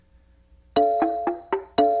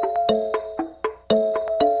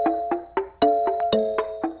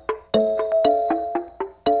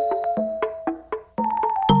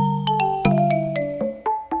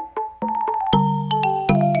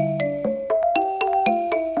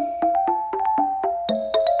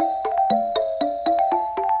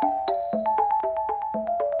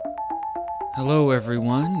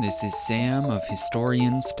This is Sam of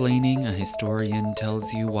Historiansplaining. A historian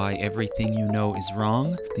tells you why everything you know is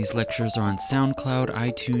wrong. These lectures are on SoundCloud,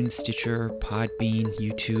 iTunes, Stitcher, Podbean,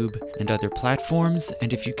 YouTube, and other platforms.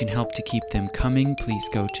 And if you can help to keep them coming, please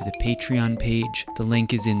go to the Patreon page. The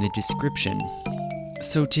link is in the description.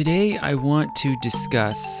 So today I want to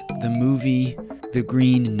discuss the movie The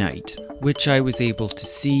Green Knight, which I was able to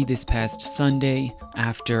see this past Sunday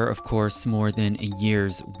after, of course, more than a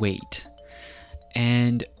year's wait.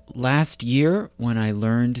 And last year, when I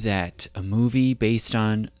learned that a movie based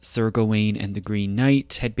on Sir Gawain and the Green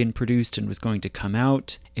Knight had been produced and was going to come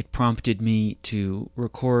out, it prompted me to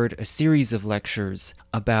record a series of lectures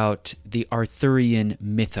about the Arthurian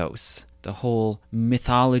mythos, the whole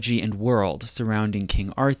mythology and world surrounding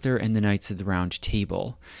King Arthur and the Knights of the Round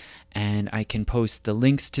Table. And I can post the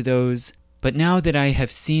links to those. But now that I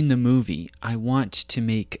have seen the movie, I want to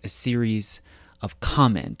make a series of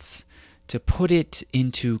comments to put it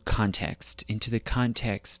into context, into the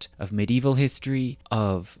context of medieval history,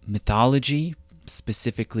 of mythology,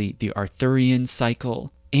 specifically the Arthurian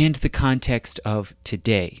cycle, and the context of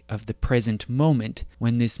today, of the present moment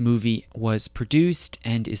when this movie was produced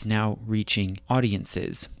and is now reaching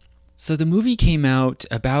audiences. So the movie came out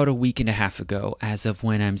about a week and a half ago, as of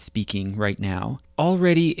when I'm speaking right now.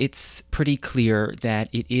 Already it's pretty clear that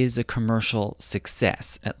it is a commercial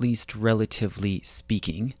success, at least relatively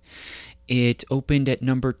speaking. It opened at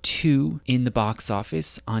number 2 in the box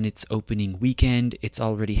office on its opening weekend. It's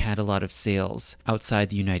already had a lot of sales outside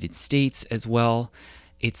the United States as well.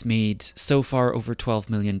 It's made so far over $12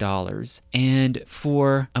 million. And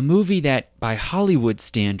for a movie that by Hollywood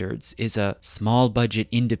standards is a small budget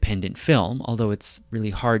independent film, although it's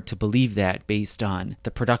really hard to believe that based on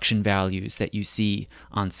the production values that you see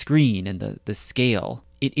on screen and the scale,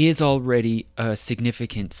 it is already a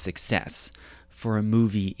significant success for a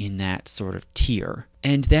movie in that sort of tier.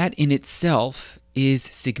 And that in itself is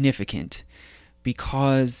significant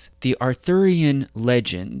because the Arthurian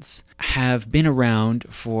legends have been around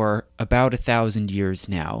for about 1,000 years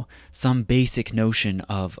now. Some basic notion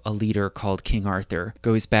of a leader called King Arthur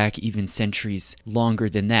goes back even centuries longer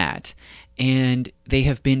than that. And they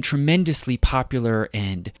have been tremendously popular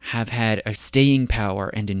and have had a staying power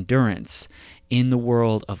and endurance in the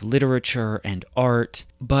world of literature and art,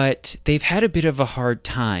 but they've had a bit of a hard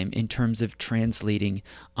time in terms of translating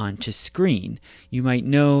onto screen. You might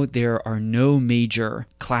know there are no major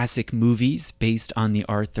classic movies based on the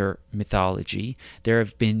Arthur mythology. There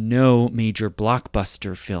have been no major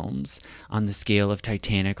blockbuster films on the scale of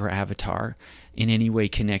Titanic or Avatar in any way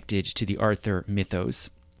connected to the Arthur mythos.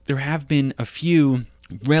 There have been a few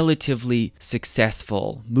relatively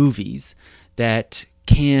successful movies that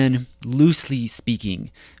can, loosely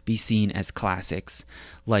speaking, be seen as classics,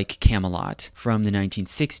 like Camelot from the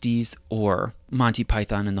 1960s or Monty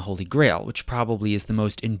Python and the Holy Grail, which probably is the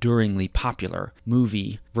most enduringly popular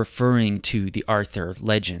movie referring to the Arthur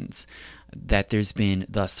legends that there's been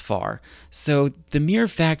thus far. So the mere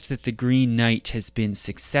fact that The Green Knight has been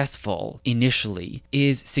successful initially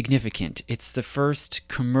is significant. It's the first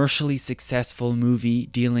commercially successful movie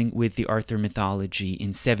dealing with the Arthur mythology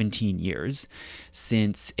in 17 years,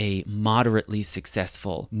 since a moderately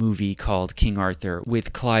successful movie called King Arthur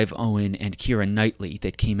with Clive Owen and Keira Knightley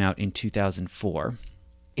that came out in 2004.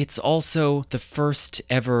 It's also the first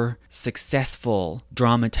ever successful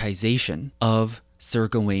dramatization of Sir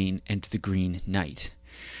Gawain and the Green Knight.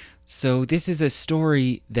 So this is a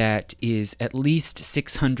story that is at least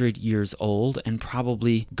 600 years old and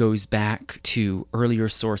probably goes back to earlier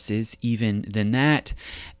sources even than that.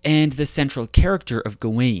 And the central character of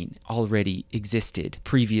Gawain already existed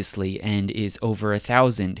previously and is over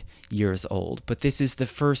 1,000 years old. But this is the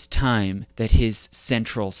first time that his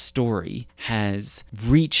central story has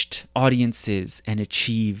reached audiences and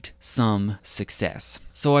achieved some success.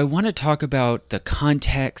 So I want to talk about the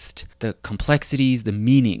context, the complexities, the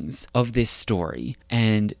meanings of this story,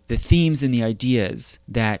 and the themes and the ideas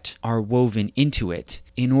that are woven into it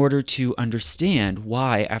in order to understand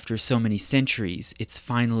why, after so many centuries, it's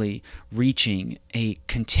finally reaching a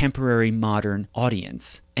contemporary modern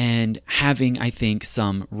audience and having, I think,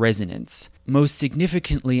 some resonance. Most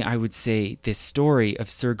significantly, I would say this story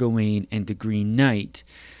of Sir Gawain and the Green Knight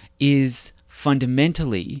is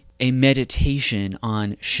fundamentally a meditation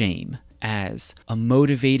on shame as a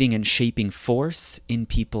motivating and shaping force in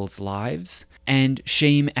people's lives, and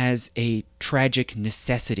shame as a tragic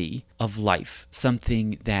necessity of life,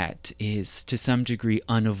 something that is to some degree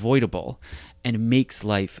unavoidable and makes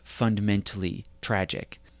life fundamentally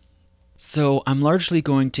tragic. So I'm largely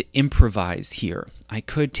going to improvise here. I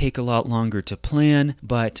could take a lot longer to plan,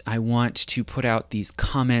 but I want to put out these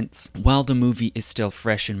comments while the movie is still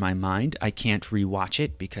fresh in my mind. I can't rewatch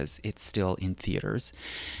it because it's still in theaters.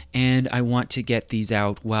 And I want to get these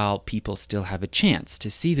out while people still have a chance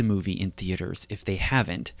to see the movie in theaters if they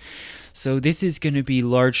haven't. So this is going to be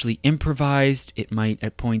largely improvised. It might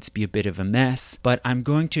at points be a bit of a mess, but I'm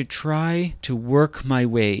going to try to work my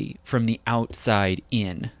way from the outside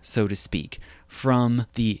in, so to speak, from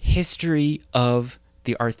the history of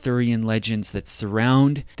the Arthurian legends that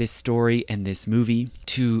surround this story and this movie,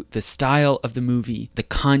 to the style of the movie, the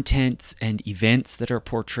contents and events that are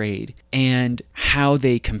portrayed, and how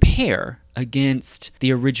they compare against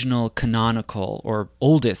the original canonical or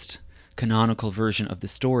oldest canonical version of the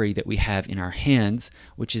story that we have in our hands,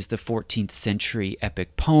 which is the 14th century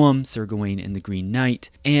epic poem, Sir Gawain and the Green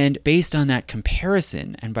Knight. And based on that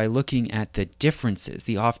comparison, and by looking at the differences,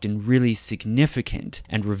 the often really significant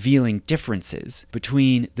and revealing differences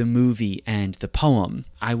between the movie and the poem,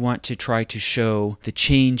 I want to try to show the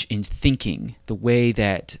change in thinking, the way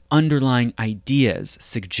that underlying ideas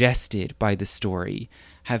suggested by the story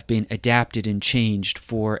have been adapted and changed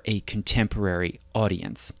for a contemporary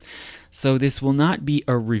audience. So this will not be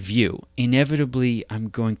a review. Inevitably, I'm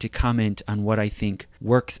going to comment on what I think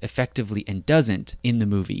works effectively and doesn't in the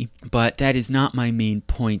movie, but that is not my main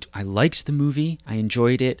point. I liked the movie. I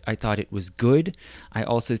enjoyed it. I thought it was good. I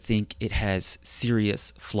also think it has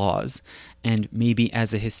serious flaws. And maybe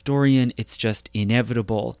as a historian, it's just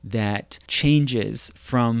inevitable that changes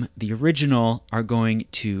from the original are going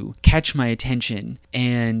to catch my attention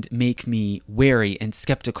and make me wary and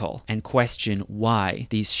skeptical and question why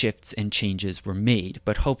these shifts and changes were made.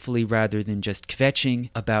 But hopefully, rather than just kvetching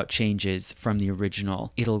about changes from the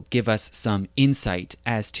original, it'll give us some insight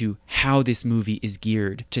as to how this movie is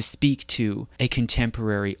geared to speak to a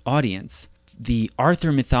contemporary audience. The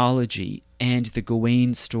Arthur mythology and the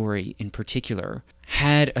Gawain story in particular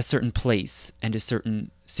had a certain place and a certain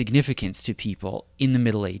significance to people in the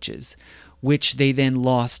Middle Ages, which they then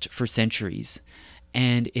lost for centuries.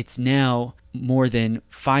 And it's now more than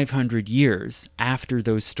 500 years after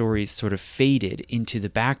those stories sort of faded into the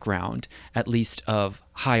background, at least of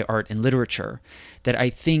high art and literature, that I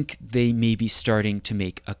think they may be starting to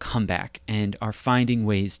make a comeback and are finding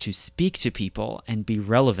ways to speak to people and be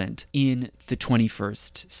relevant in the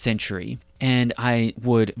 21st century. And I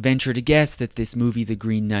would venture to guess that this movie, The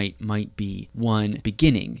Green Knight, might be one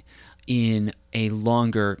beginning in a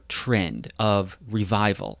longer trend of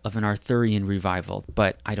revival, of an Arthurian revival,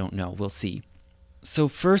 but I don't know, we'll see. So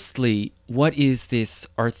firstly, what is this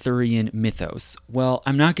Arthurian mythos? Well,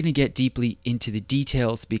 I'm not going to get deeply into the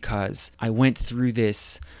details because I went through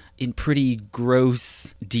this in pretty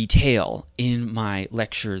gross detail in my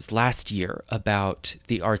lectures last year about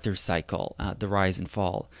the Arthur cycle, the rise and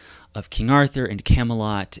fall of King Arthur and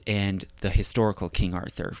Camelot and the historical King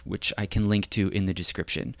Arthur, which I can link to in the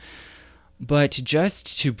description. But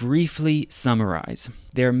just to briefly summarize,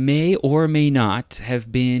 there may or may not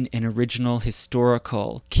have been an original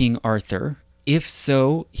historical King Arthur. If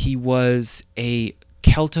so, he was a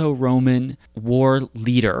Celto-Roman war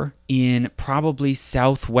leader in probably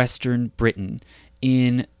southwestern Britain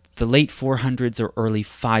in the late 400s or early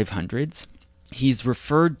 500s. He's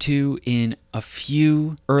referred to in a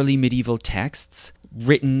few early medieval texts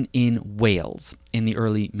written in Wales in the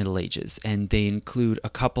early Middle Ages, and they include a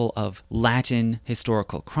couple of Latin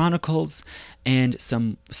historical chronicles and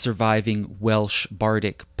some surviving Welsh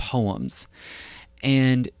bardic poems.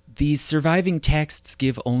 And these surviving texts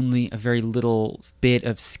give only a very little bit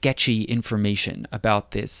of sketchy information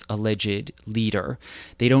about this alleged leader.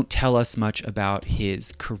 They don't tell us much about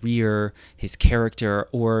his career, his character,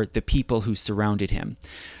 or the people who surrounded him.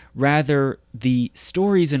 Rather, the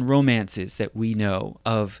stories and romances that we know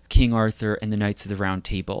of King Arthur and the Knights of the Round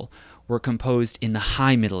Table were composed in the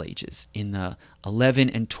High Middle Ages, in the 11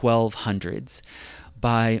 and 1200s,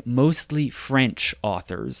 by mostly French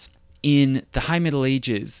authors. In the High Middle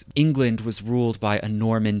Ages, England was ruled by a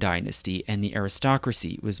Norman dynasty, and the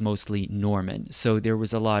aristocracy was mostly Norman. So there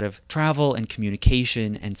was a lot of travel and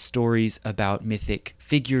communication, and stories about mythic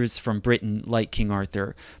figures from Britain, like King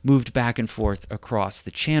Arthur, moved back and forth across the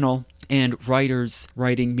Channel. And writers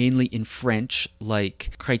writing mainly in French,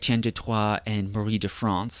 like Chrétien de Troyes and Marie de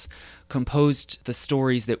France, composed the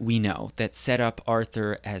stories that we know, that set up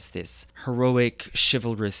Arthur as this heroic,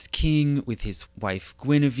 chivalrous king with his wife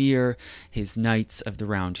Guinevere, his knights of the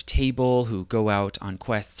Round Table who go out on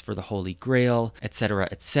quests for the Holy Grail, etc.,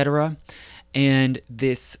 etc. And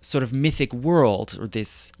this sort of mythic world, or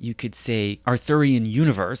this, you could say, Arthurian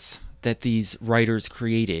universe that these writers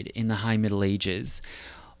created in the High Middle Ages,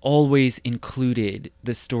 always included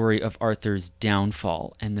the story of Arthur's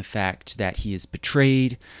downfall and the fact that he is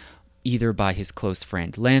betrayed either by his close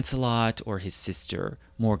friend Lancelot or his sister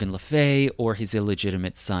Morgan Le Fay or his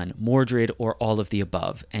illegitimate son Mordred or all of the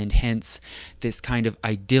above. And hence this kind of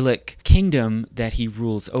idyllic kingdom that he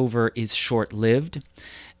rules over is short-lived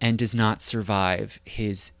and does not survive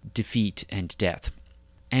his defeat and death.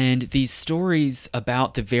 And these stories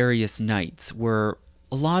about the various knights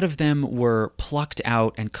a lot of them were plucked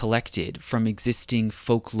out and collected from existing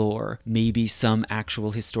folklore, maybe some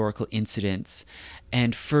actual historical incidents,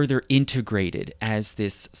 and further integrated as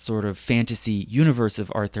this sort of fantasy universe of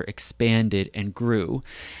Arthur expanded and grew.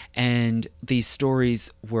 And these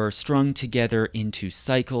stories were strung together into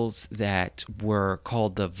cycles that were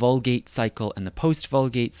called the Vulgate cycle and the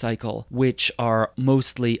post-Vulgate cycle, which are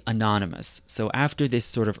mostly anonymous. So after this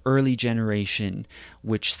sort of early generation,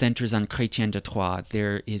 which centers on Chrétien de Troyes,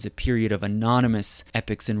 there is a period of anonymous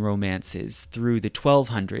epics and romances through the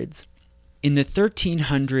 1200s. In the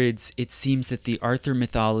 1300s, it seems that the Arthur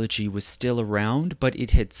mythology was still around, but it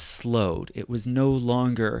had slowed. It was no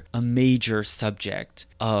longer a major subject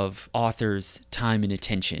of authors' time and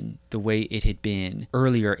attention the way it had been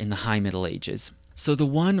earlier in the High Middle Ages. So the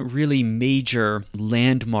one really major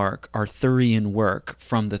landmark Arthurian work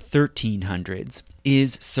from the 1300s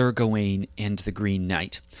is Sir Gawain and the Green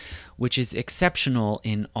Knight, which is exceptional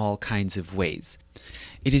in all kinds of ways.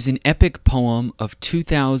 It is an epic poem of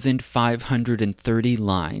 2,530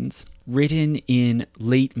 lines, written in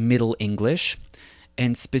late Middle English,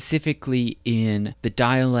 and specifically in the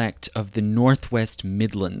dialect of the Northwest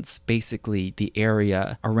Midlands, basically the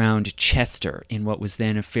area around Chester, in what was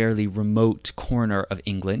then a fairly remote corner of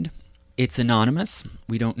England. It's anonymous.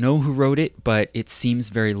 We don't know who wrote it, but it seems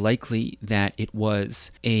very likely that it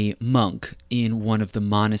was a monk in one of the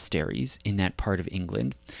monasteries in that part of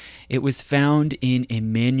England. It was found in a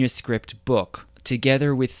manuscript book,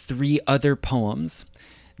 together with 3 other poems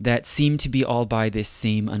that seem to be all by this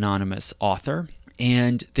same anonymous author.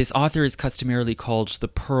 And this author is customarily called the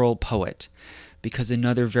Pearl Poet, because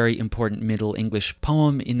another very important Middle English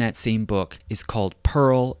poem in that same book is called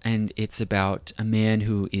Pearl, and it's about a man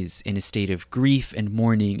who is in a state of grief and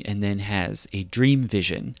mourning and then has a dream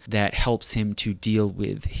vision that helps him to deal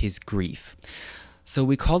with his grief. So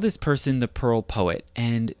we call this person the Pearl Poet,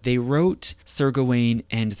 and they wrote Sir Gawain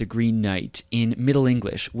and the Green Knight in Middle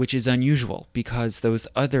English, which is unusual because those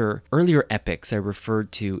other earlier epics I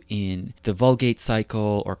referred to in the Vulgate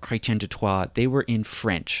cycle or Chrétien de Troyes, they were in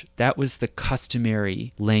French. That was the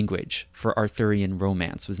customary language for Arthurian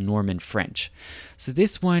romance, was Norman French. So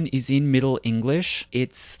this one is in Middle English.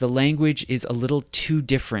 The language is a little too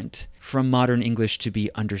different from modern English to be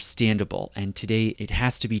understandable, and today it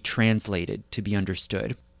has to be translated to be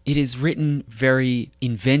understood. It is written very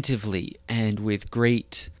inventively and with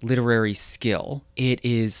great literary skill. It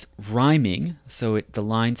is rhyming, so the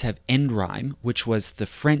lines have end rhyme, which was the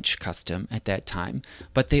French custom at that time,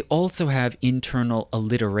 but they also have internal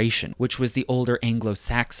alliteration, which was the older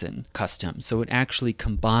Anglo-Saxon custom. So it actually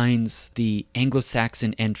combines the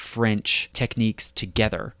Anglo-Saxon and French techniques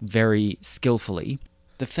together very skillfully.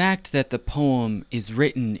 The fact that the poem is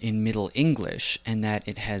written in Middle English and that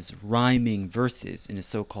it has rhyming verses in a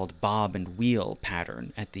so-called bob and wheel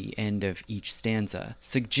pattern at the end of each stanza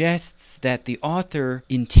suggests that the author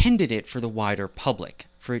intended it for the wider public,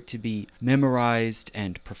 for it to be memorized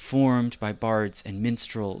and performed by bards and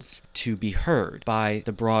minstrels, to be heard by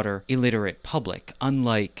the broader illiterate public,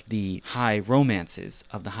 unlike the high romances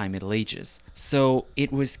of the High Middle Ages. So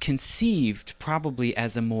it was conceived probably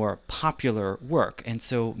as a more popular work, and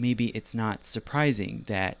so maybe it's not surprising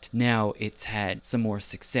that now it's had some more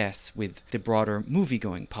success with the broader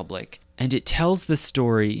movie-going public. And it tells the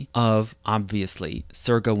story of, obviously,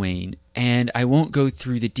 Sir Gawain. And I won't go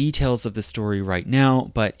through the details of the story right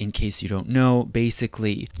now, but in case you don't know,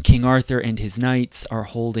 basically, King Arthur and his knights are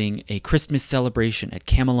holding a Christmas celebration at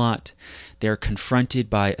Camelot. They're confronted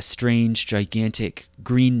by a strange, gigantic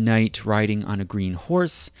green knight riding on a green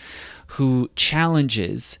horse, who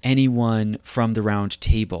challenges anyone from the round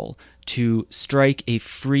table to strike a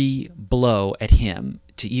free blow at him,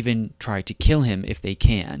 to even try to kill him if they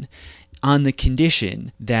can, on the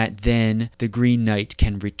condition that then the Green Knight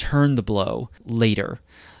can return the blow later.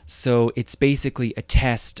 So it's basically a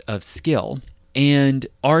test of skill. And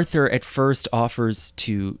Arthur at first offers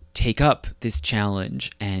to take up this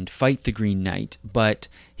challenge and fight the Green Knight, but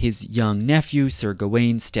His young nephew, Sir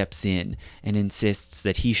Gawain, steps in and insists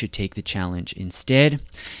that he should take the challenge instead.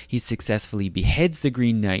 He successfully beheads the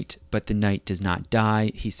Green Knight, but the knight does not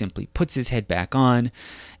die. He simply puts his head back on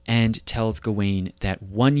and tells Gawain that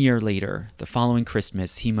 1 year later, the following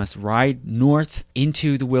Christmas, he must ride north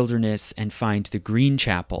into the wilderness and find the Green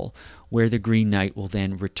Chapel, where the Green Knight will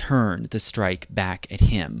then return the strike back at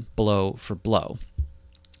him, blow for blow.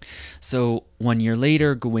 So 1 year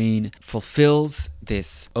later, Gawain fulfills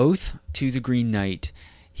this oath to the Green Knight.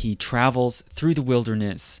 He travels through the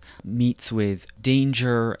wilderness, meets with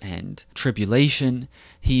danger and tribulation.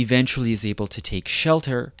 He eventually is able to take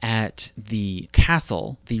shelter at the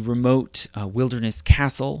castle, the remote wilderness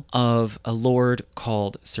castle of a lord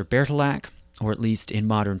called Sir Bertilac, or at least in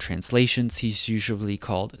modern translations, he's usually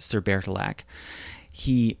called Sir Bertilac.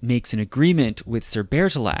 He makes an agreement with Sir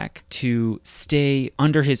Bertilac to stay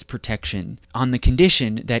under his protection on the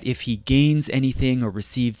condition that if he gains anything or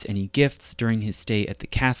receives any gifts during his stay at the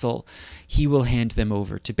castle, he will hand them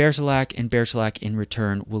over to Bertilac, and Bertilac in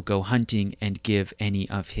return will go hunting and give any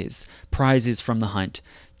of his prizes from the hunt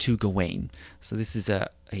to Gawain. So this is a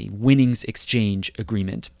winnings exchange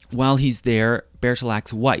agreement. While he's there,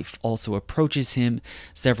 Bertilac's wife also approaches him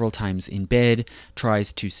several times in bed,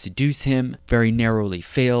 tries to seduce him, very narrowly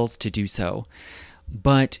fails to do so.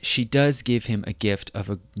 But she does give him a gift of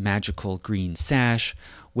a magical green sash,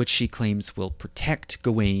 which she claims will protect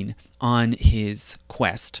Gawain on his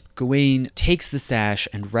quest. Gawain takes the sash,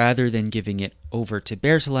 and rather than giving it over to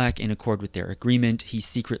Bertilac in accord with their agreement, he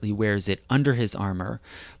secretly wears it under his armor,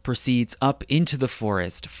 proceeds up into the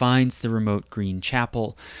forest, finds the remote Green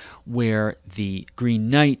Chapel, where the Green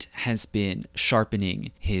Knight has been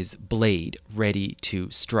sharpening his blade, ready to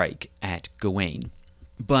strike at Gawain.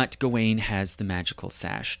 But Gawain has the magical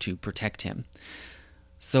sash to protect him.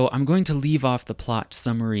 So I'm going to leave off the plot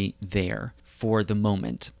summary there for the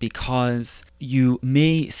moment, because you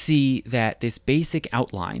may see that this basic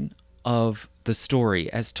outline of the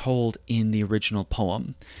story as told in the original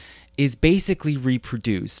poem is basically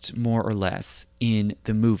reproduced more or less in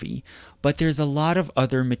the movie, but there's a lot of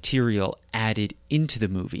other material added into the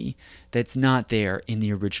movie that's not there in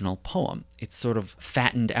the original poem. It's sort of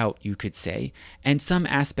fattened out, you could say, and some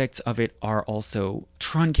aspects of it are also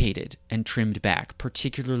truncated and trimmed back,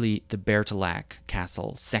 particularly the Bertilac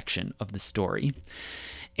Castle section of the story.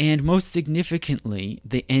 And most significantly,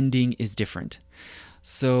 the ending is different.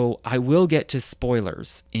 So I will get to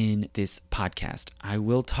spoilers in this podcast. I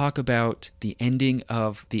will talk about the ending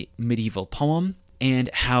of the medieval poem and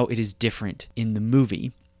how it is different in the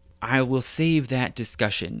movie. I will save that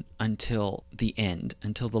discussion until the end,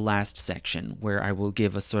 until the last section, where I will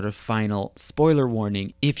give a sort of final spoiler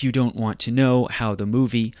warning if you don't want to know how the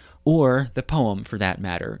movie, or the poem for that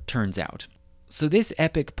matter, turns out. So this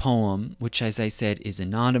epic poem, which as I said is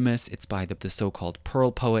anonymous, it's by the so-called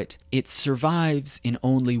Pearl Poet, it survives in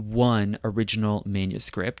only one original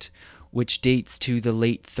manuscript, which dates to the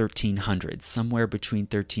late 1300s, somewhere between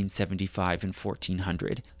 1375 and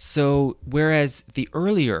 1400. So whereas the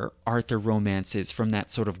earlier Arthur romances from that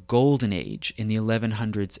sort of golden age in the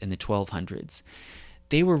 1100s and the 1200s,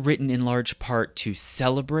 they were written in large part to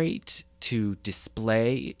celebrate, to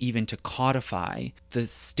display, even to codify the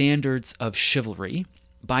standards of chivalry.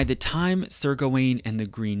 By the time Sir Gawain and the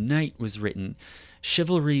Green Knight was written,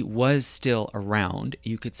 chivalry was still around.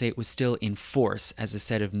 You could say it was still in force as a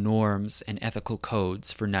set of norms and ethical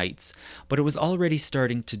codes for knights, but it was already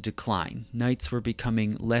starting to decline. Knights were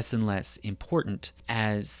becoming less and less important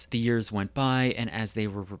as the years went by and as they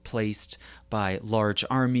were replaced by large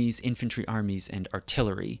armies, infantry armies, and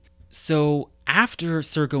artillery. So after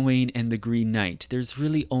Sir Gawain and the Green Knight, there's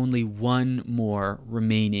really only one more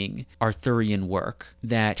remaining Arthurian work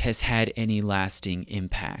that has had any lasting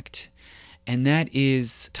impact. And that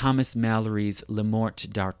is Thomas Malory's Le Morte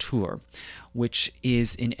d'Arthur, which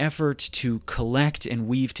is an effort to collect and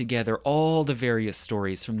weave together all the various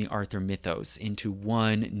stories from the Arthur mythos into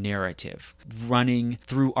one narrative, running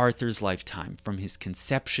through Arthur's lifetime, from his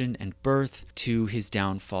conception and birth to his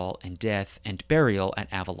downfall and death and burial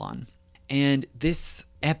at Avalon. And this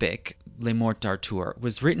epic, Le Morte d'Arthur,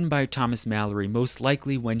 was written by Thomas Malory most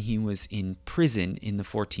likely when he was in prison in the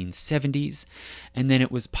 1470s, and then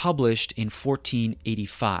it was published in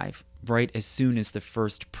 1485, right as soon as the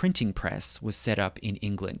first printing press was set up in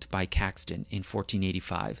England by Caxton in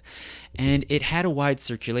 1485. And it had a wide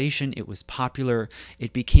circulation, it was popular,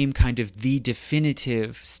 it became kind of the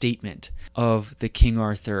definitive statement of the King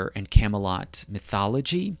Arthur and Camelot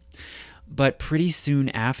mythology. But pretty soon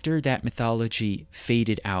after, that mythology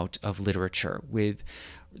faded out of literature, with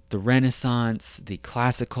the Renaissance, the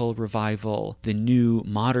classical revival, the new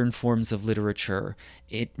modern forms of literature,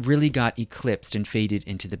 it really got eclipsed and faded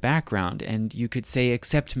into the background. And you could say,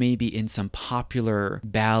 except maybe in some popular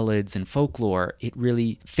ballads and folklore, it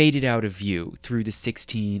really faded out of view through the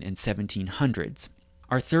 16 and 1700s.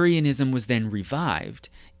 Arthurianism was then revived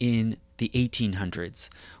in the 1800s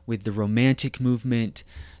with the Romantic movement,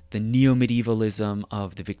 the neo-medievalism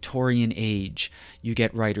of the Victorian age. You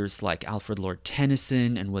get writers like Alfred Lord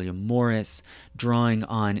Tennyson and William Morris drawing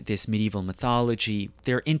on this medieval mythology.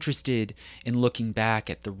 They're interested in looking back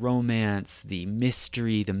at the romance, the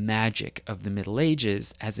mystery, the magic of the Middle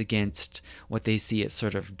Ages as against what they see as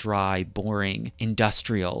sort of dry, boring,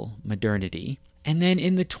 industrial modernity. And then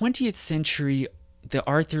in the 20th century, the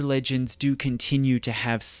Arthur legends do continue to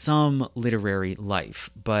have some literary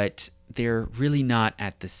life, but they're really not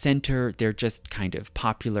at the center. They're just kind of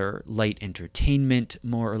popular light entertainment,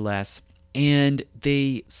 more or less. And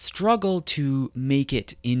they struggle to make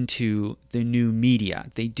it into the new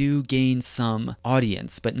media. They do gain some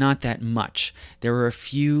audience, but not that much. There are a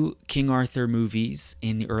few King Arthur movies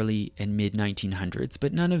in the early and mid-1900s,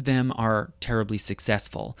 but none of them are terribly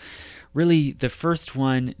successful. Really, the first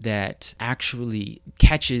one that actually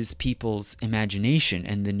catches people's imagination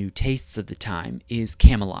and the new tastes of the time is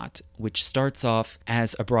Camelot, which starts off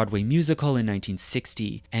as a Broadway musical in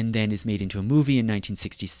 1960 and then is made into a movie in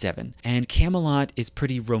 1967. And Camelot is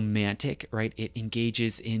pretty romantic, right? It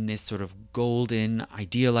engages in this sort of golden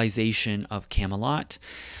idealization of Camelot.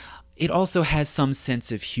 It also has some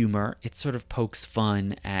sense of humor. It sort of pokes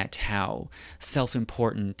fun at how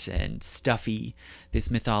self-important and stuffy this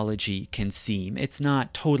mythology can seem. It's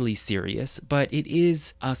not totally serious, but it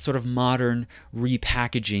is a sort of modern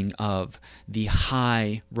repackaging of the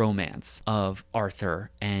high romance of Arthur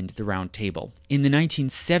and the Round Table. In the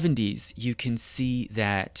 1970s, you can see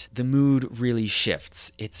that the mood really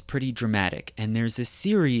shifts. It's pretty dramatic, and there's a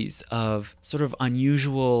series of sort of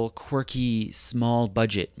unusual, quirky,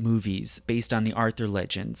 small-budget movies based on the Arthur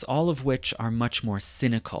legends, all of which are much more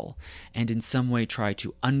cynical and in some way try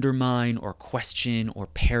to undermine or question or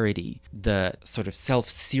parody the sort of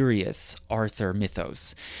self-serious Arthur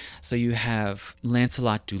mythos. So you have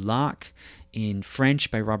Lancelot du Lac in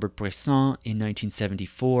French by Robert Bresson in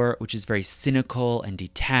 1974, which is very cynical and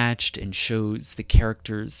detached and shows the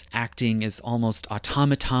characters acting as almost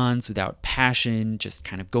automatons without passion, just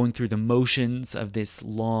kind of going through the motions of this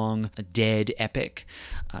long, dead epic.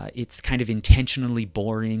 It's kind of intentionally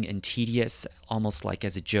boring and tedious, almost like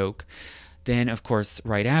as a joke. Then, of course,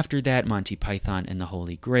 right after that, Monty Python and the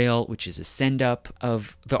Holy Grail, which is a send-up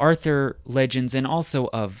of the Arthur legends and also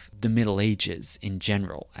of the Middle Ages in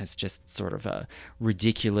general, as just sort of a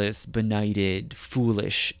ridiculous, benighted,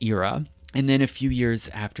 foolish era. And then a few years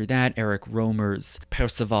after that, Eric Rohmer's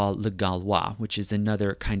Perceval le Gallois, which is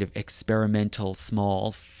another kind of experimental,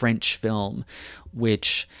 small French film,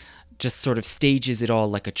 which just sort of stages it all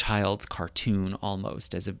like a child's cartoon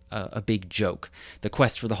almost, as a big joke. The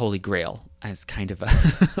Quest for the Holy Grail as kind of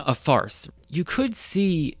a farce. You could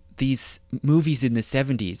see these movies in the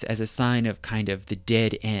 70s as a sign of kind of the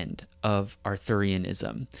dead end of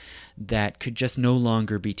Arthurianism that could just no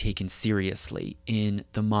longer be taken seriously in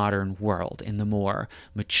the modern world, in the more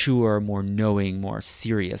mature, more knowing, more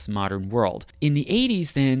serious modern world. In the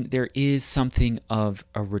 80s, then, there is something of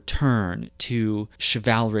a return to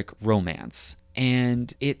chivalric romance.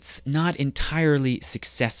 And it's not entirely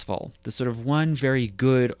successful. The sort of one very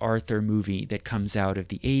good Arthur movie that comes out of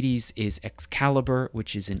the 80s is Excalibur,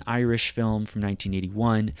 which is an Irish film from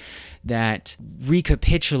 1981 that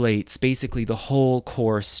recapitulates basically the whole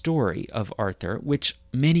core story of Arthur, which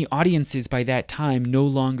many audiences by that time no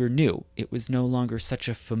longer knew. It was no longer such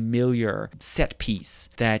a familiar set piece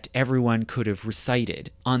that everyone could have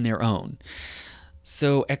recited on their own.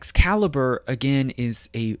 So Excalibur, again, is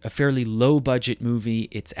a fairly low-budget movie.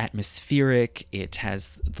 It's atmospheric. It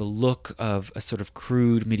has the look of a sort of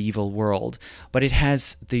crude medieval world, but it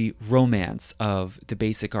has the romance of the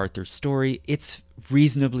basic Arthur story. It's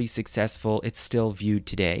reasonably successful. It's still viewed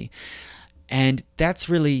today. And that's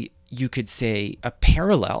really, you could say, a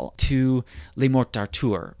parallel to Les Morts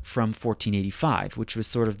d'Arthur from 1485, which was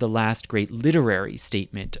sort of the last great literary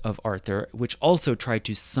statement of Arthur, which also tried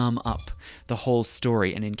to sum up the whole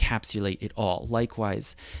story and encapsulate it all.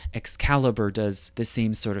 Likewise, Excalibur does the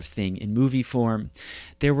same sort of thing in movie form.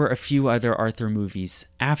 There were a few other Arthur movies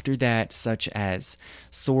after that, such as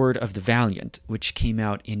Sword of the Valiant, which came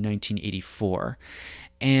out in 1984.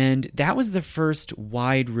 And that was the first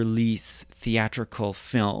wide-release theatrical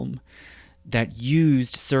film that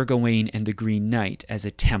used Sir Gawain and the Green Knight as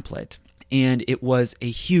a template. and it was a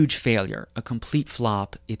huge failure, a complete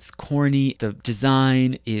flop. It's corny, the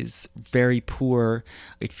design is very poor.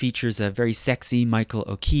 It features a very sexy Michael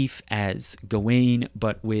O'Keefe as Gawain,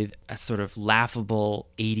 but with a sort of laughable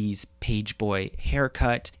 80s page boy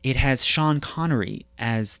haircut. It has Sean Connery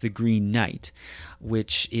as the Green Knight,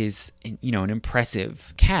 which is, an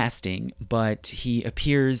impressive casting, but he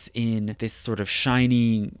appears in this sort of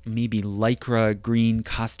shiny, maybe lycra green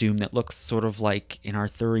costume that looks sort of like an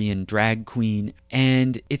Arthurian drag queen,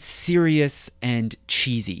 and it's serious and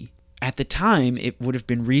cheesy. At the time, it would have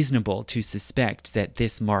been reasonable to suspect that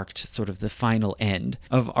this marked sort of the final end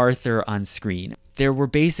of Arthur on screen. There were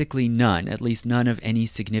basically none, at least none of any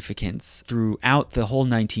significance, throughout the whole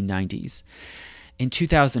 1990s. In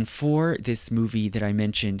 2004, this movie that I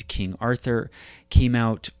mentioned, King Arthur, came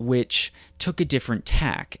out, which took a different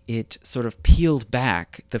tack. It sort of peeled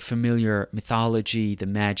back the familiar mythology, the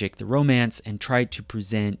magic, the romance, and tried to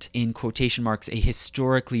present, in quotation marks, a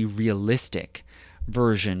historically realistic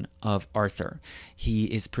version of Arthur. He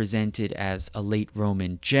is presented as a late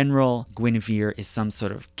Roman general. Guinevere is some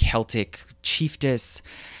sort of Celtic chiefess.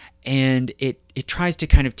 And it tries to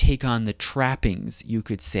kind of take on the trappings, you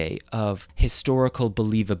could say, of historical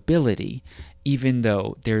believability, even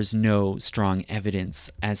though there's no strong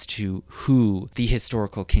evidence as to who the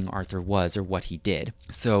historical King Arthur was or what he did.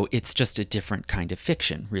 So it's just a different kind of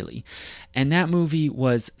fiction, really. And that movie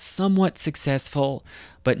was somewhat successful,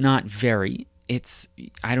 but not very.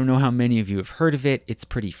 I don't know how many of you have heard of it. It's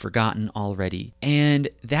pretty forgotten already. And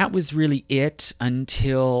that was really it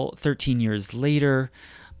until 13 years later,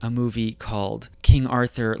 a movie called King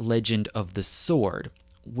Arthur, Legend of the Sword,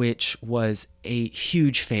 which was a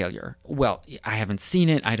huge failure. Well, I haven't seen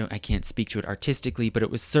it. I can't speak to it artistically, but it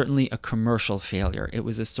was certainly a commercial failure. It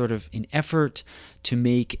was a sort of an effort to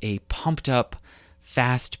make a pumped up,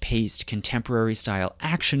 fast-paced, contemporary-style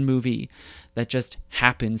action movie that just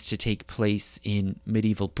happens to take place in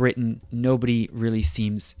medieval Britain. Nobody really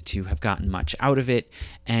seems to have gotten much out of it,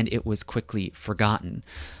 and it was quickly forgotten.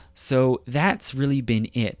 So that's really been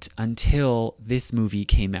it until this movie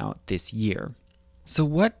came out this year. So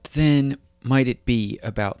what then might it be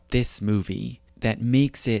about this movie that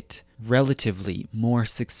makes it relatively more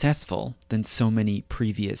successful than so many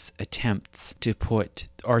previous attempts to put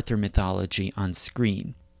Arthur mythology on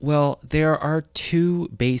screen? Well, there are two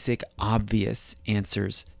basic obvious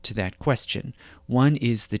answers to that question. One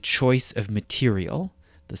is the choice of material,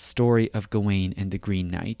 the story of Gawain and the Green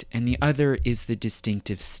Knight, and the other is the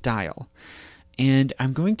distinctive style. And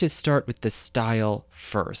I'm going to start with the style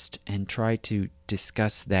first and try to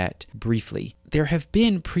discuss that briefly. There have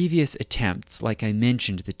been previous attempts, like I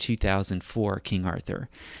mentioned, the 2004 King Arthur.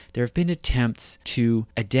 There have been attempts to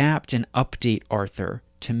adapt and update Arthur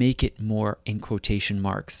to make it more, in quotation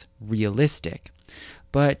marks, realistic.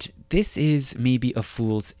 But this is maybe a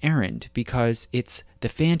fool's errand because it's the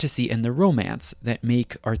fantasy and the romance that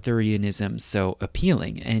make Arthurianism so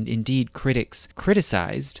appealing. And indeed, critics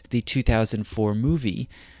criticized the 2004 movie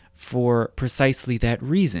for precisely that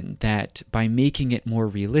reason, that by making it more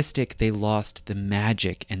realistic, they lost the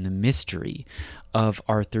magic and the mystery of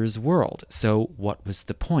Arthur's world. So what was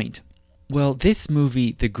the point? Well, this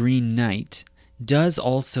movie, The Green Knight, does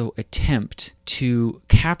also attempt to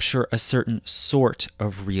capture a certain sort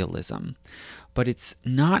of realism, but it's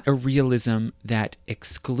not a realism that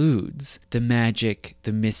excludes the magic,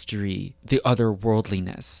 the mystery, the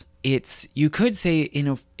otherworldliness. It's, you could say,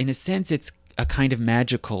 in a sense, it's a kind of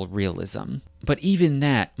magical realism, but even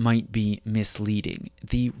that might be misleading.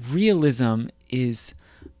 The realism is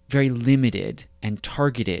very limited and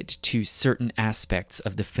targeted to certain aspects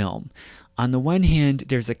of the film. On the one hand,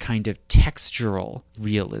 there's a kind of textural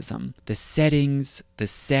realism. The settings, the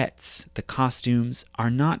sets, the costumes are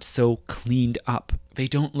not so cleaned up. They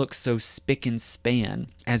don't look so spick and span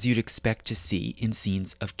as you'd expect to see in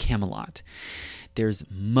scenes of Camelot. There's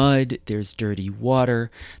mud, there's dirty water,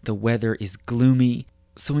 the weather is gloomy.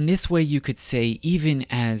 So in this way, you could say, even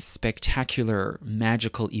as spectacular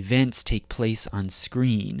magical events take place on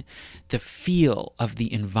screen, the feel of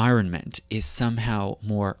the environment is somehow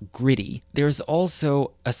more gritty. There's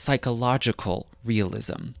also a psychological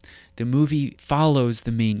realism. The movie follows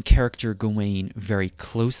the main character, Gawain, very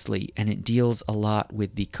closely, and it deals a lot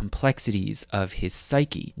with the complexities of his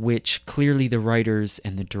psyche, which clearly the writers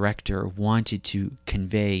and the director wanted to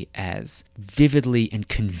convey as vividly and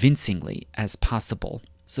convincingly as possible.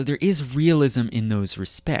 So there is realism in those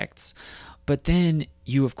respects, but then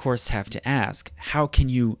you of course have to ask, how can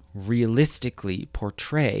you realistically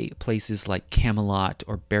portray places like Camelot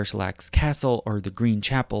or Bertilac's Castle or the Green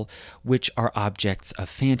Chapel, which are objects of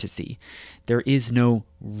fantasy? There is no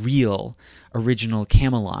real original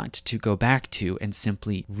Camelot to go back to and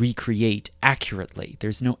simply recreate accurately.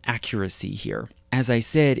 There's no accuracy here. As I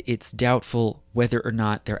said, it's doubtful whether or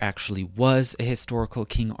not there actually was a historical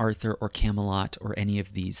King Arthur or Camelot or any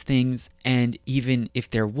of these things. And even if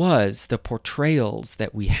there was, the portrayals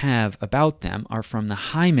that we have about them are from the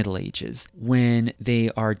High Middle Ages, when they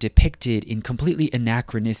are depicted in completely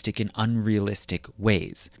anachronistic and unrealistic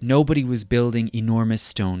ways. Nobody was building enormous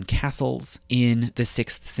stone castles in the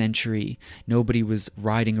 6th century. Nobody was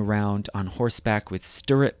riding around on horseback with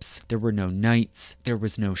stirrups. There were no knights. There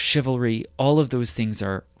was no chivalry. All of those things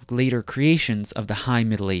are later creations of the High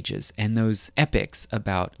Middle Ages, and those epics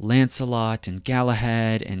about Lancelot and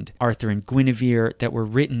Galahad and Arthur and Guinevere that were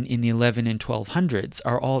written in the 11 and 1200s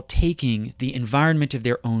are all taking the environment of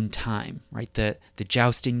their own time, right? The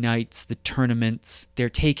jousting knights, the tournaments, they're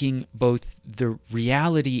taking both the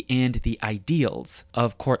reality and the ideals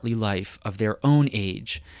of courtly life of their own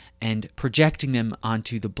age and projecting them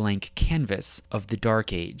onto the blank canvas of the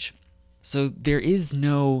Dark Age. So there is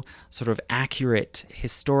no sort of accurate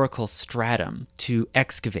historical stratum to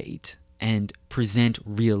excavate and present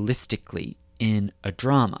realistically in a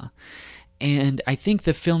drama. And I think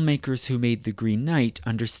the filmmakers who made The Green Knight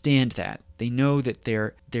understand that. They know that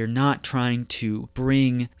they're not trying to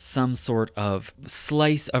bring some sort of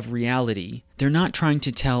slice of reality. They're not trying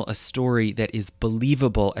to tell a story that is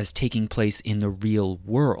believable as taking place in the real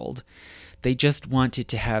world. They just wanted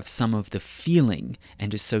to have some of the feeling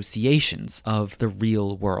and associations of the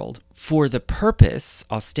real world, for the purpose,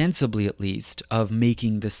 ostensibly at least, of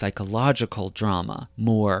making the psychological drama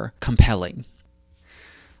more compelling.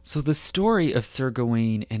 So the story of Sir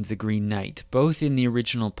Gawain and the Green Knight, both in the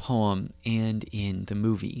original poem and in the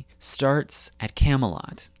movie, starts at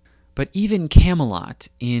Camelot. But even Camelot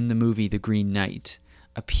in the movie The Green Knight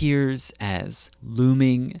appears as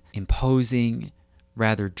looming, imposing,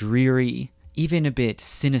 rather dreary, even a bit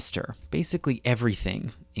sinister. Basically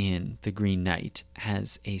everything in The Green Knight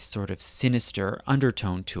has a sort of sinister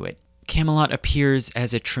undertone to it. Camelot appears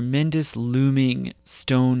as a tremendous looming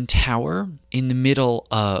stone tower in the middle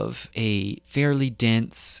of a fairly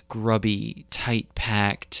dense, grubby,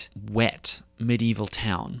 tight-packed, wet medieval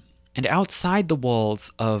town. And outside the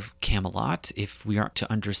walls of Camelot, if we are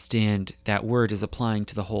to understand that word as applying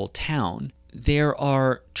to the whole town, there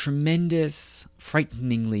are tremendous,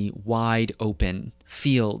 frighteningly wide open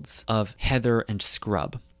fields of heather and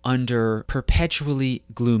scrub under perpetually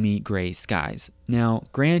gloomy gray skies. Now,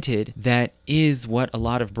 granted, that is what a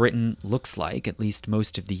lot of Britain looks like, at least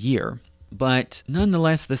most of the year. But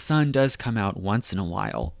nonetheless, the sun does come out once in a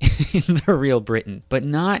while in the real Britain, but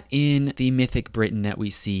not in the mythic Britain that we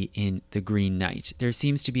see in The Green Knight. There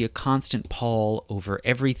seems to be a constant pall over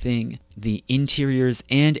everything. The interiors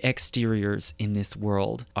and exteriors in this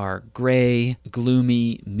world are gray,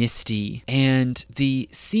 gloomy, misty, and the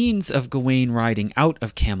scenes of Gawain riding out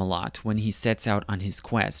of Camelot when he sets out on his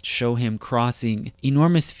quest show him crossing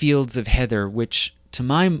enormous fields of heather, which to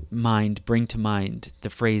my mind bring to mind the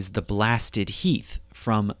phrase "the blasted heath"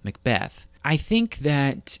 from Macbeth. I think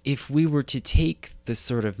that if we were to take the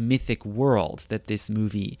sort of mythic world that this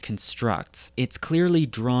movie constructs, it's clearly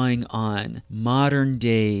drawing on modern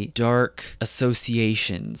day dark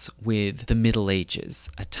associations with the Middle Ages,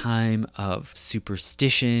 a time of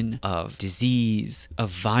superstition, of disease, of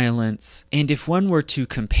violence. And if one were to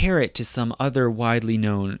compare it to some other widely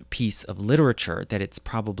known piece of literature that it's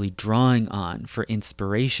probably drawing on for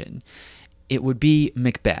inspiration, it would be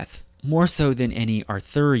Macbeth. More so than any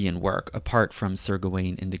Arthurian work apart from Sir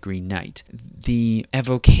Gawain and the Green Knight. The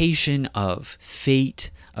evocation of fate,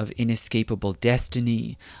 of inescapable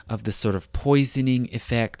destiny, of the sort of poisoning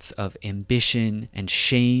effects of ambition and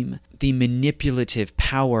shame, the manipulative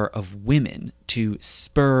power of women to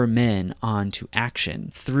spur men on to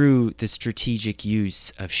action through the strategic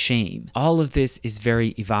use of shame. All of this is very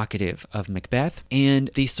evocative of Macbeth and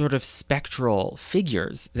the sort of spectral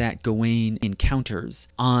figures that Gawain encounters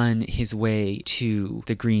on his way to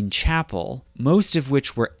the Green Chapel, most of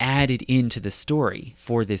which were added into the story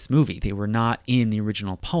for this movie. They were not in the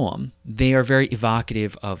original poem. They are very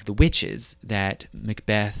evocative of the witches that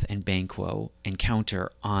Macbeth and Banquo encounter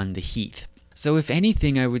on the heath. So if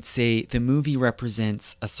anything, I would say the movie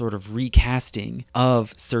represents a sort of recasting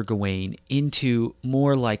of Sir Gawain into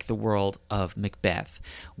more like the world of Macbeth,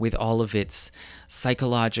 with all of its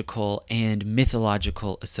psychological and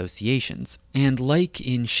mythological associations. And like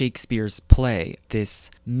in Shakespeare's play,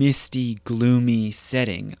 this misty, gloomy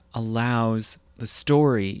setting allows the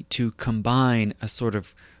story to combine a sort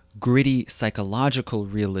of gritty psychological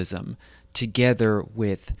realism together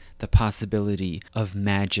with the possibility of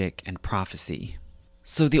magic and prophecy.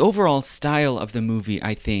 So the overall style of the movie,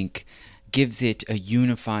 I think, gives it a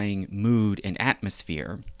unifying mood and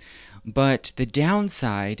atmosphere. But the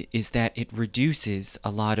downside is that it reduces a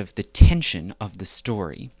lot of the tension of the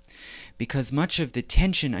story. Because much of the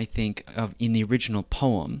tension, I think, in the original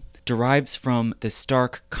poem derives from the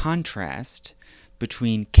stark contrast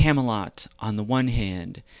between Camelot on the one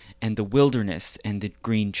hand and the wilderness and the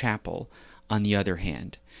Green Chapel on the other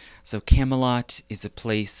hand. So Camelot is a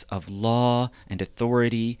place of law and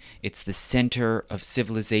authority. It's the center of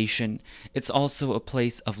civilization. It's also a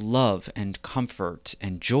place of love and comfort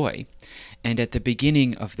and joy. And at the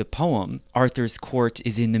beginning of the poem, Arthur's court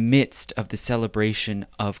is in the midst of the celebration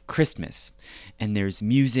of Christmas. And there's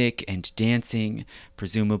music and dancing.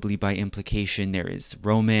 Presumably by implication, there is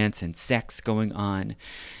romance and sex going on.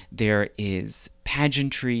 There is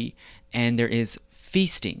pageantry, and there is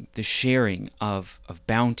feasting, the sharing of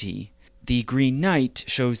bounty. The Green Knight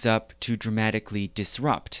shows up to dramatically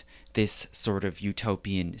disrupt this sort of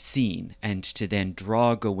utopian scene and to then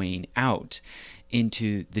draw Gawain out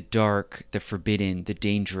into the dark, the forbidden, the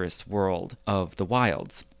dangerous world of the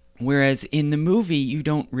wilds. Whereas in the movie, you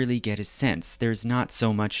don't really get a sense. There's not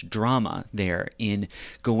so much drama there in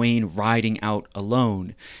Gawain riding out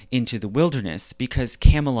alone into the wilderness because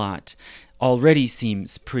Camelot already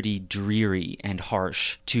seems pretty dreary and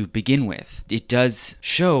harsh to begin with. It does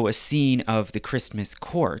show a scene of the Christmas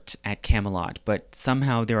court at Camelot, but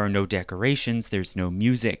somehow there are no decorations, there's no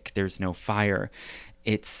music, there's no fire.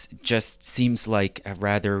 It just seems like a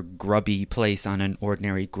rather grubby place on an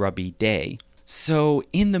ordinary grubby day. So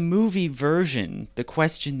in the movie version, the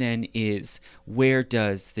question then is, where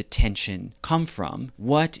does the tension come from?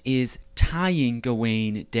 What is tying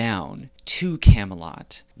Gawain down to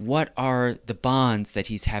Camelot? What are the bonds that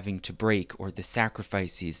he's having to break or the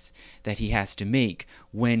sacrifices that he has to make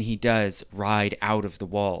when he does ride out of the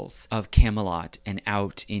walls of Camelot and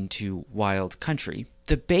out into wild country?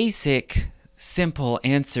 The basic, simple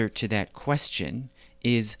answer to that question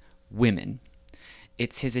is women.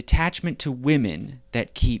 It's his attachment to women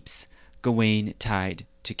that keeps Gawain tied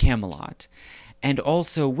to Camelot. And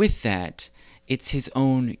also with that, it's his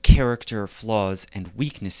own character flaws and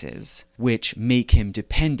weaknesses which make him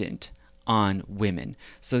dependent on women.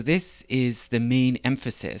 So this is the main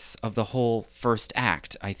emphasis of the whole first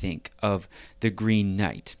act, I think, of The Green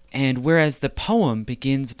Knight. And whereas the poem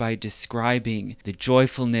begins by describing the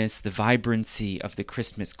joyfulness, the vibrancy of the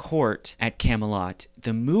Christmas court at Camelot,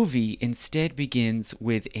 the movie instead begins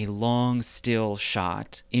with a long still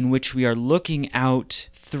shot in which we are looking out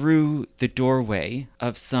through the doorway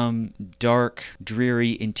of some dark,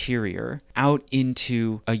 dreary interior out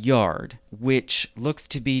into a yard, which looks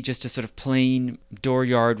to be just a sort of plain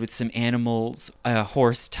dooryard with some animals, a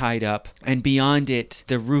horse tied up, and beyond it,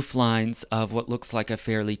 the roof lines of what looks like a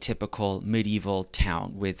fairly typical medieval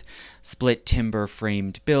town with split timber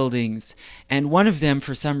framed buildings, and one of them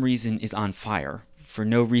for some reason is on fire. For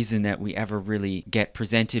no reason that we ever really get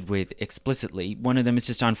presented with explicitly. One of them is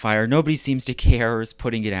just on fire. Nobody seems to care or is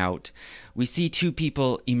putting it out. We see two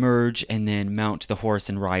people emerge and then mount the horse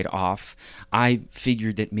and ride off. I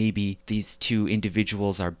figured that maybe these two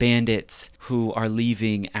individuals are bandits who are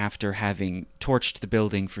leaving after having torched the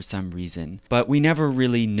building for some reason. But we never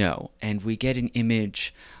really know, and we get an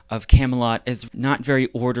image of Camelot as not very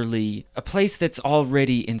orderly, a place that's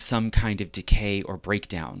already in some kind of decay or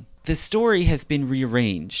breakdown. The story has been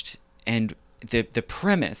rearranged, and the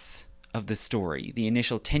premise of the story, the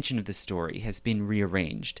initial tension of the story, has been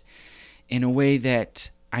rearranged in a way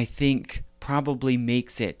that I think probably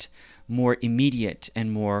makes it more immediate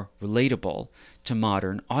and more relatable to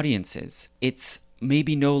modern audiences. It's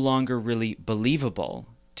maybe no longer really believable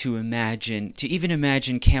to even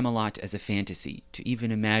imagine Camelot as a fantasy, to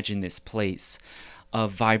even imagine this place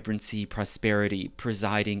of vibrancy, prosperity,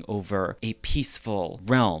 presiding over a peaceful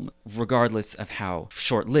realm, regardless of how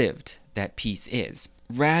short-lived that peace is.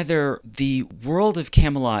 Rather, the world of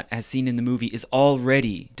Camelot, as seen in the movie, is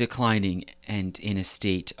already declining and in a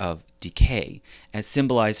state of decay, as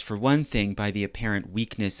symbolized, for one thing, by the apparent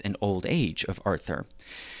weakness and old age of Arthur.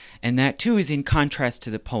 And that, too, is in contrast to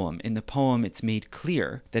the poem. In the poem, it's made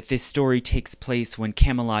clear that this story takes place when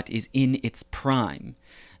Camelot is in its prime,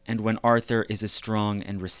 and when Arthur is a strong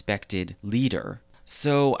and respected leader.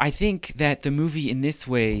 So I think that the movie in this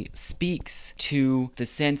way speaks to the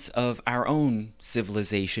sense of our own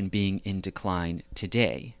civilization being in decline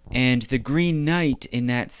today. And The Green Knight, in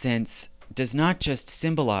that sense, does not just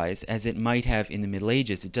symbolize, as it might have in the Middle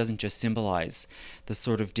Ages, it doesn't just symbolize the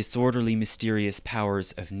sort of disorderly, mysterious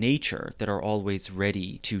powers of nature that are always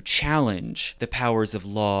ready to challenge the powers of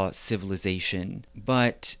law, civilization,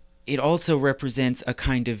 but it also represents a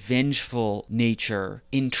kind of vengeful nature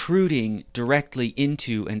intruding directly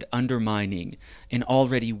into and undermining an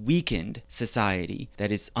already weakened society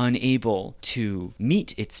that is unable to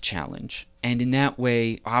meet its challenge. And in that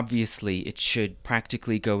way, obviously, it should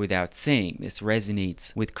practically go without saying. This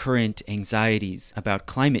resonates with current anxieties about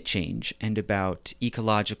climate change and about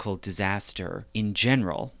ecological disaster in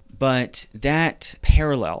general. But that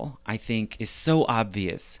parallel, I think, is so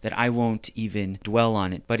obvious that I won't even dwell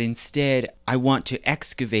on it. But instead, I want to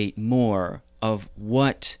excavate more of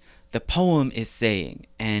what the poem is saying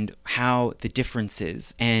and how the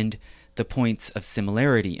differences and the points of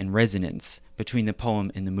similarity and resonance between the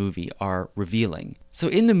poem and the movie are revealing. So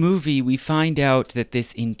in the movie, we find out that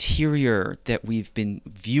this interior that we've been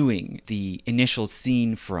viewing the initial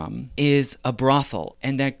scene from is a brothel,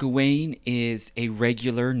 and that Gawain is a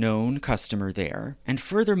regular known customer there, and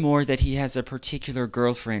furthermore that he has a particular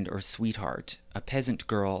girlfriend or sweetheart, a peasant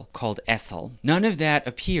girl called Essel. None of that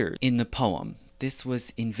appeared in the poem. This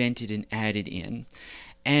was invented and added in.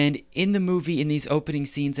 And in the movie, in these opening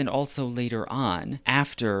scenes, and also later on,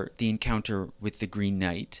 after the encounter with the Green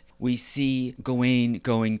Knight, we see Gawain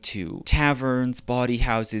going to taverns, bawdy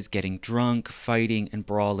houses, getting drunk, fighting, and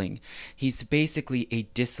brawling. He's basically a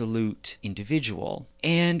dissolute individual.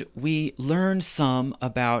 And we learn some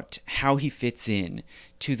about how he fits in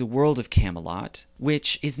to the world of Camelot,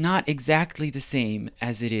 which is not exactly the same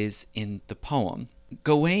as it is in the poem.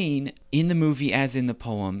 Gawain, in the movie as in the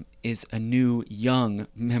poem, is a new, young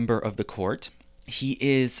member of the court. He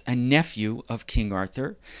is a nephew of King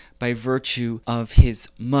Arthur by virtue of his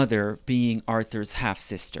mother being Arthur's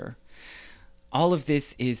half-sister. All of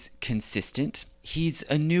this is consistent. He's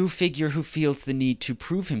a new figure who feels the need to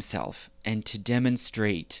prove himself and to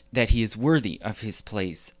demonstrate that he is worthy of his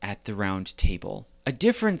place at the Round Table. A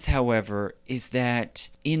difference, however, is that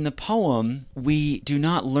in the poem, we do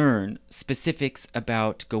not learn specifics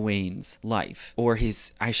about Gawain's life, or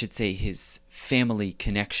his family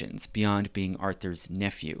connections beyond being Arthur's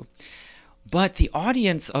nephew. But the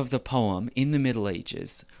audience of the poem in the Middle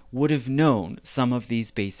Ages would have known some of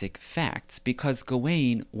these basic facts because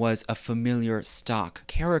Gawain was a familiar stock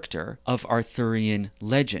character of Arthurian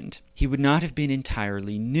legend. He would not have been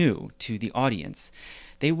entirely new to the audience.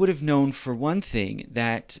 They would have known, for one thing,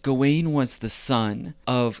 that Gawain was the son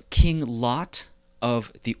of King Lot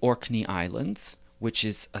of the Orkney Islands, which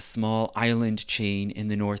is a small island chain in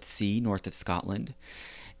the North Sea, north of Scotland.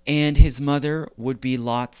 And his mother would be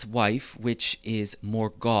Lot's wife, which is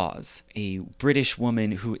Morgause, a British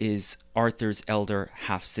woman who is Arthur's elder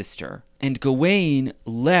half-sister. And Gawain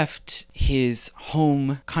left his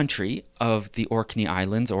home country of the Orkney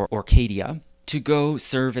Islands, or Orcadia, to go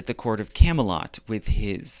serve at the court of Camelot with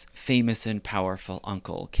his famous and powerful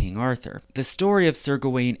uncle, King Arthur. The story of Sir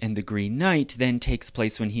Gawain and the Green Knight then takes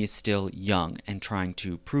place when he is still young and trying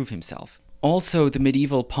to prove himself. Also, the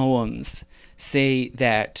medieval poems say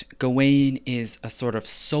that Gawain is a sort of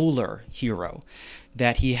solar hero,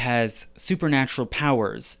 that he has supernatural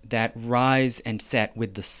powers that rise and set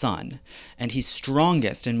with the sun, and he's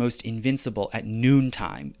strongest and most invincible at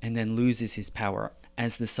noontime, and then loses his power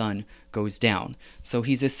as the sun goes down. So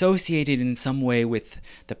he's associated in some way with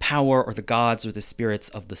the power or the gods or the spirits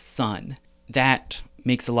of the sun. That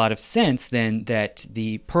makes a lot of sense then that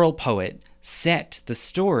the Pearl poet set the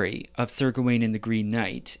story of Sir Gawain and the Green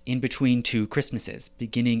Knight in between two Christmases,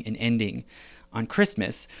 beginning and ending on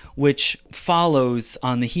Christmas, which follows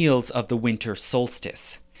on the heels of the winter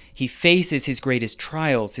solstice. He faces his greatest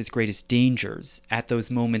trials, his greatest dangers, at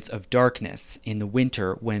those moments of darkness in the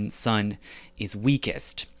winter when sun is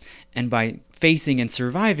weakest. And by facing and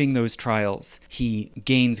surviving those trials, he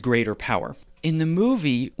gains greater power. In the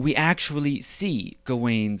movie, we actually see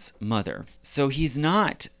Gawain's mother. So he's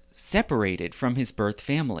not separated from his birth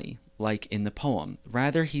family, like in the poem.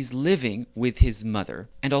 Rather, he's living with his mother.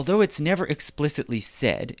 And although it's never explicitly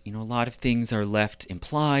said, a lot of things are left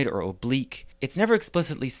implied or oblique, it's never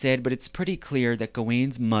explicitly said, but it's pretty clear that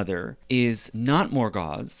Gawain's mother is not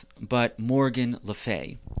Morgause, but Morgan Le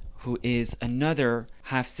Fay, who is another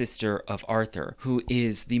half-sister of Arthur, who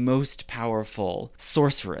is the most powerful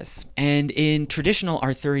sorceress. And in traditional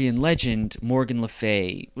Arthurian legend, Morgan Le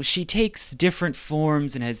Fay, she takes different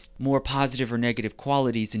forms and has more positive or negative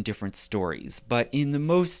qualities in different stories. But in the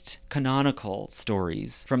most canonical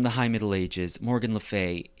stories from the High Middle Ages, Morgan Le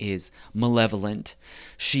Fay is malevolent.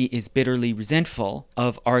 She is bitterly resentful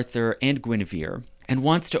of Arthur and Guinevere, and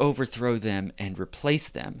wants to overthrow them and replace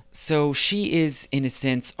them. So she is, in a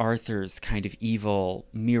sense, Arthur's kind of evil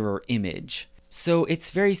mirror image. So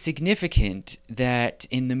it's very significant that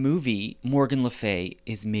in the movie, Morgan Le Fay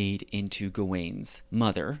is made into Gawain's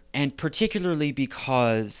mother, and particularly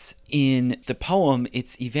because in the poem,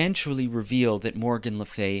 it's eventually revealed that Morgan Le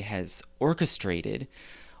Fay has orchestrated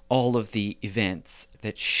all of the events,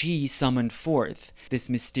 that she summoned forth this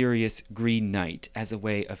mysterious Green Knight as a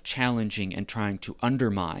way of challenging and trying to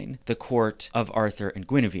undermine the court of Arthur and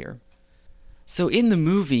Guinevere. So in the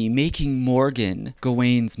movie, making Morgan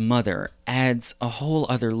Gawain's mother adds a whole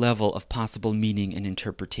other level of possible meaning and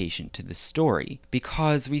interpretation to the story,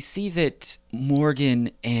 because we see that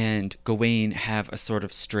Morgan and Gawain have a sort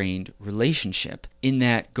of strained relationship, in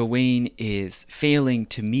that Gawain is failing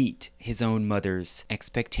to meet his own mother's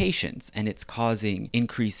expectations, and it's causing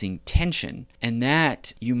increasing tension. And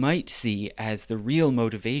that you might see as the real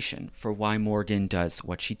motivation for why Morgan does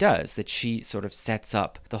what she does, that she sort of sets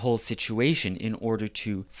up the whole situation in order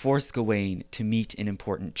to force Gawain to meet an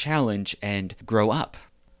important challenge and grow up.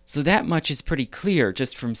 So that much is pretty clear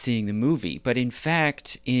just from seeing the movie, but in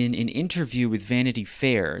fact, in an interview with Vanity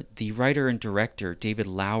Fair, the writer and director David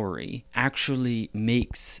Lowery actually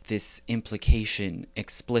makes this implication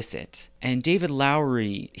explicit. And David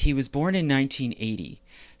Lowery, he was born in 1980,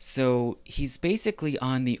 so he's basically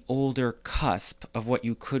on the older cusp of what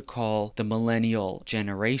you could call the millennial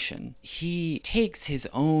generation. He takes his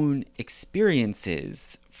own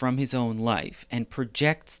experiences from his own life and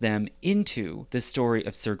projects them into the story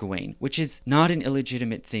of Sir Gawain, which is not an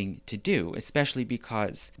illegitimate thing to do, especially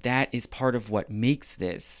because that is part of what makes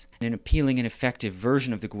this an appealing and effective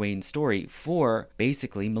version of the Gawain story for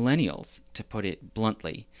basically millennials, to put it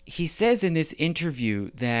bluntly. He says in this interview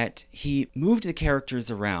that he moved the characters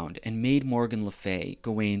around and made Morgan Le Fay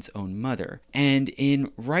Gawain's own mother. And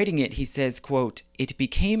in writing it, he says, quote, "It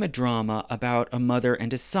became a drama about a mother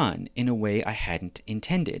and a son in a way I hadn't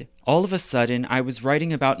intended. All of a sudden, I was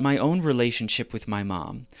writing about my own relationship with my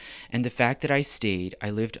mom, and the fact that I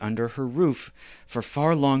lived under her roof for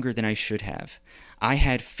far longer than I should have. I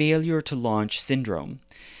had failure to launch syndrome,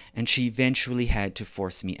 and she eventually had to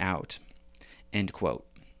force me out." End quote.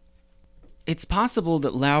 It's possible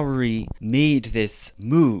that Lowery made this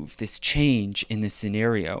move, this change in the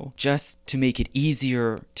scenario, just to make it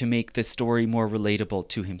easier to make the story more relatable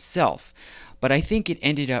to himself. But I think it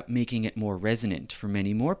ended up making it more resonant for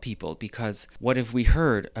many more people, because what have we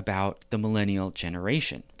heard about the millennial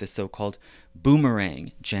generation, the so-called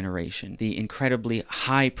boomerang generation, the incredibly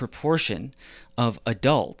high proportion of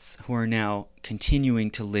adults who are now continuing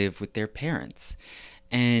to live with their parents,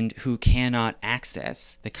 and who cannot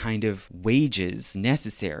access the kind of wages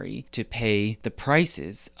necessary to pay the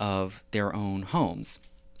prices of their own homes.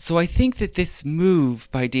 So I think that this move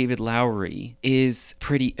by David Lowery is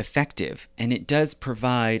pretty effective, and it does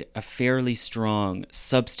provide a fairly strong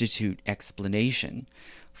substitute explanation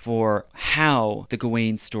for how the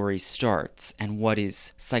Gawain story starts and what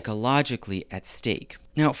is psychologically at stake.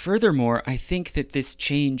 Now, furthermore, I think that this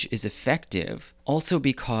change is effective also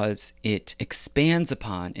because it expands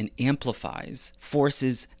upon and amplifies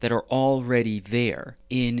forces that are already there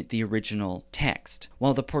in the original text.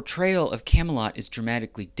 While the portrayal of Camelot is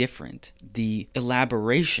dramatically different, the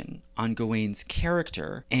elaboration on Gawain's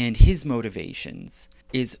character and his motivations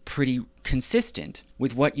is pretty consistent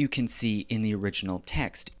with what you can see in the original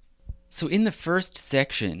text. So in the first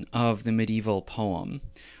section of the medieval poem,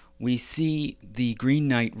 we see the Green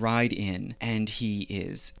Knight ride in, and he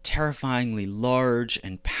is terrifyingly large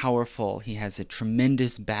and powerful. He has a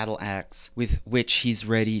tremendous battle axe with which he's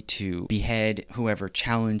ready to behead whoever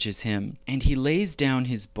challenges him. And he lays down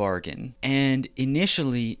his bargain, and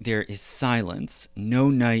initially there is silence. No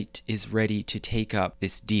knight is ready to take up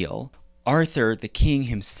this deal. Arthur, the king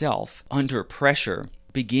himself, under pressure,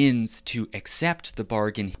 begins to accept the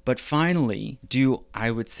bargain, but finally, due,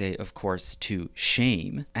 I would say, of course, to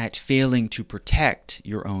shame at failing to protect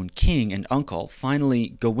your own king and uncle,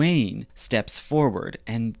 finally Gawain steps forward.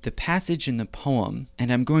 And the passage in the poem,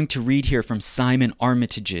 and I'm going to read here from Simon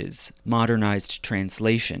Armitage's modernized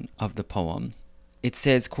translation of the poem. It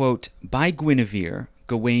says, quote, "By Guinevere,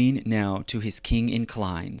 Gawain now to his king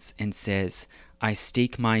inclines, and says, I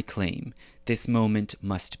stake my claim, this moment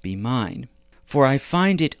must be mine. For I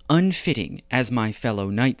find it unfitting, as my fellow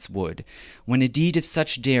knights would, when a deed of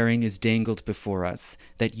such daring is dangled before us,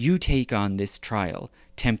 that you take on this trial,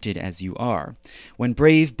 tempted as you are, when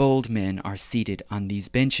brave, bold men are seated on these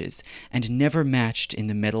benches, and never matched in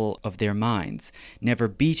the mettle of their minds, never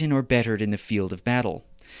beaten or bettered in the field of battle.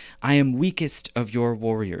 I am weakest of your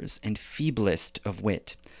warriors, and feeblest of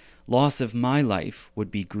wit. Loss of my life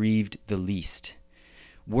would be grieved the least.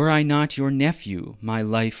 Were I not your nephew, my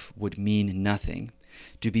life would mean nothing.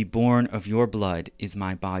 To be born of your blood is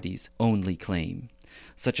my body's only claim.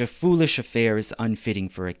 Such a foolish affair is unfitting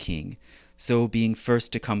for a king. So being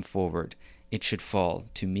first to come forward, it should fall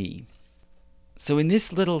to me. So in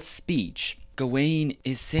this little speech, Gawain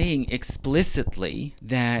is saying explicitly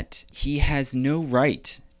that he has no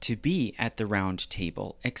right to be at the round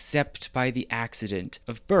table except by the accident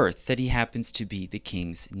of birth that he happens to be the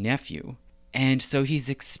king's nephew. And so he's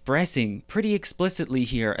expressing pretty explicitly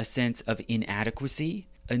here a sense of inadequacy,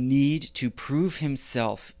 a need to prove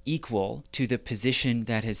himself equal to the position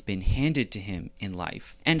that has been handed to him in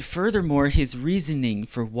life. And furthermore, his reasoning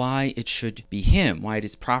for why it should be him, why it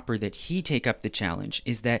is proper that he take up the challenge,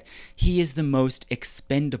 is that he is the most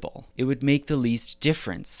expendable. It would make the least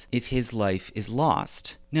difference if his life is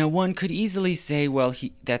lost. Now, one could easily say, well,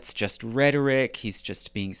 that's just rhetoric, he's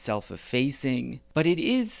just being self-effacing. But it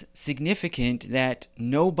is significant that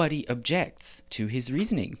nobody objects to his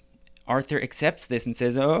reasoning. Arthur accepts this and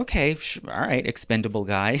says, oh, okay, all right, expendable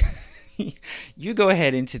guy. You go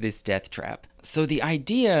ahead into this death trap. So the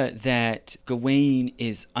idea that Gawain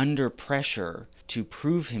is under pressure to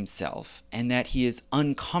prove himself and that he is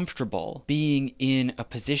uncomfortable being in a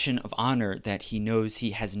position of honor that he knows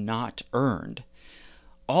he has not earned,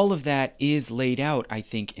 all of that is laid out, I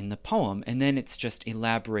think, in the poem, and then it's just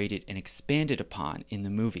elaborated and expanded upon in the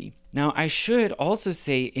movie. Now, I should also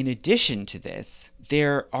say, in addition to this,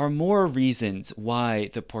 there are more reasons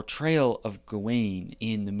why the portrayal of Gawain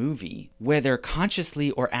in the movie, whether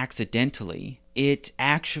consciously or accidentally, it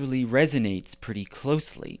actually resonates pretty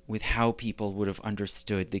closely with how people would have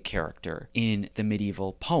understood the character in the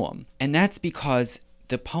medieval poem. And that's because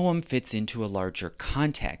the poem fits into a larger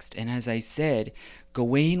context, and as I said,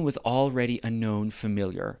 Gawain was already a known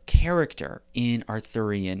familiar character in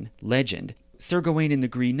Arthurian legend. Sir Gawain and the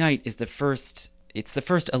Green Knight is the first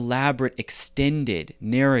elaborate extended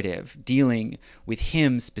narrative dealing with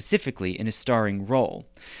him specifically in a starring role.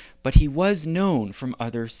 But he was known from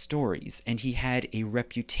other stories, and he had a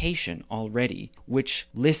reputation already, which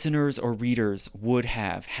listeners or readers would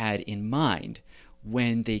have had in mind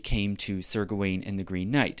when they came to Sir Gawain and the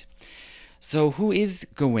Green Knight. So who is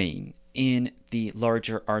Gawain in the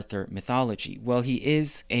larger Arthur mythology? Well, he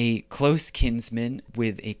is a close kinsman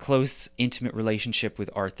with a close, intimate relationship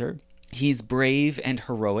with Arthur. He's brave and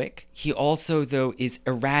heroic. He also, though, is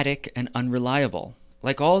erratic and unreliable.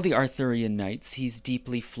 Like all the Arthurian knights, he's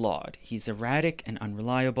deeply flawed. He's erratic and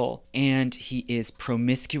unreliable, and he is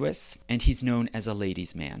promiscuous, and he's known as a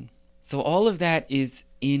ladies' man. So all of that is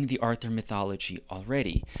in the Arthur mythology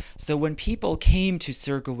already. So when people came to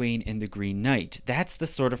Sir Gawain and the Green Knight, that's the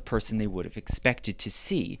sort of person they would have expected to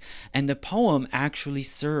see. And the poem actually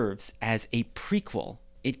serves as a prequel.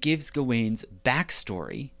 It gives Gawain's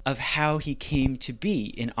backstory of how he came to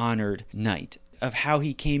be an honored knight, of how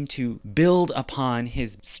he came to build upon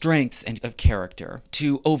his strengths and of character,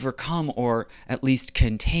 to overcome or at least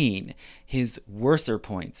contain his worser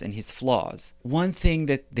points and his flaws. One thing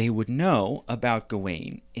that they would know about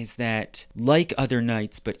Gawain is that, like other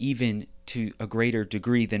knights, but even to a greater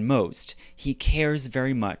degree than most, he cares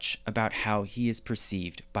very much about how he is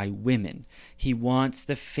perceived by women. He wants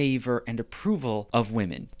the favor and approval of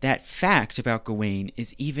women. That fact about Gawain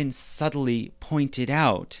is even subtly pointed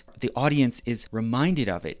out. The audience is reminded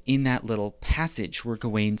of it in that little passage where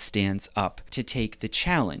Gawain stands up to take the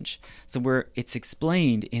challenge. So where it's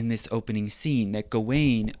explained in this opening scene that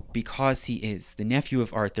Gawain, because he is the nephew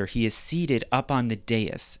of Arthur, he is seated up on the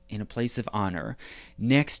dais in a place of honor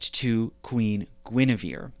next to Queen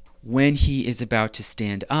Guinevere. When he is about to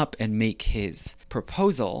stand up and make his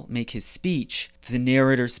proposal, make his speech, the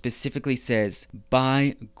narrator specifically says,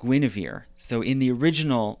 by Guinevere. So in the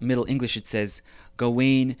original Middle English it says,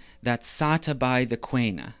 Gawain that sata by the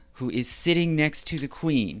queen, who is sitting next to the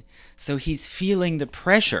queen. So he's feeling the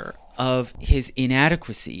pressure of his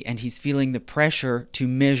inadequacy, and he's feeling the pressure to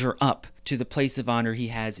measure up to the place of honor he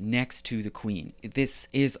has next to the queen. This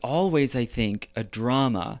is always, I think, a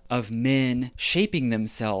drama of men shaping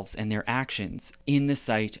themselves and their actions in the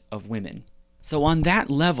sight of women. So on that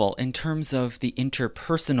level, in terms of the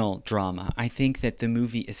interpersonal drama, I think that the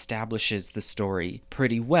movie establishes the story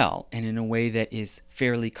pretty well, and in a way that is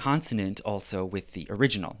fairly consonant also with the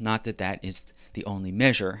original. Not that that is the only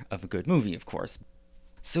measure of a good movie, of course.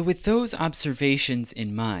 So with those observations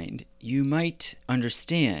in mind, you might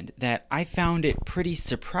understand that I found it pretty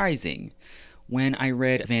surprising when I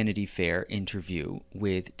read a Vanity Fair interview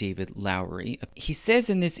with David Lowery. He says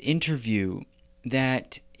in this interview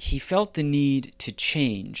that he felt the need to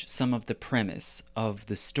change some of the premise of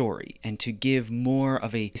the story and to give more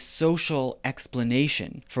of a social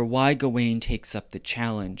explanation for why Gawain takes up the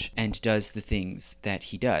challenge and does the things that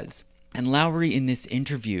he does. And Lowry in this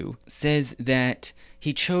interview says that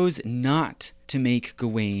he chose not to make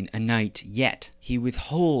Gawain a knight yet. He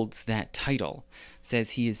withholds that title,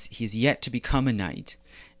 says he is yet to become a knight.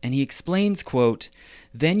 And he explains, quote,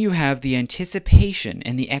 "Then you have the anticipation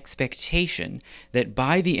and the expectation that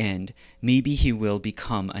by the end maybe he will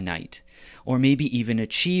become a knight, or maybe even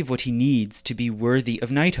achieve what he needs to be worthy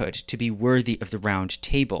of knighthood, to be worthy of the Round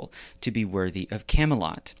Table, to be worthy of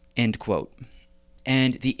Camelot," end quote.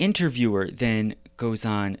 And the interviewer then goes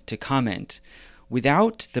on to comment,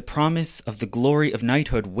 "Without the promise of the glory of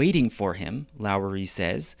knighthood waiting for him," Lowry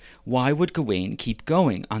says, "why would Gawain keep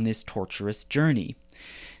going on this torturous journey?"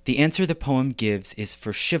 The answer the poem gives is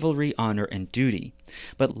for chivalry, honor, and duty.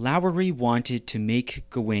 But Lowry wanted to make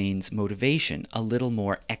Gawain's motivation a little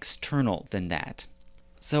more external than that.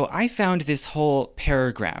 So I found this whole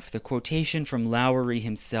paragraph, the quotation from Lowry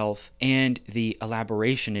himself and the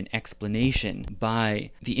elaboration and explanation by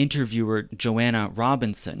the interviewer Joanna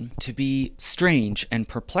Robinson, to be strange and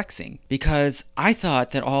perplexing, because I thought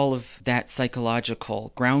that all of that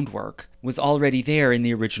psychological groundwork was already there in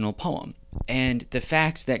the original poem. And the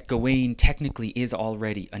fact that Gawain technically is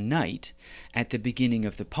already a knight at the beginning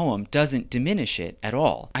of the poem doesn't diminish it at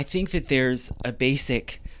all. I think that there's a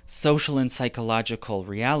basic social and psychological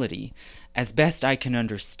reality, as best I can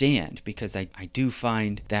understand, because I do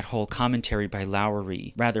find that whole commentary by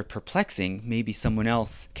Lowry rather perplexing. Maybe someone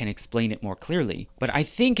else can explain it more clearly. But I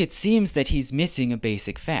think it seems that he's missing a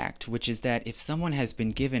basic fact, which is that if someone has been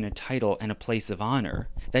given a title and a place of honor,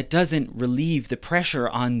 that doesn't relieve the pressure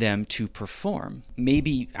on them to perform.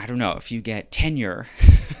 Maybe, I don't know, if you get tenure,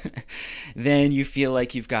 then you feel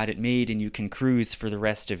like you've got it made and you can cruise for the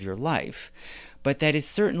rest of your life. But that is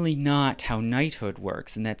certainly not how knighthood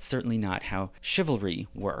works, and that's certainly not how chivalry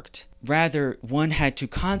worked. Rather, one had to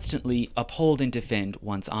constantly uphold and defend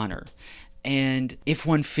one's honor. And if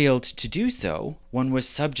one failed to do so, one was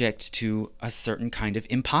subject to a certain kind of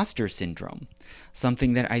imposter syndrome,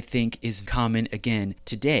 something that I think is common again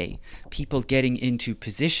today. People getting into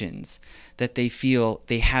positions that they feel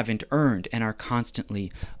they haven't earned and are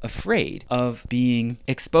constantly afraid of being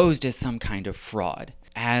exposed as some kind of fraud.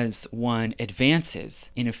 As one advances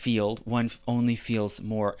in a field, one only feels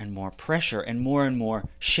more and more pressure and more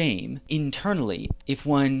shame internally if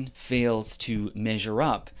one fails to measure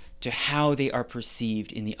up to how they are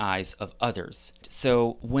perceived in the eyes of others.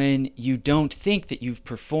 So when you don't think that you've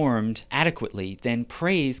performed adequately, then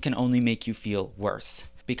praise can only make you feel worse,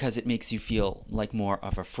 because it makes you feel like more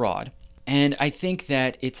of a fraud. And I think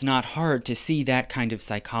that it's not hard to see that kind of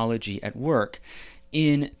psychology at work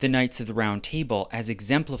in the Knights of the Round Table, as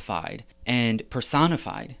exemplified and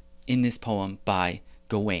personified in this poem by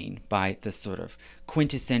Gawain, by the sort of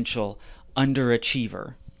quintessential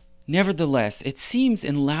underachiever. Nevertheless, it seems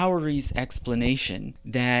in Lowry's explanation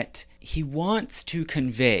that he wants to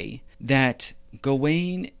convey that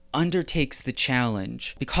Gawain undertakes the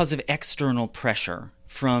challenge because of external pressure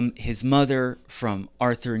from his mother, from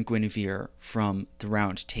Arthur and Guinevere, from the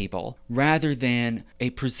Round Table, rather than a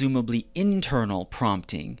presumably internal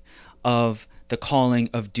prompting of the calling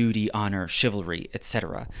of duty, honor, chivalry,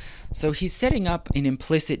 etc. So he's setting up an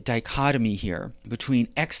implicit dichotomy here between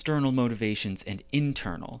external motivations and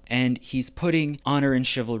internal, and he's putting honor and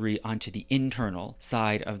chivalry onto the internal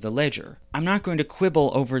side of the ledger. I'm not going to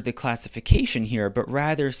quibble over the classification here, but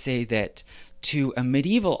rather say that to a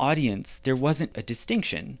medieval audience, there wasn't a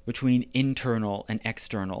distinction between internal and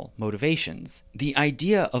external motivations. The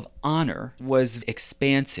idea of honor was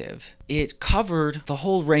expansive. It covered the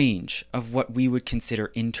whole range of what we would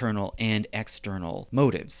consider internal and external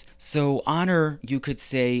motives. So honor, you could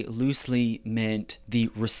say, loosely meant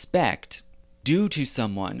the respect due to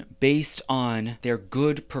someone based on their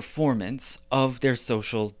good performance of their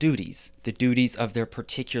social duties, the duties of their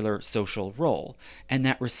particular social role. And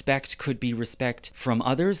that respect could be respect from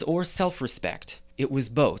others or self-respect. It was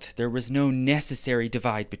both. There was no necessary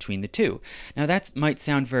divide between the two. Now that might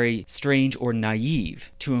sound very strange or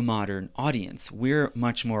naive to a modern audience. We're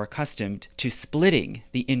much more accustomed to splitting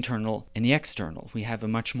the internal and the external. We have a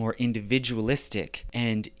much more individualistic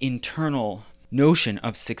and internal notion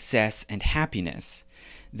of success and happiness,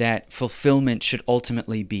 that fulfillment should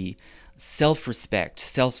ultimately be self-respect,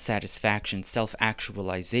 self-satisfaction,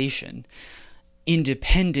 self-actualization,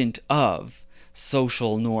 independent of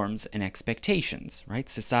social norms and expectations, right?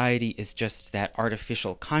 Society is just that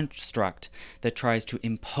artificial construct that tries to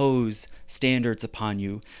impose standards upon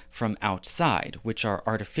you from outside, which are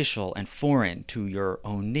artificial and foreign to your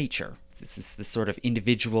own nature. This is the sort of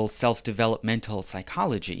individual self-developmental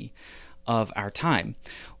psychology of our time.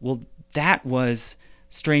 Well, that was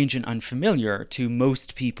strange and unfamiliar to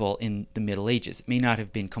most people in the Middle Ages. It may not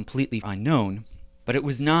have been completely unknown, but it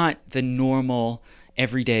was not the normal,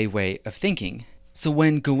 everyday way of thinking. So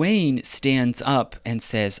when Gawain stands up and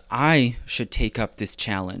says, I should take up this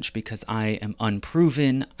challenge because I am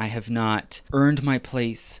unproven, I have not earned my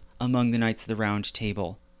place among the Knights of the Round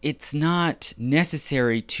Table, it's not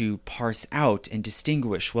necessary to parse out and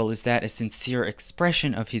distinguish, well, is that a sincere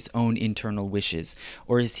expression of his own internal wishes,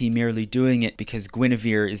 or is he merely doing it because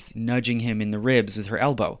Guinevere is nudging him in the ribs with her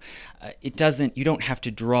elbow? You don't have to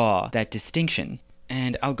draw that distinction.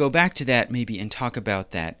 And I'll go back to that maybe and talk about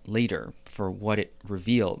that later for what it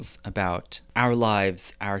reveals about our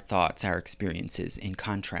lives, our thoughts, our experiences in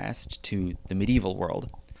contrast to the medieval world.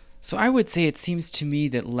 So I would say it seems to me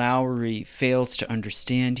that Lowery fails to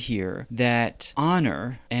understand here that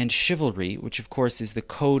honor and chivalry, which of course is the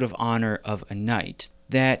code of honor of a knight,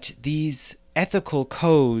 that these ethical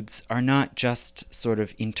codes are not just sort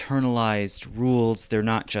of internalized rules, they're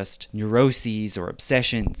not just neuroses or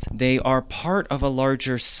obsessions, they are part of a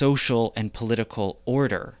larger social and political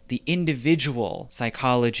order. The individual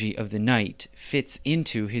psychology of the knight fits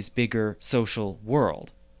into his bigger social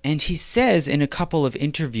world. And he says in a couple of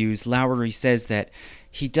interviews, Lowery says that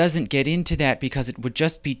he doesn't get into that because it would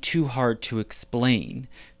just be too hard to explain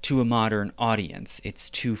to a modern audience. It's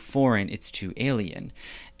too foreign, it's too alien.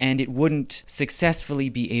 And it wouldn't successfully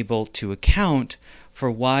be able to account for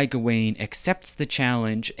why Gawain accepts the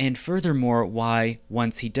challenge, and furthermore, why,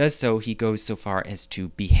 once he does so, he goes so far as to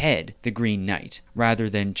behead the Green Knight, rather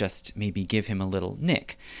than just maybe give him a little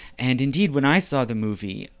nick. And indeed, when I saw the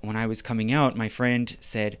movie, when I was coming out, my friend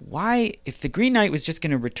said, why, if the Green Knight was just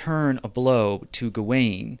going to return a blow to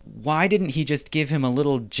Gawain, why didn't he just give him a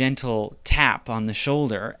little gentle tap on the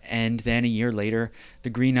shoulder, and then a year later, the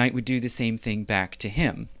Green Knight would do the same thing back to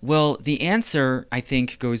him? Well, the answer, I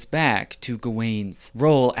think, goes back to Gawain's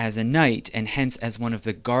role as a knight, and hence as one of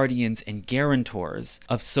the guardians and guarantors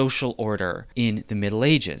of social order in the Middle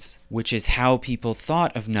Ages, which is how people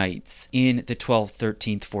thought of knights in the 12th,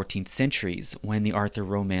 13th, 14th centuries when the Arthur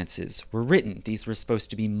romances were written. These were supposed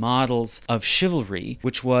to be models of chivalry,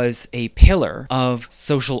 which was a pillar of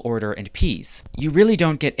social order and peace. You really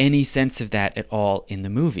don't get any sense of that at all in the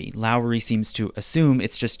movie. Lowery seems to assume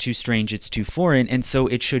it's just too strange, it's too foreign, and so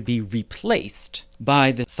it should be replaced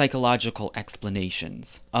by the psychological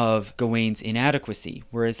explanations of Gawain's inadequacy,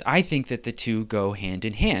 whereas I think that the two go hand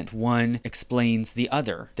in hand. One explains the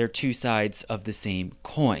other. They're two sides of the same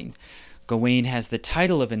coin. Gawain has the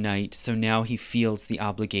title of a knight, so now he feels the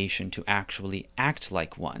obligation to actually act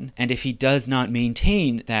like one. And if he does not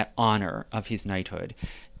maintain that honor of his knighthood,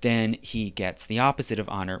 then he gets the opposite of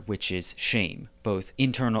honor, which is shame, both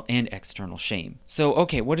internal and external shame. So,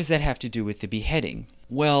 okay, what does that have to do with the beheading?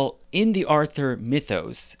 Well, in the Arthur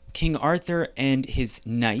mythos, King Arthur and his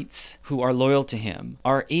knights, who are loyal to him,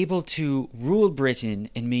 are able to rule Britain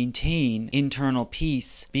and maintain internal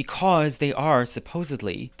peace because they are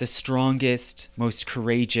supposedly the strongest, most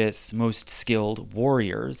courageous, most skilled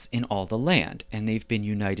warriors in all the land, and they've been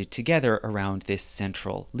united together around this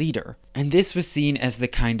central leader. And this was seen as the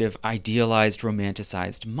kind of idealized,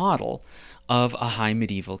 romanticized model of a high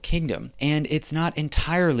medieval kingdom, and it's not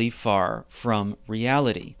entirely far from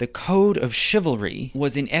reality. The code of chivalry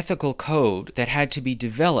was an ethical code that had to be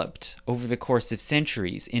developed over the course of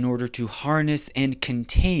centuries in order to harness and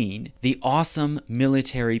contain the awesome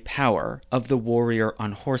military power of the warrior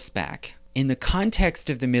on horseback. In the context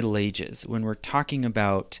of the Middle Ages, when we're talking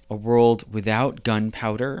about a world without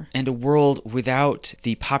gunpowder and a world without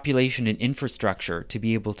the population and infrastructure to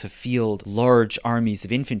be able to field large armies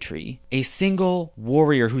of infantry, a single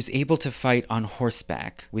warrior who's able to fight on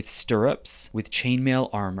horseback with stirrups, with chainmail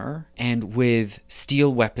armor, and with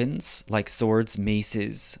steel weapons like swords,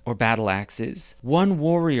 maces, or battle axes, one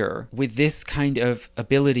warrior with this kind of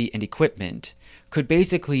ability and equipment could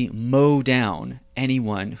basically mow down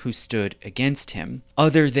anyone who stood against him,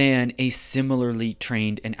 other than a similarly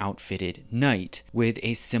trained and outfitted knight with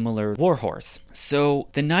a similar warhorse. So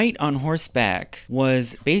the knight on horseback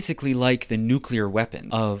was basically like the nuclear weapon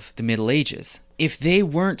of the Middle Ages. If they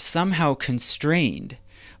weren't somehow constrained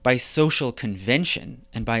by social convention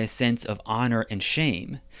and by a sense of honor and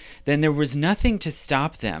shame, then there was nothing to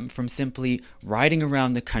stop them from simply riding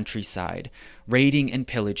around the countryside, raiding and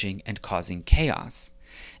pillaging and causing chaos.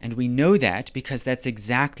 And we know that because that's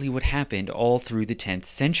exactly what happened all through the 10th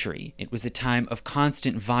century. It was a time of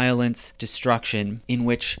constant violence, destruction, in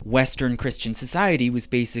which Western Christian society was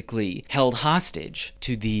basically held hostage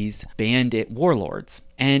to these bandit warlords.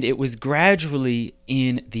 And it was gradually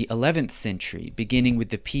in the 11th century, beginning with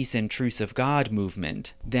the Peace and Truce of God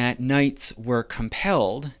movement, that knights were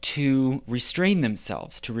compelled to restrain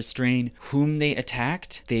themselves, to restrain whom they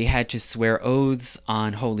attacked. They had to swear oaths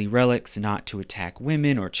on holy relics not to attack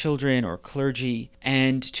women or children or clergy,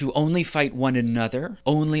 and to only fight one another,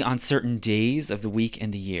 only on certain days of the week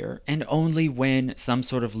and the year, and only when some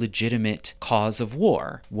sort of legitimate cause of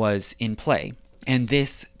war was in play. And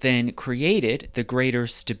this then created the greater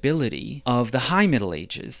stability of the High Middle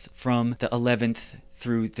Ages from the 11th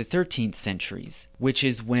through the 13th centuries, which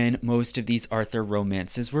is when most of these Arthur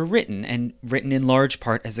romances were written, and written in large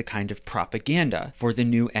part as a kind of propaganda for the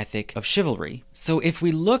new ethic of chivalry. So if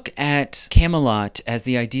we look at Camelot as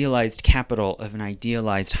the idealized capital of an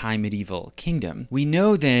idealized high medieval kingdom, we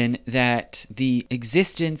know then that the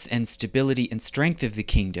existence and stability and strength of the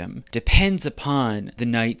kingdom depends upon the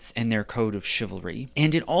knights and their code of chivalry,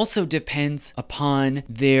 and it also depends upon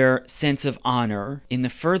their sense of honor in the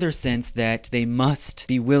further sense that they must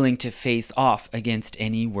be willing to face off against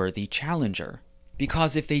any worthy challenger.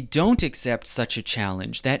 Because if they don't accept such a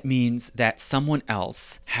challenge, that means that someone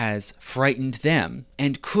else has frightened them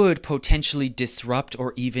and could potentially disrupt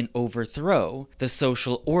or even overthrow the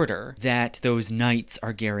social order that those knights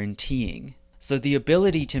are guaranteeing. So the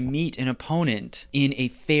ability to meet an opponent in a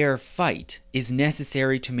fair fight is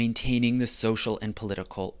necessary to maintaining the social and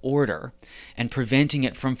political order and preventing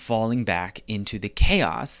it from falling back into the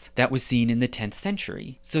chaos that was seen in the 10th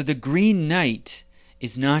century. So the Green Knight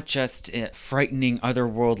is not just a frightening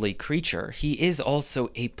otherworldly creature, he is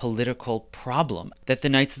also a political problem that the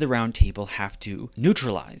Knights of the Round Table have to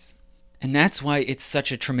neutralize. And that's why it's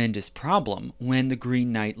such a tremendous problem when the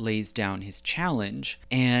Green Knight lays down his challenge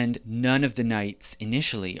and none of the knights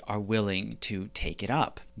initially are willing to take it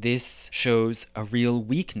up. This shows a real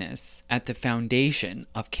weakness at the foundation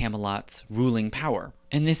of Camelot's ruling power.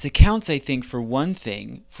 And this accounts, I think, for one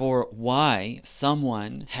thing, for why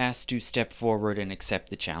someone has to step forward and accept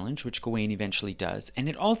the challenge, which Gawain eventually does. And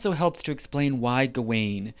it also helps to explain why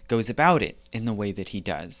Gawain goes about it in the way that he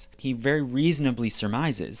does. He very reasonably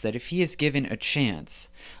surmises that if he is given a chance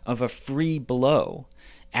of a free blow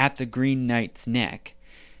at the Green Knight's neck,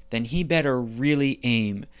 then he better really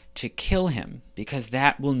aim to kill him, because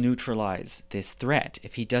that will neutralize this threat.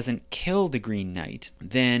 If he doesn't kill the Green Knight,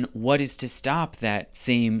 then what is to stop that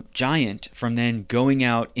same giant from then going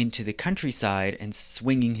out into the countryside and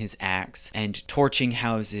swinging his axe and torching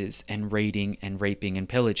houses and raiding and raping and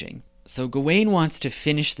pillaging? So Gawain wants to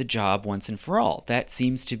finish the job once and for all. That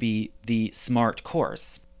seems to be the smart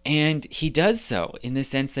course. And he does so in the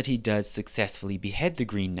sense that he does successfully behead the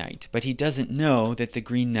Green Knight, but he doesn't know that the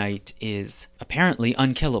Green Knight is apparently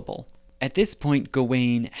unkillable. At this point,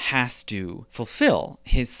 Gawain has to fulfill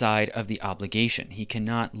his side of the obligation. He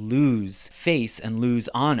cannot lose face and lose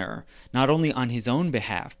honor, not only on his own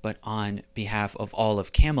behalf, but on behalf of all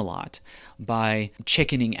of Camelot, by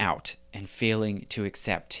chickening out and failing to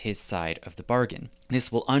accept his side of the bargain.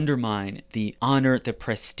 This will undermine the honor, the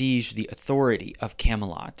prestige, the authority of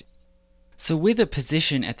Camelot. So with a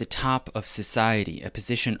position at the top of society, a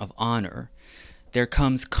position of honor, there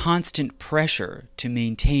comes constant pressure to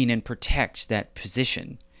maintain and protect that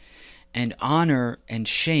position. And honor and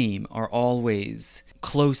shame are always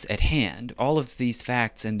close at hand. All of these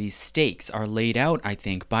facts and these stakes are laid out, I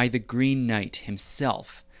think, by the Green Knight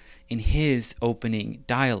himself in his opening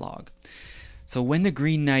dialogue. So when the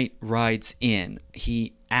Green Knight rides in,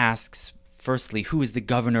 he asks, firstly, who is the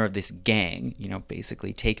governor of this gang?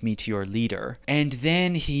 Basically, take me to your leader. And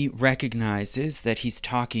then he recognizes that he's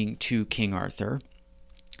talking to King Arthur,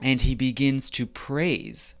 and he begins to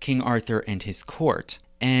praise King Arthur and his court.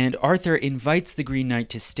 And Arthur invites the Green Knight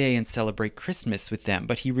to stay and celebrate Christmas with them,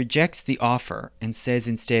 but he rejects the offer and says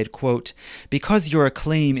instead, quote, "Because your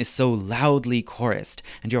acclaim is so loudly chorused,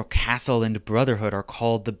 and your castle and brotherhood are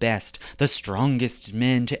called the best, the strongest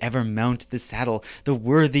men to ever mount the saddle, the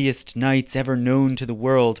worthiest knights ever known to the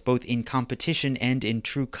world, both in competition and in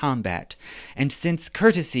true combat. And since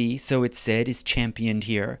courtesy, so it's said, is championed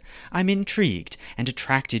here, I'm intrigued and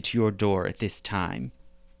attracted to your door at this time."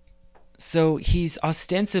 So he's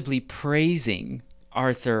ostensibly praising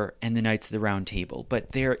Arthur and the Knights of the Round Table,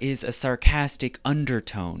 but there is a sarcastic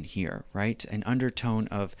undertone here, right? An undertone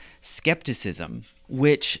of skepticism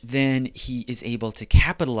which then he is able to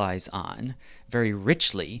capitalize on very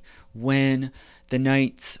richly when the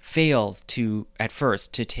knights fail at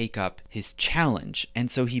first to take up his challenge. And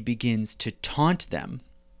so he begins to taunt them.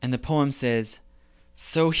 And the poem says,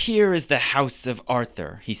 "So here is the house of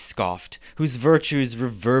Arthur," he scoffed, "whose virtues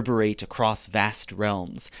reverberate across vast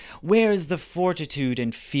realms. Where is the fortitude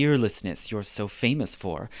and fearlessness you're so famous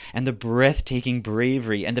for, and the breathtaking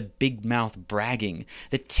bravery and the big-mouth bragging,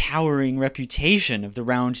 the towering reputation of the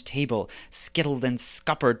Round Table, skittled and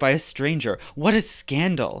scuppered by a stranger? What a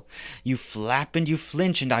scandal! You flap and you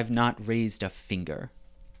flinch, and I've not raised a finger."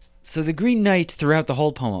 So the Green Knight, throughout the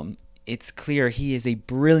whole poem, it's clear he is a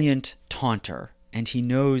brilliant taunter. And he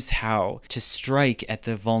knows how to strike at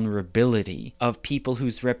the vulnerability of people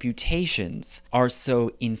whose reputations are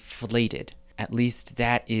so inflated. At least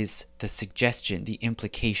that is the suggestion, the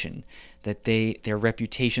implication, that their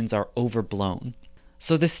reputations are overblown.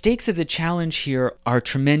 So the stakes of the challenge here are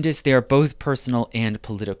tremendous. They are both personal and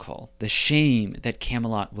political. The shame that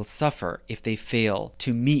Camelot will suffer if they fail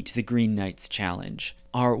to meet the Green Knight's challenge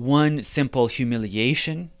are one simple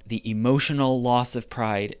humiliation, the emotional loss of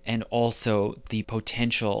pride, and also the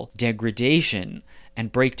potential degradation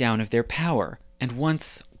and breakdown of their power. And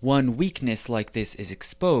once one weakness like this is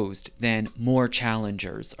exposed, then more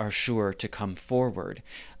challengers are sure to come forward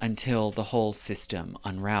until the whole system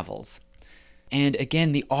unravels. And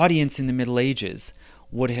again, the audience in the Middle Ages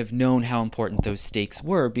would have known how important those stakes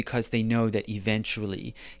were because they know that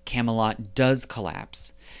eventually Camelot does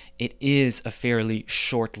collapse. It is a fairly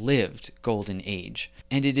short-lived golden age.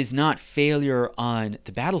 And it is not failure on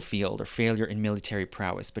the battlefield or failure in military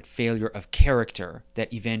prowess, but failure of character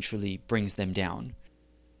that eventually brings them down.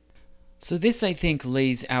 So this, I think,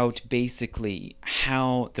 lays out basically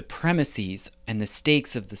how the premises and the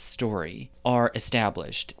stakes of the story are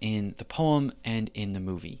established in the poem and in the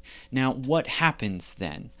movie. Now, what happens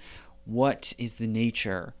then? What is the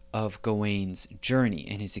nature of Gawain's journey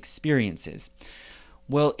and his experiences?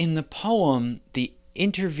 Well, in the poem, the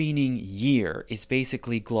intervening year is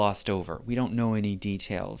basically glossed over. We don't know any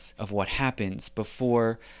details of what happens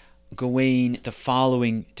before Gawain, the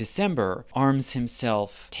following December, arms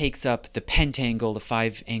himself, takes up the pentangle, the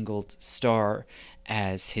five-angled star,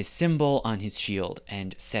 as his symbol on his shield,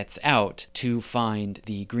 and sets out to find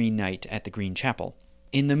the Green Knight at the Green Chapel.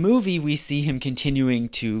 In the movie, we see him continuing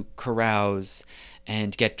to carouse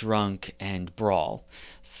and get drunk and brawl.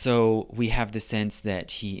 So we have the sense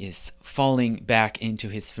that he is falling back into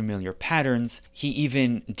his familiar patterns. He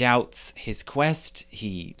even doubts his quest.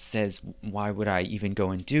 He says, why would I even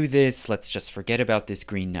go and do this? Let's just forget about this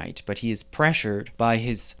Green Knight. But he is pressured by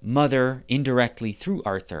his mother, indirectly through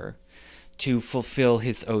Arthur, to fulfill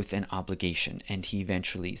his oath and obligation, and he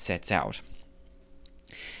eventually sets out.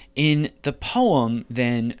 In the poem,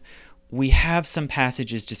 then, we have some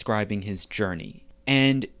passages describing his journey.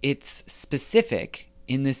 And it's specific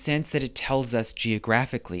in the sense that it tells us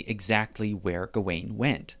geographically exactly where Gawain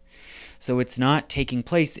went. So it's not taking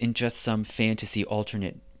place in just some fantasy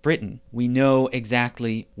alternate Britain. We know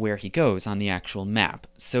exactly where he goes on the actual map.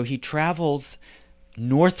 So he travels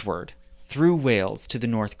northward through Wales to the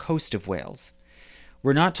north coast of Wales.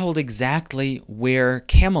 We're not told exactly where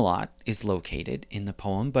Camelot is located in the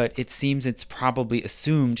poem, but it seems it's probably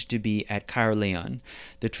assumed to be at Caerleon,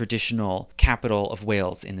 the traditional capital of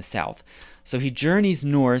Wales in the south. So he journeys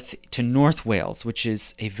north to North Wales, which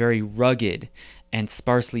is a very rugged and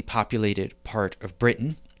sparsely populated part of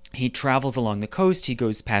Britain. He travels along the coast. He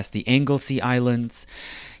goes past the Anglesey Islands.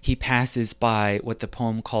 He passes by what the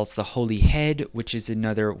poem calls the Holy Head, which is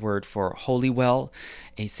another word for holy well,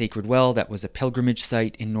 a sacred well that was a pilgrimage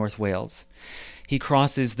site in North Wales. He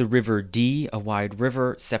crosses the River Dee, a wide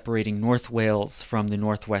river separating North Wales from the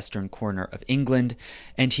northwestern corner of England,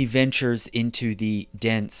 and he ventures into the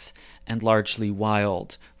dense and largely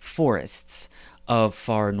wild forests of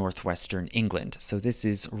far northwestern England. So this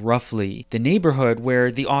is roughly the neighborhood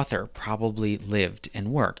where the author probably lived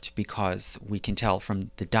and worked, because we can tell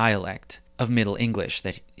from the dialect of Middle English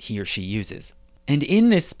that he or she uses. And in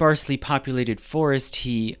this sparsely populated forest,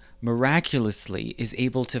 he miraculously is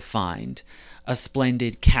able to find a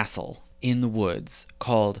splendid castle in the woods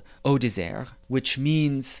called Au Désert, which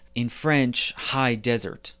means in French high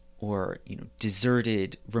desert, or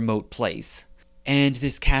deserted remote place. And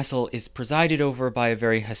this castle is presided over by a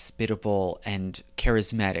very hospitable and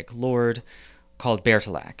charismatic lord called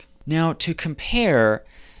Bertilac. Now, to compare,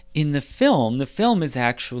 in the film is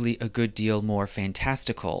actually a good deal more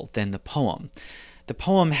fantastical than the poem. The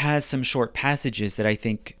poem has some short passages that I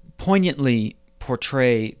think poignantly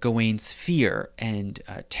portray Gawain's fear and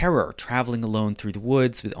terror, traveling alone through the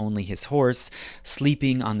woods with only his horse,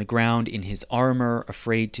 sleeping on the ground in his armor,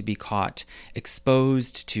 afraid to be caught,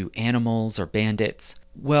 exposed to animals or bandits.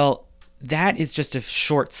 Well, that is just a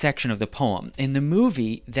short section of the poem. In the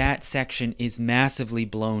movie, that section is massively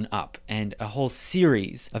blown up, and a whole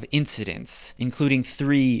series of incidents, including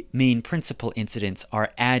 3 main principal incidents,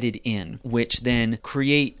 are added in, which then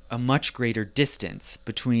create a much greater distance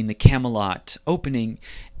between the Camelot opening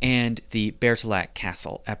and the Bertilac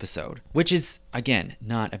Castle episode, which is, again,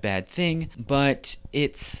 not a bad thing, but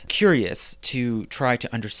it's curious to try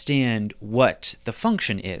to understand what the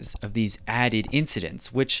function is of these added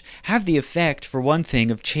incidents, which have the effect, for one thing,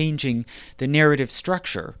 of changing the narrative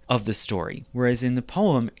structure of the story, whereas in the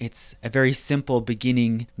poem, it's a very simple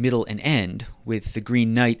beginning, middle, and end, with the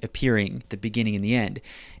Green Knight appearing at the beginning and the end.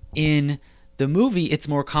 In the movie, it's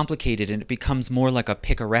more complicated, and it becomes more like a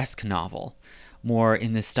picaresque novel, more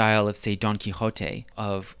in the style of, say, Don Quixote,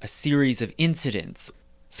 of a series of incidents.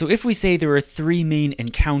 So if we say there are 3 main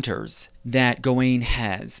encounters that Gawain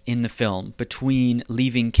has in the film between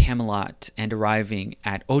leaving Camelot and arriving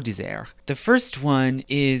at Eau-d'Isère, the first one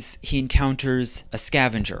is he encounters a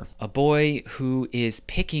scavenger, a boy who is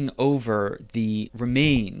picking over the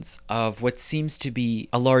remains of what seems to be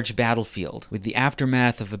a large battlefield, with the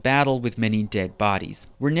aftermath of a battle with many dead bodies.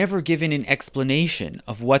 We're never given an explanation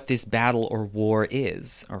of what this battle or war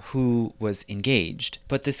is, or who was engaged,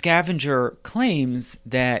 but the scavenger claims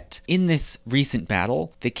that in this recent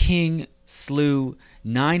battle, the king slew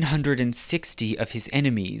 960 of his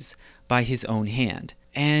enemies by his own hand.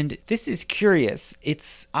 And this is curious.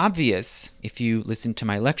 It's obvious, if you listen to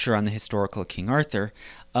my lecture on the historical King Arthur,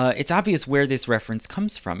 it's obvious where this reference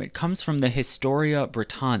comes from. It comes from the Historia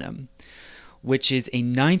Brittonum, which is a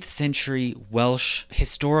 9th century Welsh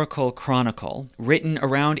historical chronicle written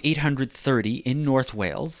around 830 in North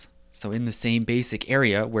Wales, so in the same basic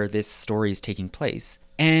area where this story is taking place.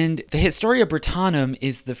 And the Historia Brittonum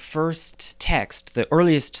is the first text, the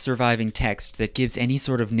earliest surviving text that gives any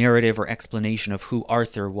sort of narrative or explanation of who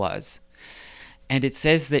Arthur was. And it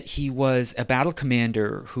says that he was a battle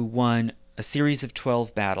commander who won a series of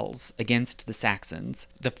 12 battles against the Saxons,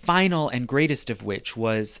 the final and greatest of which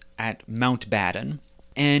was at Mount Badon.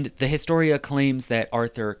 And the Historia claims that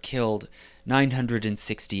Arthur killed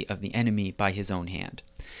 960 of the enemy by his own hand.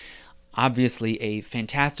 Obviously a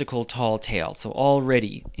fantastical tall tale. So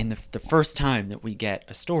already in the first time that we get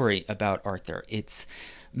a story about Arthur, it's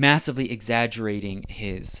massively exaggerating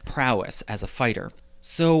his prowess as a fighter.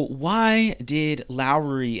 So why did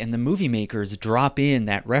Lowery and the movie makers drop in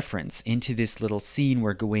that reference into this little scene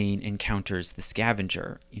where Gawain encounters the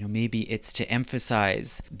scavenger? Maybe it's to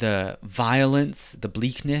emphasize the violence, the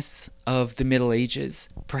bleakness of the Middle Ages,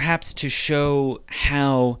 perhaps to show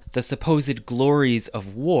how the supposed glories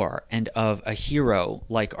of war and of a hero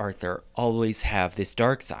like Arthur always have this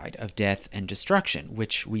dark side of death and destruction,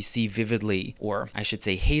 which we see vividly, or I should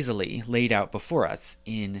say hazily, laid out before us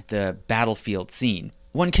in the battlefield scene.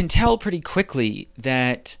 One can tell pretty quickly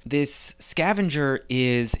that this scavenger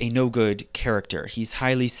is a no-good character. He's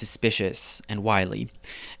highly suspicious and wily.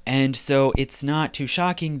 And so it's not too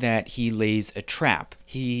shocking that he lays a trap.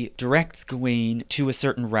 He directs Gawain to a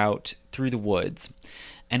certain route through the woods.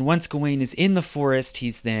 And once Gawain is in the forest,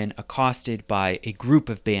 he's then accosted by a group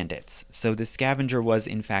of bandits. So the scavenger was,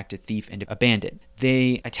 in fact, a thief and a bandit.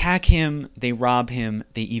 They attack him, they rob him,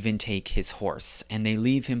 they even take his horse, and they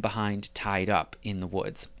leave him behind tied up in the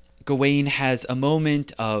woods. Gawain has a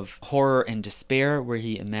moment of horror and despair where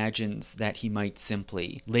he imagines that he might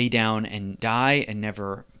simply lay down and die and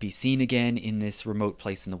never be seen again in this remote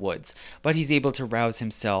place in the woods. But he's able to rouse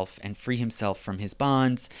himself and free himself from his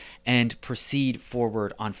bonds and proceed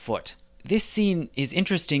forward on foot. This scene is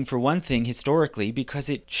interesting for one thing historically because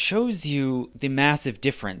it shows you the massive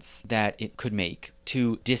difference that it could make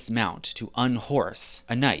to dismount, to unhorse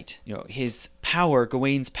a knight. His power,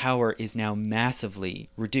 Gawain's power, is now massively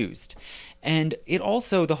reduced. And it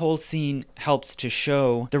also, the whole scene helps to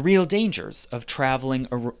show the real dangers of traveling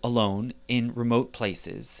alone in remote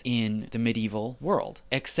places in the medieval world.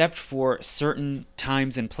 Except for certain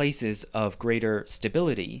times and places of greater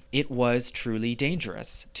stability, it was truly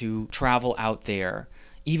dangerous to travel out there,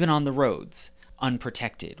 even on the roads,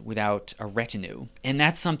 unprotected, without a retinue. And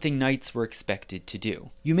that's something knights were expected to do.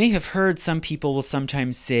 You may have heard some people will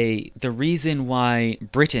sometimes say the reason why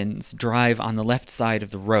Britons drive on the left side of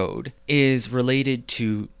the road is related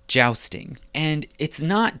to jousting. And it's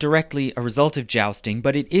not directly a result of jousting,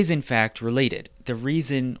 but it is in fact related. The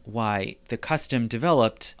reason why the custom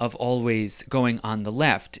developed of always going on the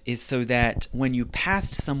left is so that when you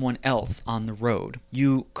passed someone else on the road,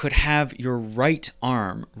 you could have your right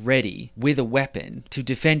arm ready with a weapon to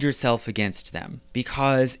defend yourself against them.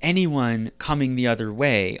 Because anyone coming the other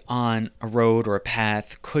way on a road or a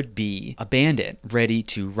path could be a bandit ready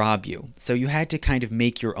to rob you. So you had to kind of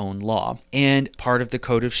make your own law. And part of the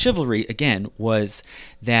code of chivalry, again, was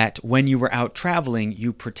that when you were out traveling,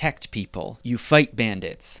 you protect people, you fight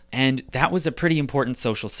bandits, and that was a pretty important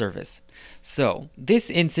social service. So, this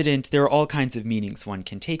incident, there are all kinds of meanings one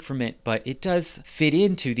can take from it, but it does fit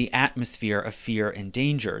into the atmosphere of fear and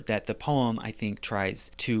danger that the poem, I think, tries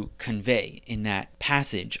to convey in that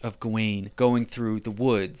passage of Gawain going through the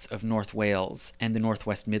woods of North Wales and the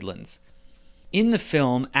Northwest Midlands. In the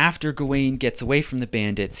film, after Gawain gets away from the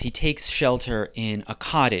bandits, he takes shelter in a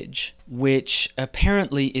cottage, which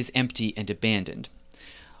apparently is empty and abandoned.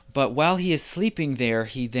 But while he is sleeping there,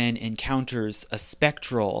 he then encounters a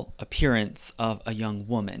spectral appearance of a young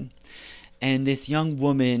woman. And this young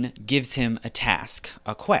woman gives him a task,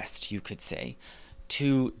 a quest, you could say,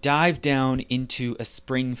 to dive down into a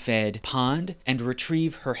spring-fed pond and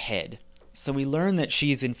retrieve her head. So we learn that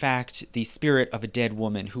she is in fact the spirit of a dead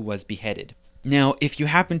woman who was beheaded. Now, if you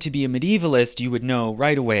happen to be a medievalist, you would know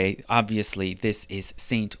right away, obviously, this is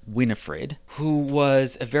Saint Winifred, who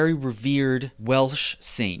was a very revered Welsh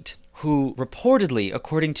saint, who reportedly,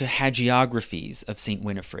 according to hagiographies of Saint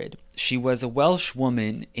Winifred, she was a Welsh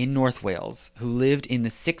woman in North Wales who lived in the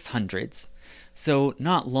 600s, so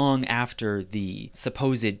not long after the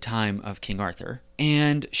supposed time of King Arthur.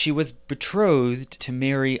 And she was betrothed to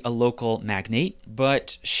marry a local magnate,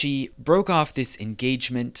 but she broke off this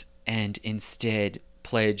engagement and instead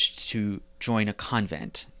pledged to join a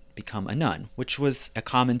convent, become a nun, which was a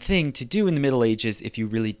common thing to do in the Middle Ages if you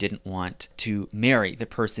really didn't want to marry the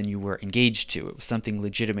person you were engaged to. It was something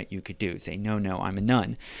legitimate you could do, say, no, I'm a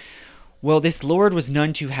nun. Well, this lord was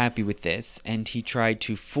none too happy with this, and he tried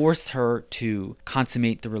to force her to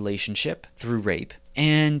consummate the relationship through rape.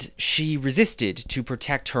 And she resisted to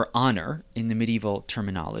protect her honor in the medieval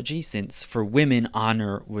terminology, since for women,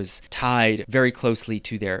 honor was tied very closely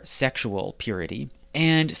to their sexual purity.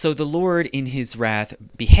 And so the Lord, in his wrath,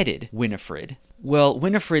 beheaded Winifred. Well,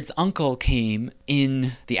 Winifred's uncle came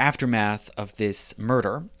in the aftermath of this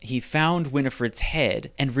murder. He found Winifred's head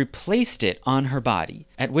and replaced it on her body,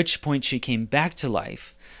 at which point she came back to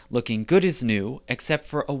life, looking good as new, except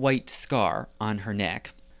for a white scar on her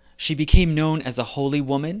neck. She became known as a holy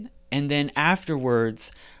woman, and then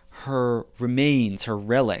afterwards, her remains, her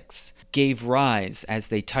relics, gave rise, as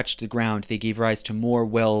they touched the ground, they gave rise to more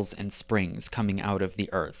wells and springs coming out of the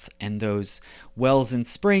earth. And those wells and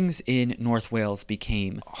springs in North Wales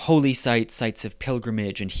became holy sites, sites of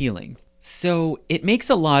pilgrimage and healing. So it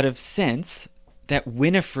makes a lot of sense that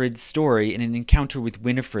Winifred's story and an encounter with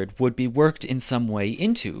Winifred would be worked in some way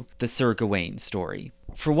into the Sir Gawain story.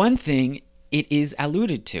 For one thing, it is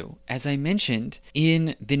alluded to. As I mentioned,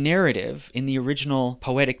 in the narrative, in the original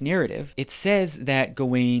poetic narrative, it says that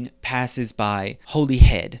Gawain passes by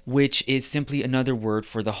Holyhead, which is simply another word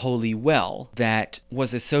for the holy well that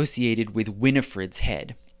was associated with Winifred's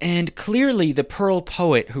head. And clearly the Pearl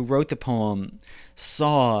poet who wrote the poem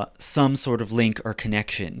saw some sort of link or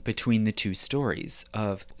connection between the two stories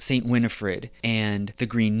of Saint Winifred and the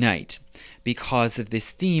Green Knight, because of this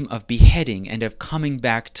theme of beheading and of coming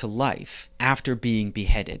back to life after being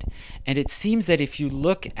beheaded. And it seems that if you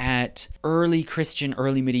look at early Christian,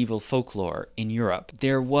 early medieval folklore in Europe,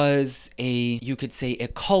 there was you could say, a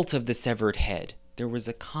cult of the severed head. There was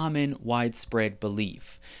a common, widespread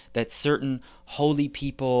belief that certain holy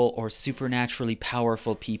people or supernaturally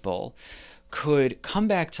powerful people could come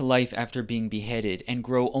back to life after being beheaded and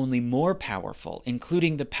grow only more powerful,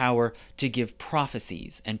 including the power to give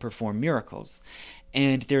prophecies and perform miracles.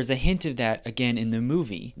 And there's a hint of that again in the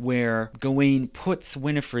movie, where Gawain puts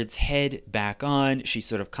Winifred's head back on, she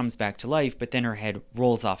sort of comes back to life, but then her head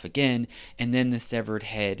rolls off again, and then the severed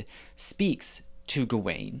head speaks to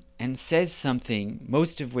Gawain and says something,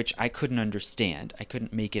 most of which I couldn't understand. I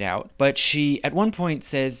couldn't make it out. But she, at one point,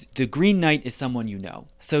 says, the Green Knight is someone you know.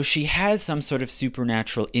 So she has some sort of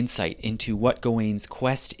supernatural insight into what Gawain's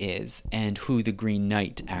quest is and who the Green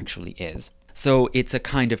Knight actually is. So it's a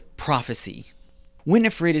kind of prophecy.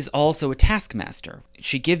 Winifred is also a taskmaster.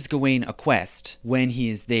 She gives Gawain a quest when he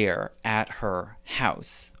is there at her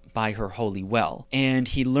house by her holy well. And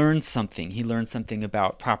he learns something. He learns something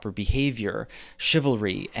about proper behavior,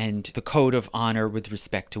 chivalry, and the code of honor with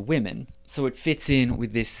respect to women. So it fits in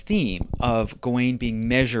with this theme of Gawain being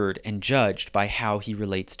measured and judged by how he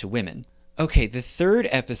relates to women. Okay, the third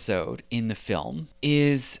episode in the film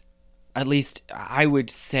is, at least I would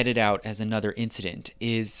set it out as another incident,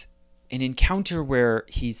 is an encounter where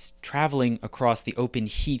he's traveling across the open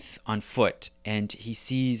heath on foot, and he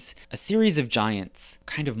sees a series of giants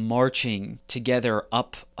kind of marching together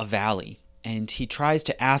up a valley. And he tries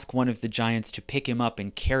to ask one of the giants to pick him up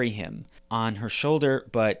and carry him on her shoulder,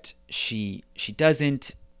 but she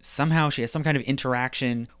doesn't. Somehow she has some kind of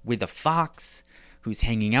interaction with a fox who's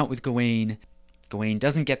hanging out with Gawain. Gawain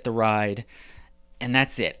doesn't get the ride, and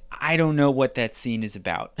that's it. I don't know what that scene is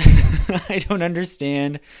about. I don't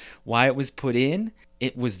understand why it was put in.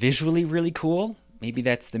 It was visually really cool. Maybe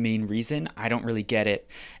that's the main reason. I don't really get it.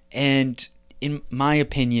 And in my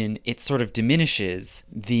opinion, it sort of diminishes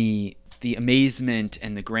the amazement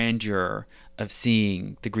and the grandeur of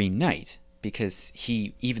seeing the Green Knight, because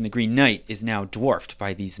even the Green Knight is now dwarfed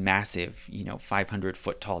by these massive,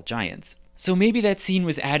 500-foot tall giants. So maybe that scene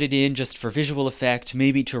was added in just for visual effect,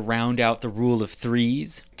 maybe to round out the rule of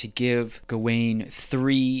threes, to give Gawain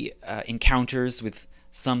 3 encounters with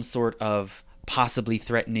some sort of possibly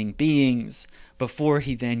threatening beings before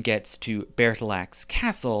he then gets to Bertilak's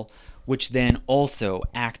castle, which then also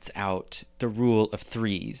acts out the rule of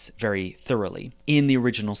threes very thoroughly in the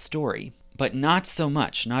original story, but not so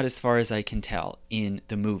much, not as far as I can tell, in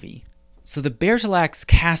the movie. So the Bertilak's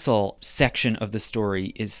castle section of the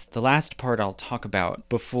story is the last part I'll talk about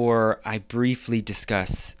before I briefly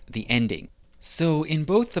discuss the ending. So in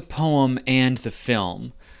both the poem and the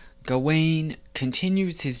film, Gawain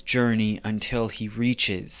continues his journey until he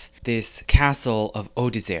reaches this castle of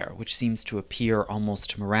Odozer, which seems to appear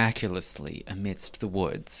almost miraculously amidst the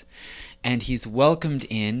woods. And he's welcomed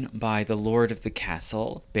in by the lord of the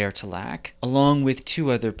castle, Bertilak, along with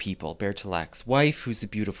 2 other people, Bertilak's wife, who's a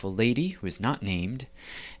beautiful lady who is not named,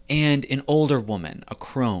 and an older woman, a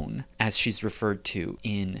crone, as she's referred to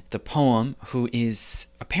in the poem, who is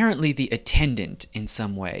apparently the attendant in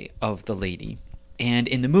some way of the lady. And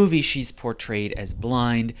in the movie, she's portrayed as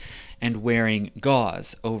blind and wearing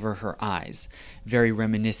gauze over her eyes, very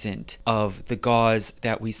reminiscent of the gauze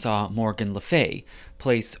that we saw Morgan Le Fay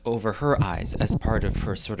place over her eyes as part of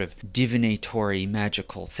her sort of divinatory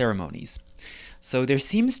magical ceremonies. So there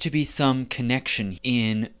seems to be some connection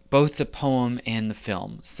in both the poem and the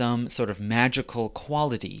film, some sort of magical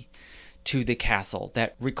quality to the castle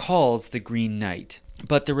that recalls the Green Knight,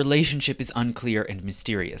 but the relationship is unclear and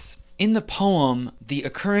mysterious. In the poem, the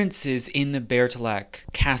occurrences in the Bertilak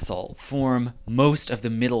castle form most of the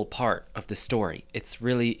middle part of the story. It's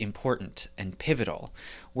really important and pivotal,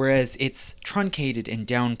 whereas it's truncated and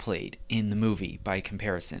downplayed in the movie by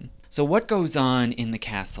comparison. So what goes on in the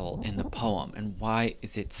castle in the poem, and why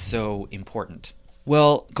is it so important?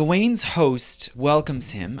 Well, Gawain's host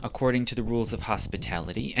welcomes him according to the rules of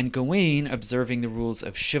hospitality, and Gawain, observing the rules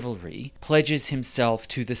of chivalry, pledges himself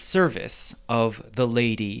to the service of the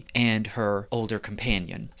lady and her older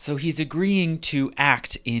companion. So he's agreeing to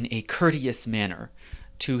act in a courteous manner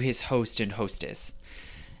to his host and hostess.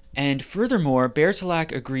 And furthermore,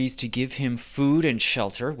 Bertilak agrees to give him food and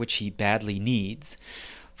shelter, which he badly needs,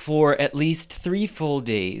 for at least 3 full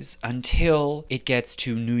days until it gets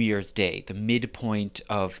to New Year's Day, the midpoint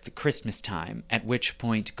of the Christmas time, at which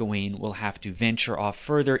point Gawain will have to venture off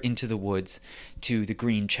further into the woods to the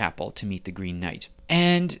Green Chapel to meet the Green Knight.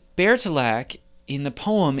 And Bertilak, in the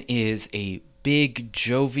poem, is a big,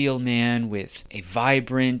 jovial man with a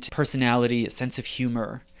vibrant personality, a sense of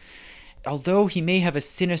humor. Although he may have a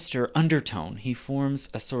sinister undertone, he forms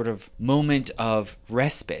a sort of moment of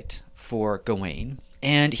respite for Gawain.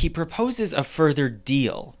 And he proposes a further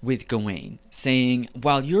deal with Gawain, saying,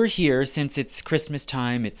 while you're here, since it's Christmas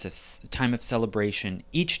time, it's a time of celebration,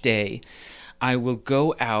 each day I will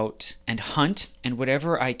go out and hunt, and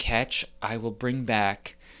whatever I catch, I will bring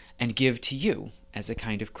back and give to you as a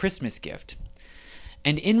kind of Christmas gift.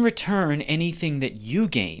 And in return, anything that you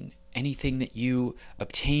gain, anything that you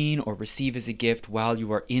obtain or receive as a gift while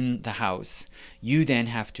you are in the house, you then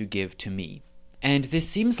have to give to me. And this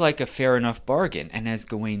seems like a fair enough bargain, and as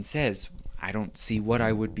Gawain says, I don't see what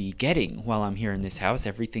I would be getting while I'm here in this house.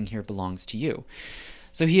 Everything here belongs to you.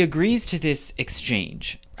 So he agrees to this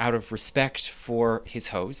exchange out of respect for his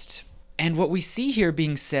host. And what we see here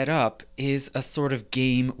being set up is a sort of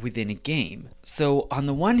game within a game. So on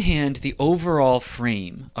the one hand, the overall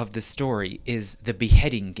frame of the story is the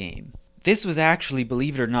beheading game. This was actually,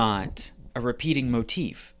 believe it or not, a repeating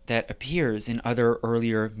motif that appears in other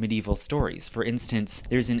earlier medieval stories. For instance,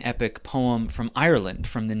 there's an epic poem from Ireland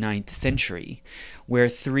from the 9th century where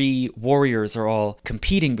 3 warriors are all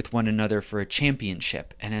competing with one another for a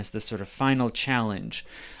championship, and as the sort of final challenge,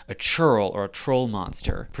 a churl or a troll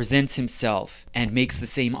monster presents himself and makes the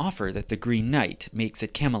same offer that the Green Knight makes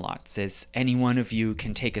at Camelot. Says, any one of you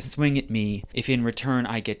can take a swing at me if in return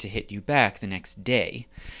I get to hit you back the next day.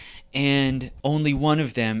 And only one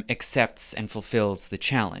of them accepts and fulfills the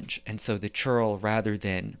challenge. And so the churl, rather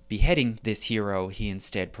than beheading this hero, he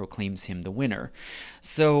instead proclaims him the winner.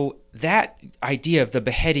 So that idea of the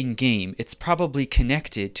beheading game, it's probably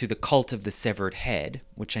connected to the cult of the severed head,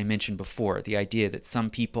 which I mentioned before, the idea that some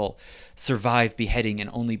people survive beheading and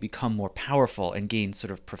only become more powerful and gain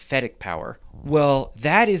sort of prophetic power. Well,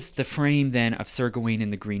 that is the frame then of Sir Gawain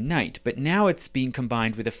and the Green Knight, but now it's being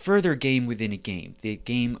combined with a further game within a game, the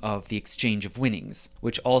game of the exchange of winnings,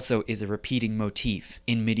 which also is a repeating motif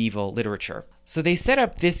in medieval literature. So they set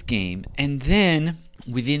up this game, and then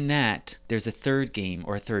within that, there's a third game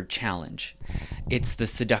or a third challenge. It's the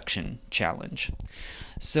seduction challenge.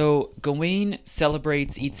 So Gawain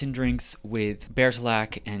celebrates, eats and drinks with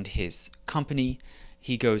Bertilac and his company.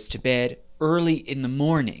 He goes to bed early in the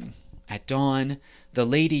morning. At dawn, the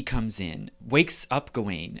lady comes in, wakes up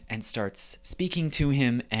Gawain, and starts speaking to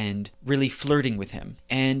him and really flirting with him.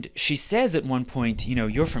 And she says at one point,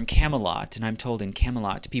 you're from Camelot, and I'm told in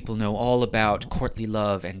Camelot people know all about courtly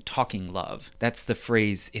love and talking love. That's the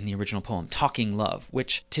phrase in the original poem, talking love,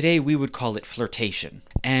 which today we would call it flirtation.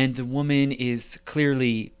 And the woman is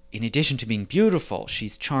clearly, in addition to being beautiful,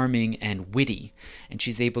 she's charming and witty, and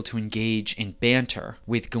she's able to engage in banter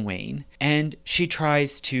with Gawain, and she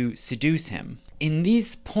tries to seduce him. In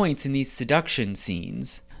these points, in these seduction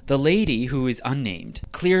scenes, the lady, who is unnamed,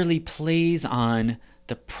 clearly plays on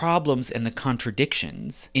the problems and the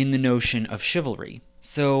contradictions in the notion of chivalry.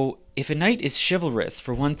 So, if a knight is chivalrous,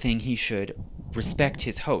 for one thing, he should respect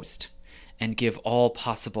his host and give all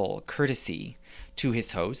possible courtesy to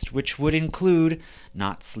his host, which would include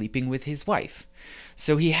not sleeping with his wife.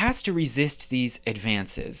 So he has to resist these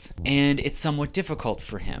advances, and it's somewhat difficult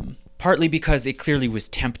for him, partly because it clearly was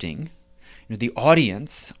tempting. The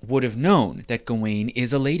audience would have known that Gawain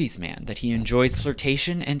is a ladies' man, that he enjoys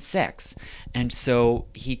flirtation and sex, and so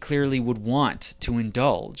he clearly would want to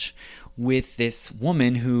indulge with this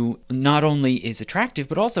woman who not only is attractive,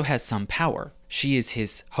 but also has some power. She is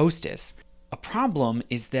his hostess. A problem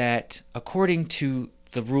is that, according to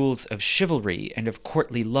the rules of chivalry and of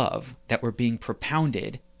courtly love that were being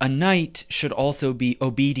propounded, a knight should also be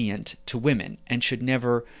obedient to women and should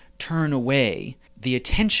never turn away the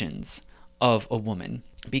attentions of a woman,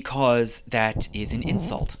 because that is an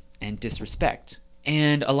insult and disrespect.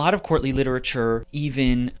 And a lot of courtly literature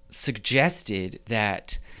even suggested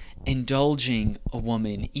that indulging a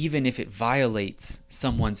woman, even if it violates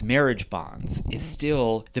someone's marriage bonds, is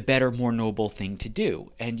still the better, more noble thing to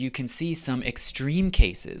do. And you can see some extreme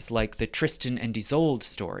cases, like the Tristan and Isolde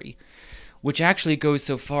story, which actually goes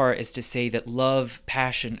so far as to say that love,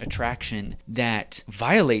 passion, attraction that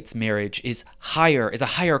violates marriage is a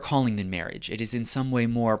higher calling than marriage. It is in some way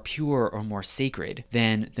more pure or more sacred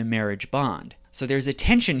than the marriage bond. So there's a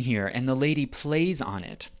tension here, and the lady plays on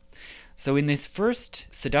it. So in this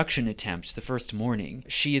first seduction attempt, the first morning,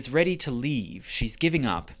 she is ready to leave. She's giving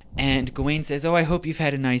up. And Gawain says, I hope you've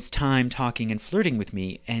had a nice time talking and flirting with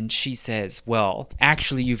me. And she says, well,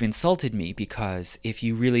 actually you've insulted me, because if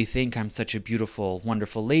you really think I'm such a beautiful,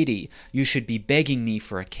 wonderful lady, you should be begging me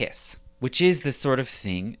for a kiss. Which is the sort of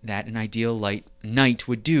thing that an ideal knight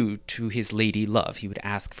would do to his lady love. He would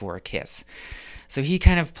ask for a kiss. So he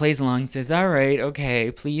kind of plays along and says, all right,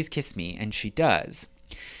 okay, please kiss me. And she does.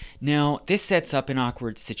 Now, this sets up an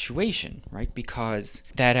awkward situation, right? Because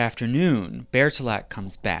that afternoon, Bertilac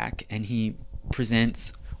comes back and he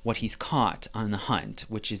presents what he's caught on the hunt,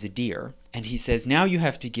 which is a deer. And he says, now you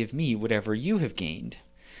have to give me whatever you have gained,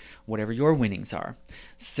 whatever your winnings are.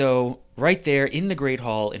 So right there in the Great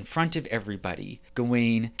Hall, in front of everybody,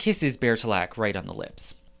 Gawain kisses Bertilac right on the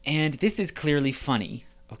lips. And this is clearly funny.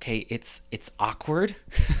 Okay, it's awkward.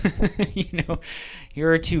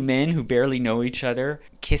 Here are two men who barely know each other,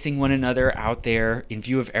 kissing one another out there in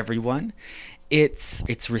view of everyone.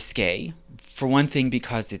 It's risque. For one thing,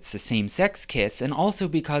 because it's a same-sex kiss, and also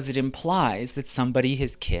because it implies that somebody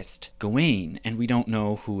has kissed Gawain, and we don't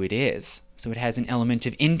know who it is. So it has an element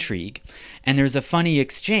of intrigue. And there's a funny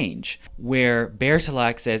exchange where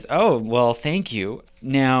Bertilac says, oh, well, thank you.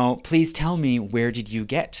 Now, please tell me, where did you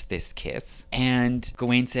get this kiss? And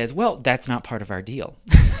Gawain says, well, that's not part of our deal.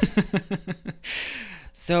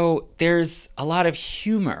 So there's a lot of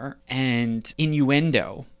humor and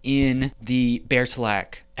innuendo in the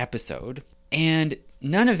Bertilac episode, and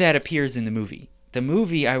none of that appears in the movie. The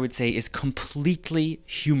movie, I would say, is completely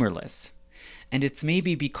humorless. And it's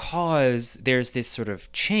maybe because there's this sort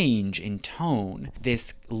of change in tone,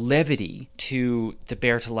 this levity to the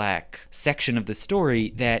Bertilac section of the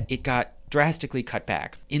story, that it got drastically cut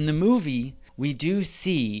back. In the movie, we do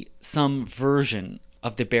see some version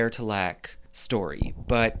of the Bertilac story,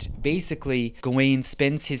 but basically Gawain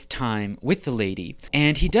spends his time with the lady,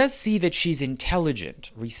 and he does see that she's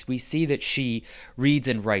intelligent. We see that she reads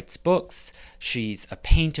and writes books, she's a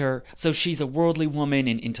painter, so she's a worldly woman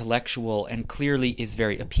and intellectual, and clearly is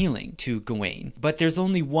very appealing to Gawain. But there's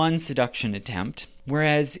only one seduction attempt,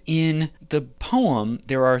 whereas in the poem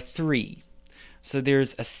there are three. So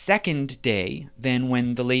there's a second day, then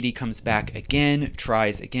when the lady comes back again,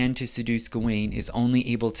 tries again to seduce Gawain, is only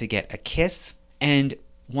able to get a kiss. And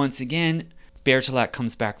once again, Bertilac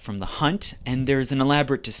comes back from the hunt, and there's an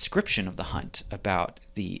elaborate description of the hunt about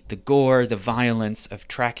the gore, the violence of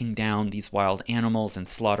tracking down these wild animals and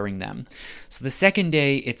slaughtering them. So the second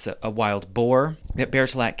day, it's a wild boar that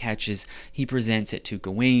Bertilac catches. He presents it to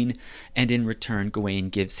Gawain, and in return, Gawain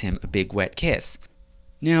gives him a big wet kiss.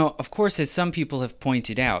 Now, of course, as some people have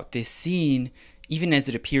pointed out, this scene, even as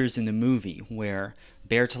it appears in the movie, where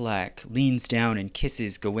Bertilac leans down and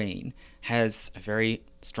kisses Gawain, has a very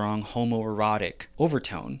strong homoerotic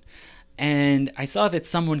overtone. And I saw that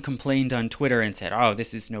someone complained on Twitter and said, "Oh,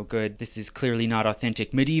 this is no good. This is clearly not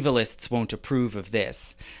authentic. Medievalists won't approve of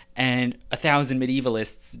this." And 1,000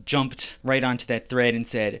 medievalists jumped right onto that thread and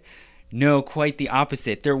said, "No, quite the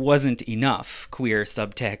opposite. There wasn't enough queer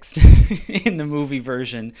subtext in the movie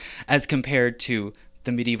version as compared to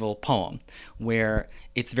the medieval poem, where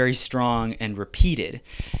it's very strong and repeated."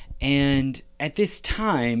 And at this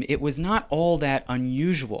time, it was not all that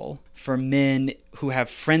unusual for men who have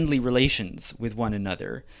friendly relations with one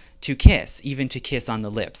another to kiss, even to kiss on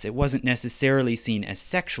the lips. It wasn't necessarily seen as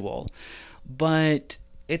sexual, but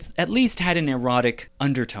it's at least had an erotic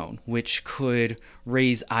undertone, which could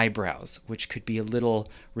raise eyebrows, which could be a little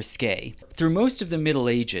risque. Through most of the Middle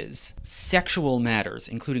Ages, sexual matters,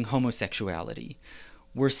 including homosexuality,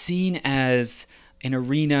 were seen as an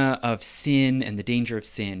arena of sin and the danger of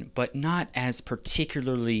sin, but not as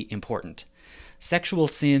particularly important. Sexual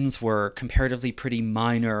sins were comparatively pretty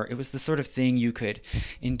minor. It was the sort of thing you could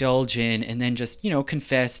indulge in and then just,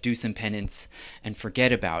 confess, do some penance, and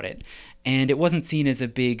forget about it. And it wasn't seen as a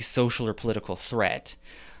big social or political threat.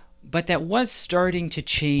 But that was starting to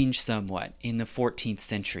change somewhat in the 14th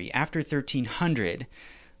century. After 1300,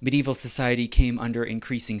 medieval society came under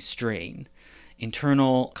increasing strain.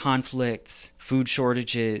 Internal conflicts, food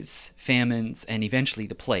shortages, famines, and eventually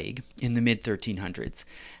the plague in the mid-1300s.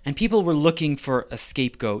 And people were looking for a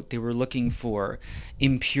scapegoat. They were looking for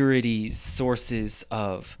impurities, sources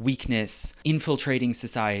of weakness, infiltrating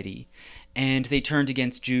society. And they turned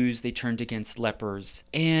against Jews, they turned against lepers,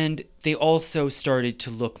 and they also started to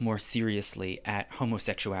look more seriously at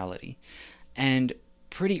homosexuality. And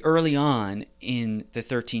pretty early on in the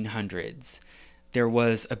 1300s, there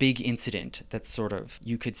was a big incident that sort of,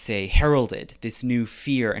 you could say, heralded this new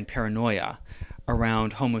fear and paranoia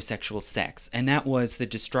around homosexual sex, and that was the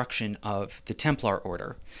destruction of the Templar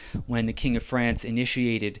Order, when the King of France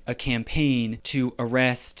initiated a campaign to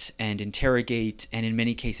arrest and interrogate and in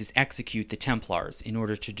many cases execute the Templars in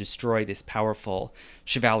order to destroy this powerful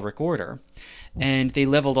chivalric order. And they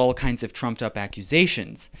leveled all kinds of trumped-up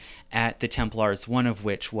accusations at the Templars, one of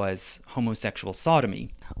which was homosexual sodomy.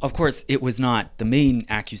 Of course, it was not the main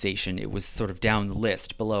accusation. It was sort of down the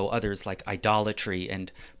list below others like idolatry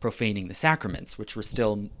and profaning the sacraments, which were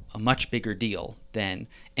still a much bigger deal than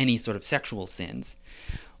any sort of sexual sins.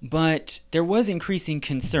 But there was increasing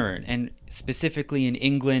concern, and specifically in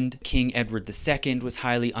England, King Edward II was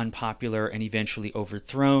highly unpopular and eventually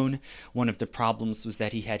overthrown. One of the problems was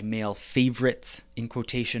that he had male favorites, in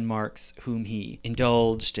quotation marks, whom he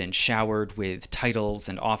indulged and showered with titles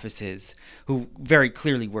and offices, who very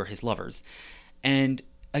clearly were his lovers. And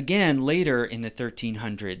again, later in the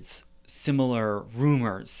 1300s, similar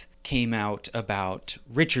rumors came out about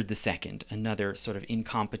Richard II, another sort of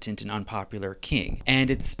incompetent and unpopular king.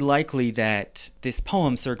 And it's likely that this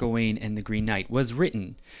poem, Sir Gawain and the Green Knight, was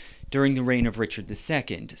written during the reign of Richard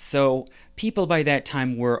II. So people by that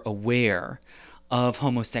time were aware of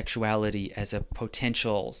homosexuality as a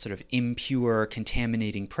potential sort of impure,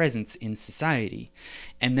 contaminating presence in society.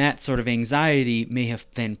 And that sort of anxiety may have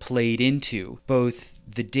then played into both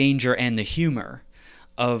the danger and the humor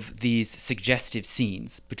of these suggestive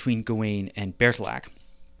scenes between Gawain and Bertilac.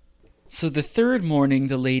 So the third morning,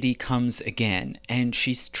 the lady comes again, and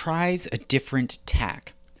she tries a different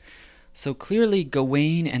tack. So clearly,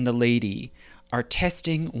 Gawain and the lady are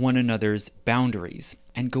testing one another's boundaries,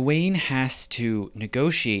 and Gawain has to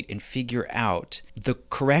negotiate and figure out the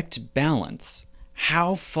correct balance.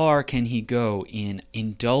 How far can he go in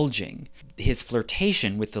indulging his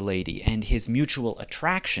flirtation with the lady and his mutual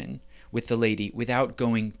attraction with the lady without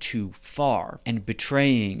going too far and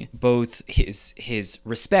betraying both his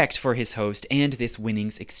respect for his host and this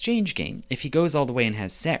winnings exchange game? If he goes all the way and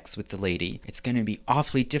has sex with the lady, it's going to be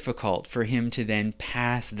awfully difficult for him to then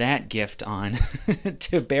pass that gift on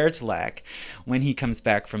to Bertilak when he comes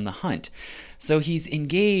back from the hunt. So he's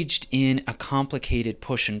engaged in a complicated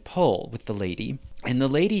push and pull with the lady. And the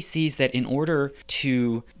lady sees that in order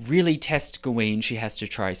to really test Gawain, she has to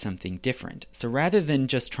try something different. So rather than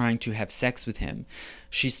just trying to have sex with him,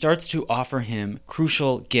 she starts to offer him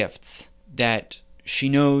crucial gifts that she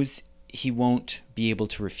knows he won't be able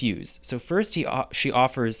to refuse. So first she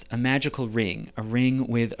offers a magical ring, a ring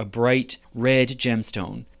with a bright red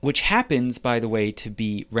gemstone, which happens, by the way, to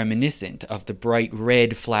be reminiscent of the bright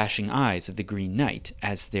red flashing eyes of the Green Knight,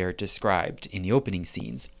 as they're described in the opening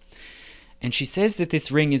scenes. And she says that this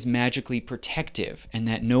ring is magically protective and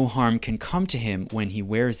that no harm can come to him when he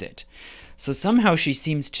wears it. So somehow she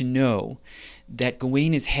seems to know that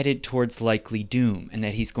Gawain is headed towards likely doom and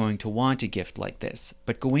that he's going to want a gift like this.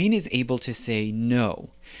 But Gawain is able to say no,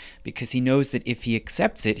 because he knows that if he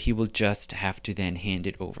accepts it, he will just have to then hand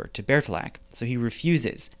it over to Bertilak. So he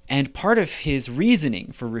refuses. And part of his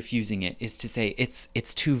reasoning for refusing it is to say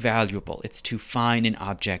it's too valuable, it's too fine an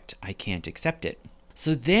object, I can't accept it.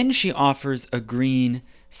 So then she offers a green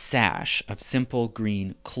sash of simple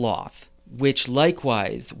green cloth, which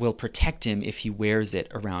likewise will protect him if he wears it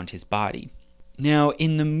around his body. Now,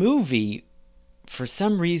 in the movie, for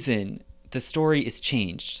some reason, the story is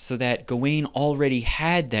changed so that Gawain already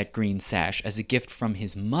had that green sash as a gift from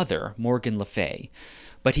his mother, Morgan Le Fay,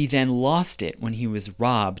 but he then lost it when he was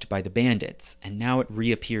robbed by the bandits, and now it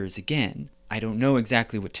reappears again. I don't know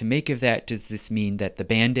exactly what to make of that. Does this mean that the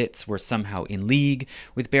bandits were somehow in league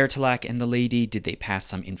with Bertilak and the lady? Did they pass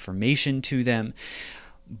some information to them?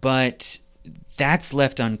 But that's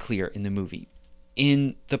left unclear in the movie.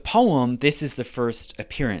 In the poem, this is the first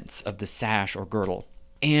appearance of the sash or girdle.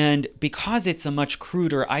 And because it's a much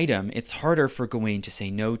cruder item, it's harder for Gawain to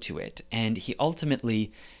say no to it. And he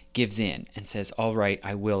ultimately gives in and says, all right,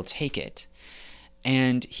 I will take it.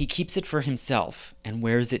 And he keeps it for himself and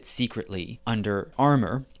wears it secretly under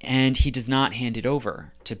armor, and he does not hand it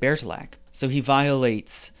over to Bertilak. So he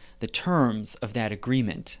violates the terms of that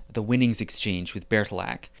agreement, the winnings exchange with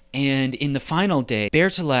Bertilak. And in the final day,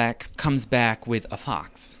 Bertilak comes back with a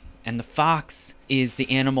fox. And the fox is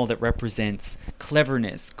the animal that represents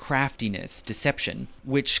cleverness, craftiness, deception,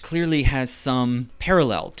 which clearly has some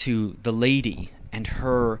parallel to the lady and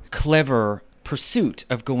her clever pursuit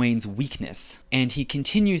of Gawain's weakness. And he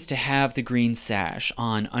continues to have the green sash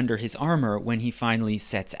on under his armor when he finally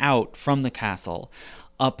sets out from the castle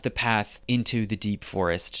up the path into the deep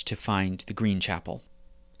forest to find the Green Chapel.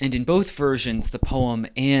 And in both versions, the poem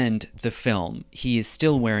and the film, he is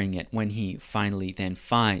still wearing it when he finally then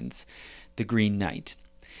finds the Green Knight.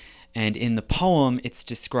 And in the poem, it's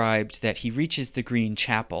described that he reaches the Green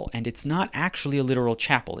Chapel, and it's not actually a literal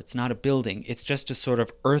chapel. It's not a building. It's just a sort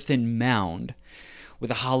of earthen mound with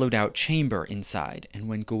a hollowed-out chamber inside. And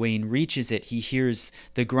when Gawain reaches it, he hears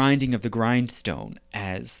the grinding of the grindstone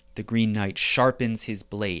as the Green Knight sharpens his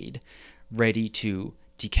blade, ready to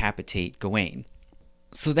decapitate Gawain.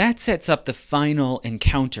 So that sets up the final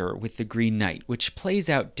encounter with the Green Knight, which plays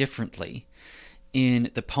out differently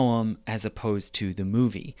in the poem as opposed to the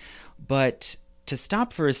movie. But to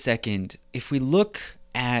stop for a second, if we look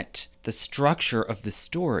at the structure of the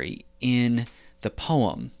story in the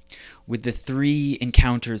poem, with the 3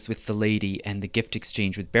 encounters with the lady and the gift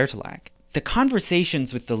exchange with Bertilak, the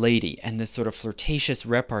conversations with the lady and the sort of flirtatious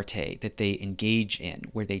repartee that they engage in,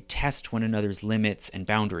 where they test one another's limits and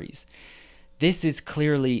boundaries, this is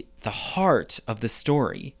clearly the heart of the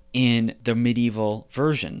story in the medieval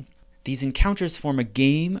version. These encounters form a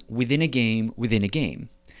game within a game within a game.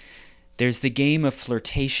 There's the game of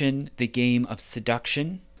flirtation, the game of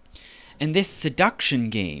seduction. And this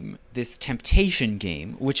seduction game, this temptation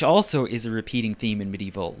game, which also is a repeating theme in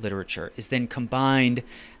medieval literature, is then combined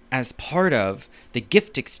as part of the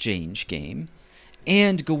gift exchange game.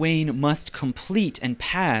 And Gawain must complete and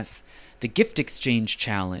pass the gift exchange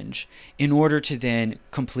challenge in order to then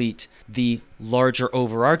complete the larger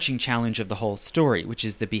overarching challenge of the whole story, which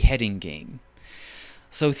is the beheading game.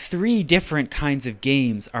 So 3 different kinds of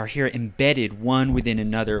games are here embedded one within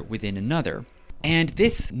another. And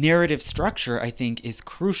this narrative structure, I think, is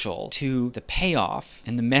crucial to the payoff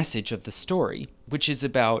and the message of the story, which is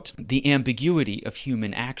about the ambiguity of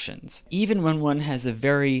human actions. Even when one has a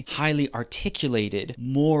very highly articulated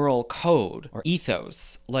moral code or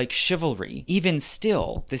ethos, like chivalry, even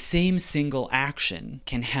still, the same single action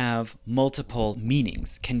can have multiple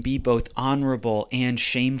meanings, can be both honorable and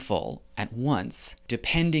shameful at once,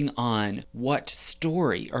 depending on what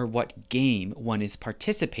story or what game one is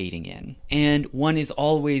participating in. And one is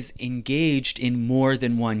always engaged in more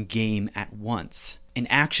than one game at once. An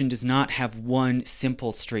action does not have one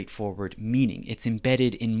simple, straightforward meaning. It's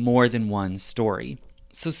embedded in more than one story.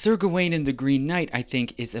 So Sir Gawain and the Green Knight, I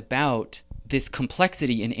think, is about this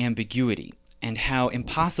complexity and ambiguity, and how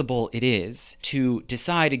impossible it is to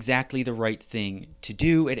decide exactly the right thing to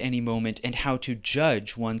do at any moment, and how to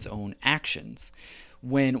judge one's own actions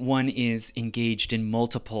when one is engaged in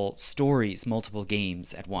multiple stories, multiple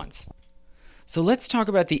games at once. So let's talk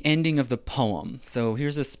about the ending of the poem. So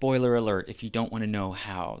here's a spoiler alert if you don't want to know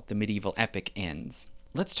how the medieval epic ends.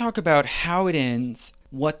 Let's talk about how it ends,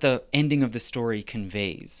 what the ending of the story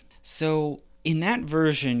conveys. So in that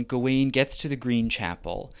version, Gawain gets to the Green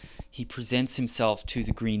Chapel. He presents himself to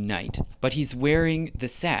the Green Knight, but he's wearing the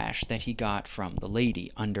sash that he got from the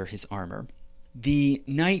lady under his armor. The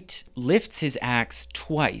knight lifts his axe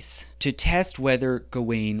twice to test whether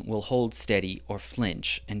Gawain will hold steady or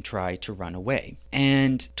flinch and try to run away.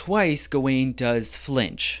 And twice Gawain does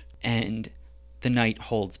flinch, and the knight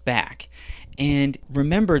holds back. And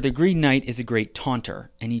remember, the Green Knight is a great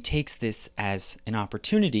taunter, and he takes this as an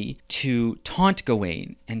opportunity to taunt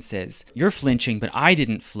Gawain and says, "You're flinching, but I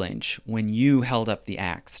didn't flinch when you held up the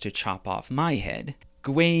axe to chop off my head."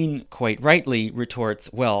 Gawain, quite rightly, retorts,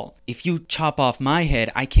 "Well, if you chop off my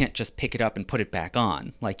head, I can't just pick it up and put it back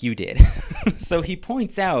on, like you did." So he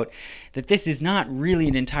points out that this is not really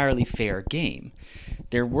an entirely fair game.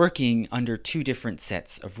 They're working under two different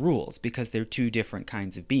sets of rules, because they're two different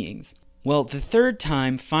kinds of beings. Well, the third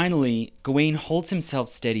time, finally, Gawain holds himself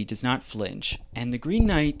steady, does not flinch, and the Green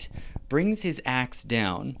Knight brings his axe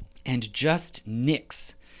down and just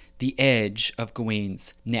nicks the edge of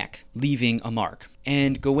Gawain's neck, leaving a mark.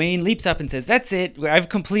 And Gawain leaps up and says, "That's it, I've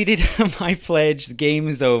completed my pledge, the game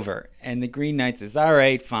is over." And the Green Knight says, "All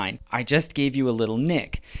right, fine, I just gave you a little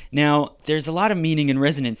nick." Now, there's a lot of meaning and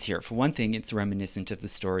resonance here. For one thing, it's reminiscent of the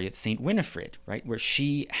story of Saint Winifred, right, where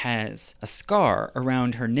she has a scar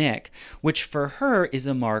around her neck, which for her is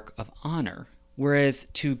a mark of honor. Whereas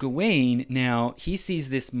to Gawain, now, he sees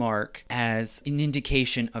this mark as an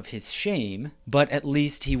indication of his shame, but at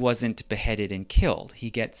least he wasn't beheaded and killed. He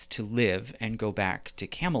gets to live and go back to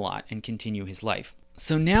Camelot and continue his life.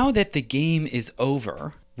 So now that the game is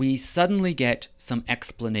over, we suddenly get some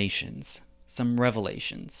explanations, some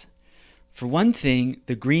revelations. For one thing,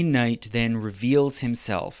 the Green Knight then reveals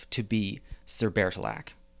himself to be Sir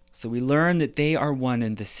Bertilac. So we learn that they are one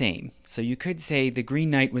and the same. So you could say the Green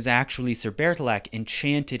Knight was actually Sir Bertilac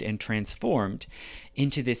enchanted and transformed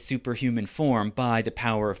into this superhuman form by the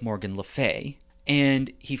power of Morgan Le Fay.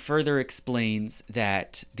 And he further explains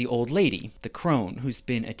that the old lady, the crone who's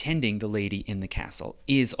been attending the lady in the castle,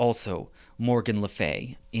 is also Morgan Le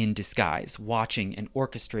Fay in disguise, watching and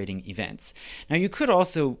orchestrating events. Now, you could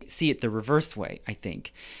also see it the reverse way, I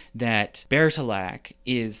think, that Bertilac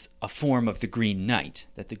is a form of the Green Knight,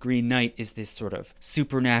 that the Green Knight is this sort of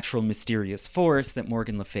supernatural, mysterious force that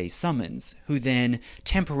Morgan Le Fay summons, who then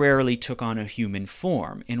temporarily took on a human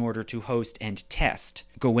form in order to host and test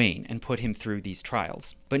Gawain and put him through these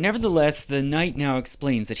trials. But nevertheless, the knight now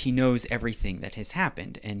explains that he knows everything that has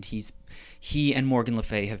happened, and he and Morgan Le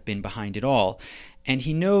Fay have been behind it all. And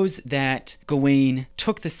he knows that Gawain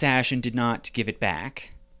took the sash and did not give it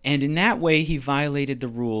back. And in that way, he violated the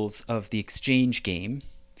rules of the exchange game.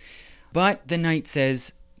 But the knight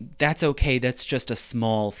says, "That's okay, that's just a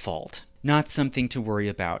small fault. Not something to worry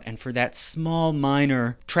about. And for that small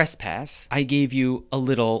minor trespass, I gave you a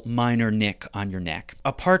little minor nick on your neck.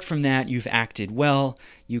 Apart from that, you've acted well.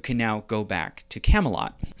 You can now go back to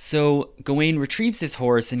Camelot." So Gawain retrieves his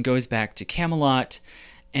horse and goes back to Camelot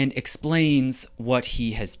and explains what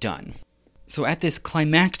he has done. So at this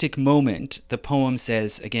climactic moment, the poem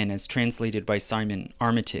says, again, as translated by Simon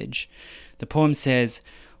Armitage, the poem says,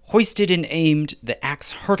 Hoisted and aimed, the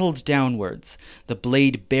axe hurtled downwards, the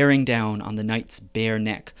blade bearing down on the knight's bare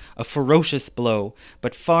neck, a ferocious blow,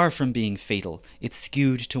 but far from being fatal. It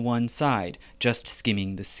skewed to one side, just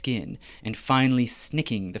skimming the skin, and finally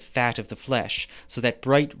snicking the fat of the flesh, so that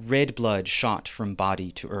bright red blood shot from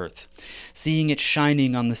body to earth. Seeing it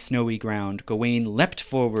shining on the snowy ground, Gawain leapt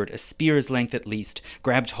forward a spear's length at least,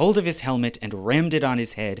 grabbed hold of his helmet and rammed it on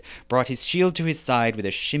his head, brought his shield to his side with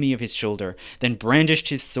a shimmy of his shoulder, then brandished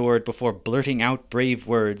his sword before blurting out brave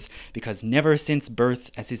words, because never since birth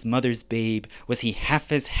as his mother's babe was he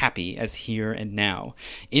half as happy as here and now.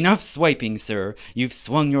 Enough swiping, sir. You've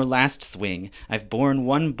swung your last swing. I've borne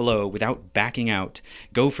one blow without backing out.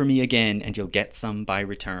 Go for me again, and you'll get some by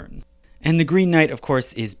return. And the Green Knight, of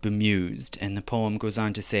course, is bemused, and the poem goes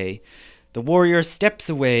on to say, the warrior steps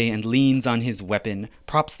away and leans on his weapon,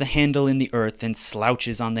 props the handle in the earth and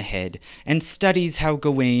slouches on the head, and studies how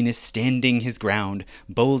Gawain is standing his ground,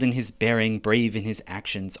 bold in his bearing, brave in his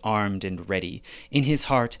actions, armed and ready. In his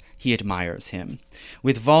heart he admires him.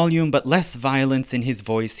 With volume but less violence in his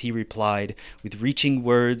voice he replied, with reaching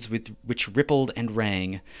words which rippled and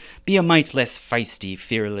rang, be a mite less feisty,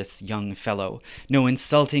 fearless young fellow. No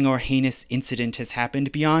insulting or heinous incident has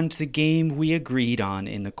happened beyond the game we agreed on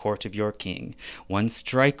in the court of your king. One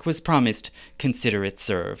strike was promised, consider it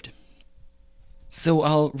served. So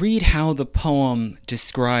I'll read how the poem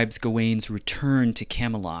describes Gawain's return to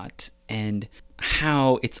Camelot and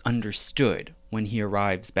how it's understood when he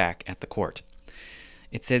arrives back at the court.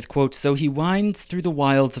 It says, quote, so he winds through the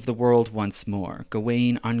wilds of the world once more,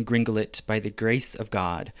 Gawain on Gringolet by the grace of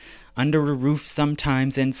God, under a roof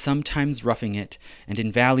sometimes and sometimes roughing it, and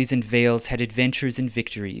in valleys and vales had adventures and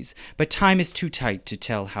victories, but time is too tight to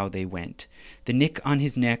tell how they went. The nick on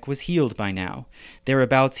his neck was healed by now.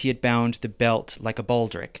 Thereabouts he had bound the belt like a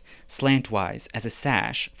baldric, slantwise as a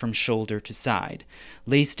sash from shoulder to side,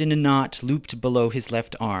 laced in a knot looped below his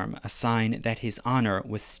left arm, a sign that his honor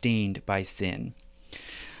was stained by sin.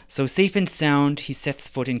 So safe and sound he sets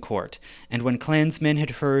foot in court, and when clansmen had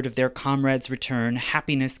heard of their comrade's return,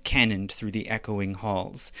 happiness cannoned through the echoing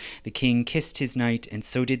halls. The king kissed his knight, and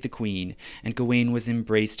so did the queen, and Gawain was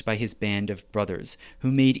embraced by his band of brothers,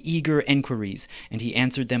 who made eager enquiries, and he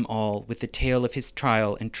answered them all with the tale of his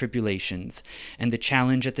trial and tribulations, and the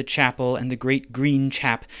challenge at the chapel, and the great green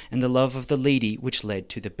chap, and the love of the lady which led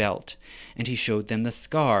to the belt. And he showed them the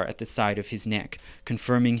scar at the side of his neck,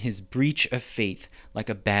 confirming his breach of faith like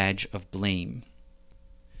a badge of blame.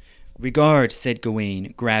 Regard, said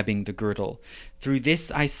Gawain, grabbing the girdle. Through this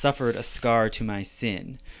I suffered a scar to my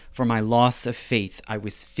sin. For my loss of faith I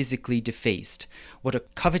was physically defaced. What a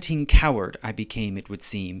coveting coward I became, it would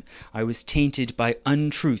seem. I was tainted by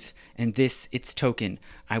untruth, and this its token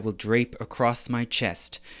I will drape across my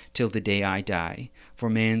chest till the day I die. For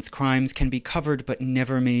man's crimes can be covered but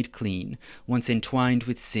never made clean. Once entwined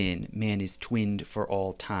with sin, man is twinned for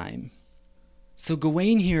all time. So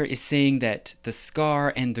Gawain here is saying that the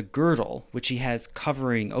scar and the girdle, which he has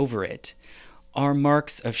covering over it, are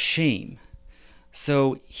marks of shame.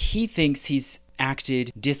 So he thinks he's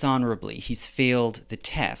acted dishonorably. He's failed the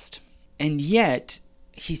test. And yet,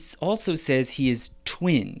 he also says he is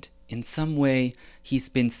twinned. In some way, he's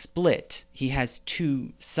been split. He has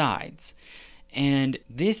two sides. And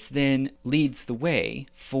this then leads the way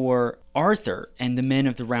for Arthur and the men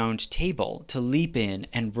of the Round Table to leap in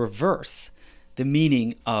and reverse the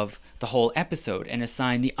meaning of the whole episode and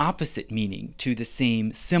assign the opposite meaning to the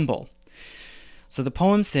same symbol. So the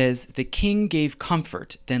poem says, the king gave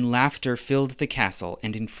comfort, then laughter filled the castle,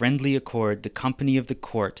 and in friendly accord the company of the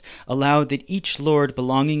court allowed that each lord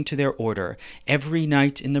belonging to their order, every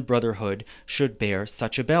knight in the brotherhood, should bear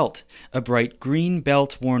such a belt, a bright green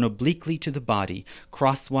belt worn obliquely to the body,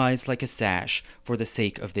 crosswise like a sash, for the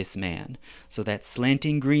sake of this man. So that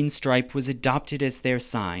slanting green stripe was adopted as their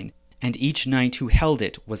sign, and each knight who held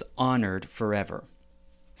it was honored forever.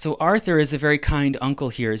 So Arthur, as a very kind uncle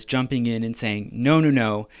here, is jumping in and saying,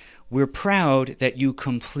 no, we're proud that you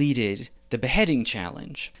completed the beheading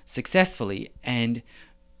challenge successfully, and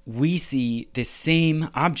we see this same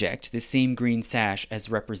object, this same green sash, as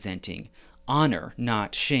representing honor,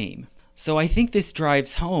 not shame. So I think this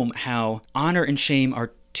drives home how honor and shame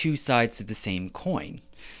are two sides of the same coin.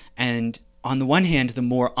 And on the one hand, the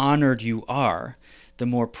more honored you are, the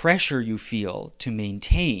more pressure you feel to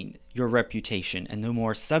maintain your reputation, and the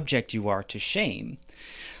more subject you are to shame.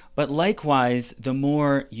 But likewise, the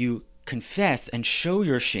more you confess and show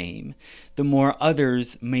your shame, the more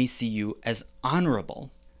others may see you as honorable.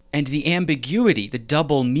 And the ambiguity, the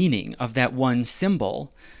double meaning of that one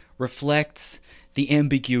symbol, reflects the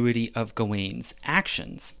ambiguity of Gawain's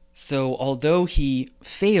actions. So although he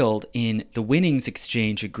failed in the winnings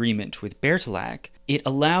exchange agreement with Bertilac, it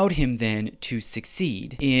allowed him then to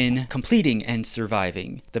succeed in completing and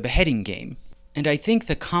surviving the beheading game. And I think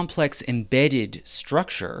the complex embedded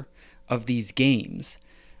structure of these games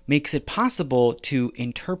makes it possible to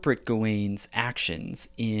interpret Gawain's actions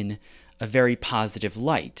in a very positive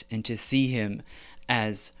light and to see him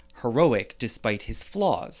as heroic despite his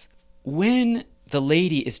flaws. When the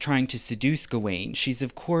lady is trying to seduce Gawain, she's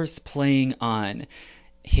of course playing on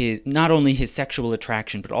not only his sexual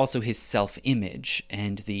attraction, but also his self-image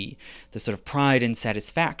and the sort of pride and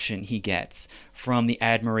satisfaction he gets from the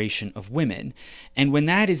admiration of women. And when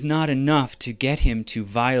that is not enough to get him to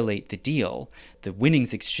violate the deal, the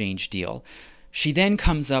winnings exchange deal, she then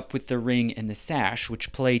comes up with the ring and the sash,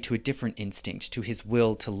 which play to a different instinct, to his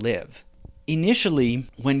will to live. Initially,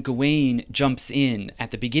 when Gawain jumps in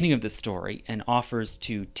at the beginning of the story and offers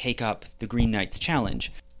to take up the Green Knight's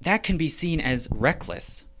challenge, that can be seen as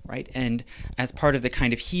reckless, right? And as part of the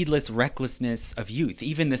kind of heedless recklessness of youth,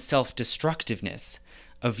 even the self-destructiveness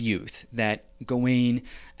of youth, that Gawain,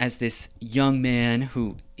 as this young man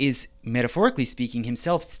who is, metaphorically speaking,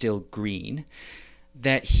 himself still green,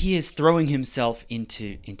 that he is throwing himself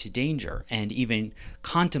into danger and even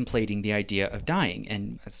contemplating the idea of dying.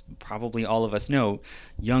 And as probably all of us know,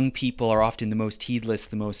 young people are often the most heedless,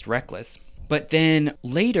 the most reckless. But then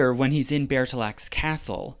later, when he's in Bertilac's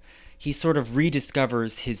castle, he sort of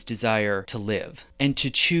rediscovers his desire to live and to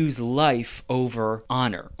choose life over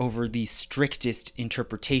honor, over the strictest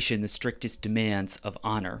interpretation, the strictest demands of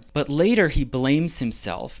honor. But later he blames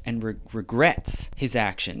himself and regrets his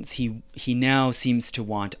actions. He now seems to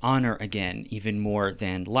want honor again, even more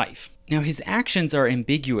than life. Now his actions are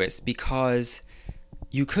ambiguous because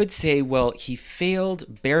you could say, well, he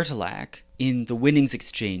failed Bertilac in the winnings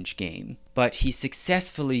exchange game, but he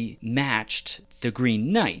successfully matched the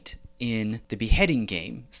Green Knight in the beheading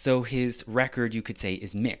game, so his record, you could say,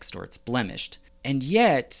 is mixed, or it's blemished. And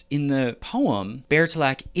yet, in the poem,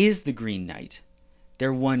 Bertilac is the Green Knight.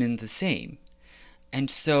 They're one and the same. And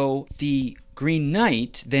so the Green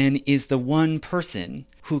Knight then is the one person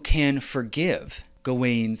who can forgive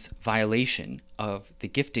Gawain's violation of the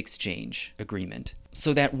gift exchange agreement,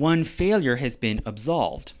 so that one failure has been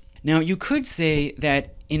absolved. Now, you could say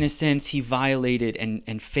that, in a sense, he violated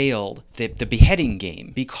and failed the beheading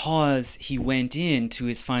game because he went into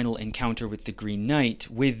his final encounter with the Green Knight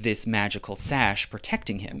with this magical sash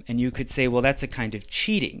protecting him. And you could say, well, that's a kind of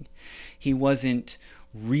cheating. He wasn't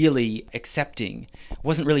really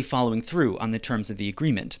wasn't really following through on the terms of the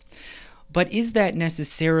agreement. But is that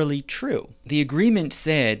necessarily true? The agreement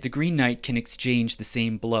said the Green Knight can exchange the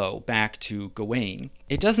same blow back to Gawain.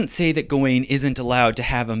 It doesn't say that Gawain isn't allowed to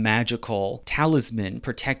have a magical talisman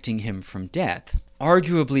protecting him from death.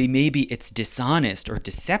 Arguably, maybe it's dishonest or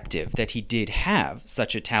deceptive that he did have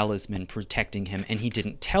such a talisman protecting him and he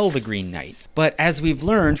didn't tell the Green Knight. But as we've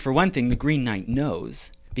learned, for one thing, the Green Knight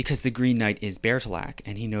knows, because the Green Knight is Bertilac,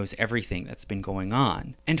 and he knows everything that's been going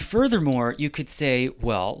on. And furthermore, you could say,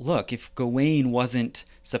 well, look, if Gawain wasn't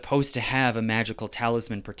supposed to have a magical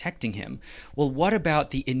talisman protecting him, well, what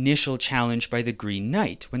about the initial challenge by the Green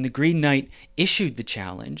Knight? When the Green Knight issued the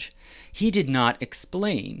challenge, he did not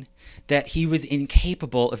explain that he was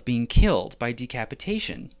incapable of being killed by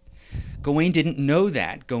decapitation. Gawain didn't know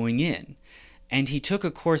that going in, and he took a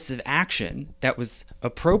course of action that was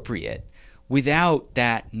appropriate without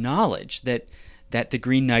that knowledge that the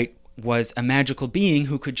Green Knight was a magical being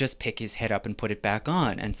who could just pick his head up and put it back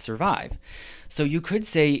on and survive. So you could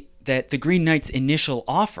say that the Green Knight's initial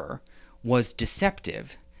offer was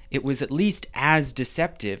deceptive. It was at least as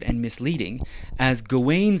deceptive and misleading as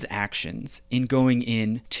Gawain's actions in going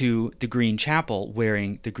in to the Green Chapel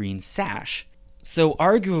wearing the green sash. So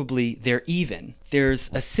arguably, they're even.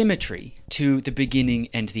 There's a symmetry to the beginning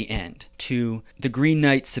and the end, to the Green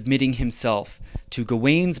Knight submitting himself to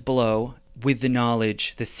Gawain's blow with the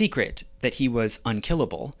knowledge, the secret, that he was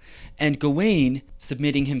unkillable, and Gawain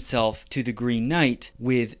submitting himself to the Green Knight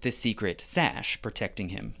with the secret sash protecting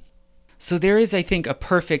him. So there is, I think, a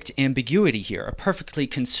perfect ambiguity here, a perfectly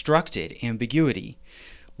constructed ambiguity,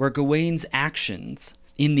 where Gawain's actions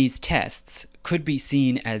in these tests could be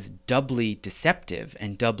seen as doubly deceptive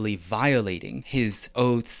and doubly violating his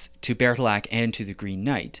oaths to Bertilac and to the Green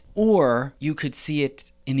Knight. Or you could see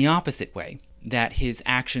it in the opposite way, that his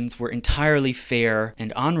actions were entirely fair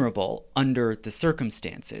and honorable under the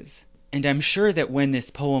circumstances. And I'm sure that when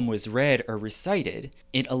this poem was read or recited,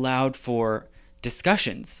 it allowed for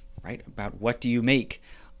discussions, right, about what do you make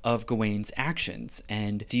of Gawain's actions,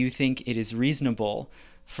 and do you think it is reasonable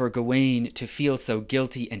for Gawain to feel so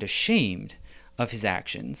guilty and ashamed of his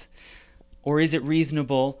actions? Or is it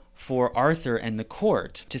reasonable for Arthur and the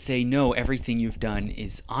court to say, no, everything you've done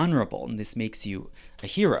is honorable and this makes you a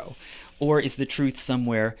hero? Or is the truth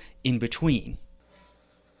somewhere in between?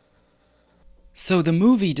 So the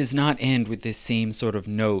movie does not end with this same sort of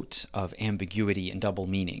note of ambiguity and double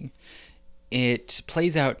meaning. It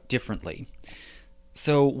plays out differently.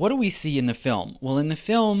 So what do we see in the film? Well, in the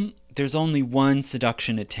film, there's only one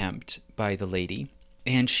seduction attempt by the lady,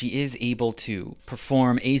 and she is able to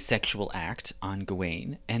perform a sexual act on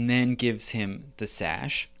Gawain and then gives him the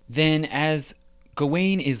sash. Then as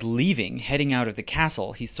Gawain is leaving, heading out of the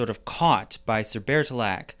castle, he's sort of caught by Sir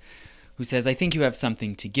Bertilac, who says, I think you have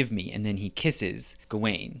something to give me, and then he kisses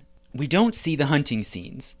Gawain. We don't see the hunting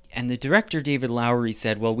scenes, and the director, David Lowery,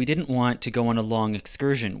 said, well, we didn't want to go on a long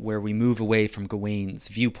excursion where we move away from Gawain's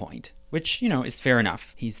viewpoint, which, is fair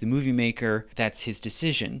enough. He's the movie maker, that's his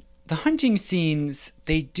decision. The hunting scenes,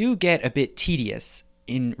 they do get a bit tedious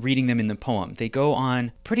in reading them in the poem. They go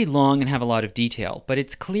on pretty long and have a lot of detail, but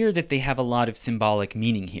it's clear that they have a lot of symbolic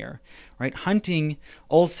meaning here, right? Hunting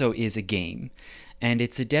also is a game. And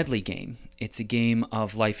it's a deadly game. It's a game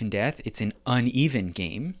of life and death. It's an uneven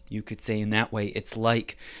game. You could say in that way it's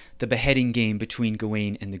like the beheading game between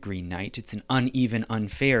Gawain and the Green Knight. It's an uneven,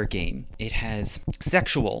 unfair game. It has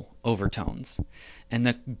sexual overtones. And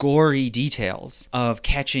the gory details of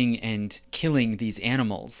catching and killing these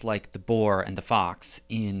animals like the boar and the fox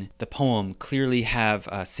in the poem clearly have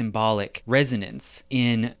a symbolic resonance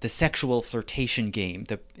in the sexual flirtation game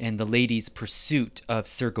and the lady's pursuit of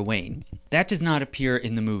Sir Gawain. That does not appear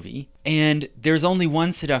in the movie. And there's only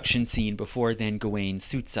one seduction scene before then Gawain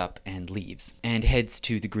suits up and leaves and heads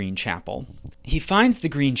to the Green Chapel. He finds the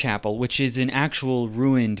Green Chapel, which is an actual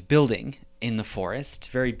ruined building in the forest,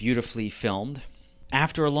 very beautifully filmed.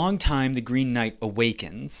 After a long time, the Green Knight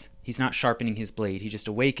awakens. He's not sharpening his blade, he just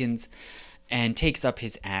awakens and takes up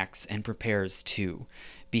his axe and prepares to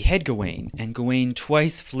behead Gawain. And Gawain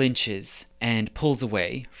twice flinches and pulls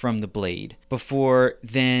away from the blade before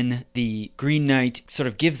then the Green Knight sort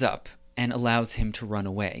of gives up and allows him to run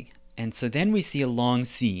away. And so then we see a long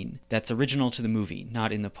scene that's original to the movie,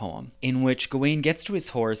 not in the poem, in which Gawain gets to his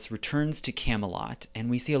horse, returns to Camelot, and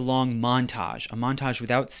we see a long montage, a montage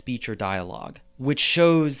without speech or dialogue, which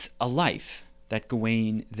shows a life that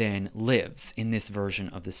Gawain then lives in this version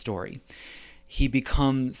of the story. He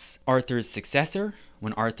becomes Arthur's successor.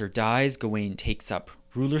 When Arthur dies, Gawain takes up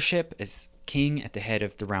rulership as king at the head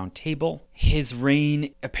of the Round Table. His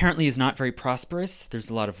reign apparently is not very prosperous. There's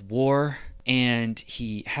a lot of war. And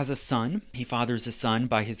he has a son. He fathers a son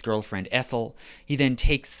by his girlfriend Essel. He then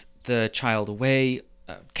takes the child away,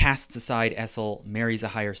 casts aside Essel, marries a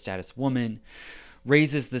higher status woman,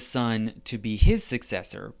 raises the son to be his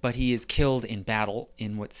successor, but he is killed in battle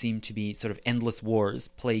in what seem to be sort of endless wars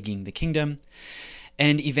plaguing the kingdom.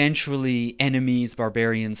 And eventually enemies,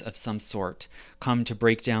 barbarians of some sort, come to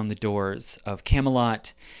break down the doors of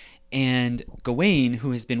Camelot. And Gawain,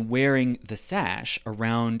 who has been wearing the sash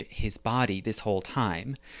around his body this whole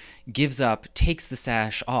time, gives up, takes the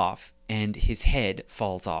sash off, and his head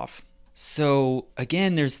falls off. So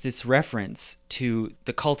again, there's this reference to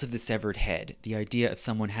the cult of the severed head, the idea of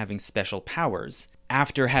someone having special powers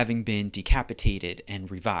after having been decapitated and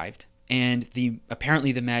revived. And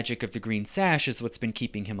apparently the magic of the green sash is what's been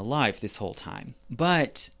keeping him alive this whole time.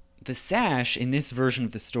 But the sash in this version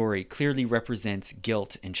of the story clearly represents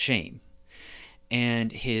guilt and shame,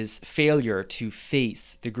 and his failure to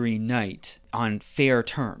face the Green Knight on fair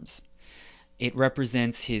terms. It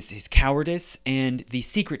represents his cowardice and the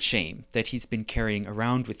secret shame that he's been carrying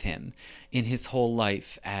around with him in his whole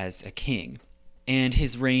life as a king. And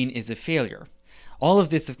his reign is a failure. All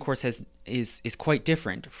of this, of course, is quite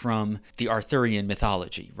different from the Arthurian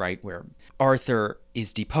mythology, right, where Arthur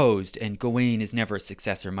is deposed and Gawain is never a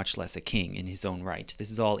successor, much less a king in his own right.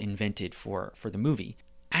 This is all invented for the movie.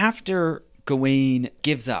 After Gawain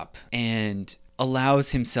gives up and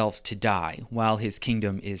allows himself to die while his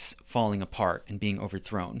kingdom is falling apart and being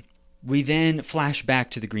overthrown, we then flash back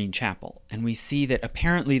to the Green Chapel, and we see that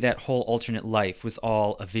apparently that whole alternate life was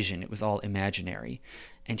all a vision, it was all imaginary.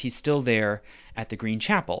 And he's still there at the Green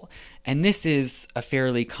Chapel. And this is a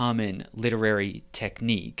fairly common literary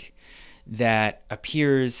technique that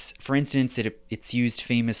appears, for instance, it's used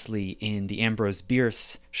famously in the Ambrose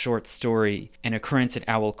Bierce short story, An Occurrence at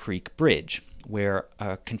Owl Creek Bridge, where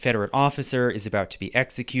a Confederate officer is about to be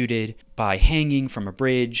executed by hanging from a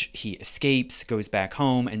bridge. He escapes, goes back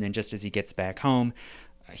home, and then just as he gets back home,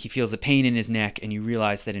 he feels a pain in his neck, and you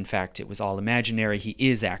realize that, in fact, it was all imaginary. He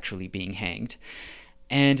is actually being hanged.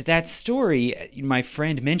 And that story, my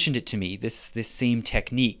friend mentioned it to me, this same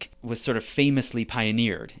technique was sort of famously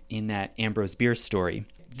pioneered in that Ambrose Bierce story.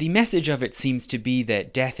 the message of it seems to be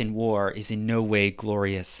that death in war is in no way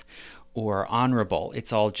glorious or honorable.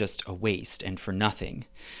 It's all just a waste and for nothing.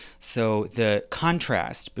 So the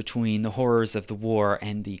contrast between the horrors of the war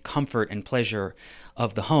and the comfort and pleasure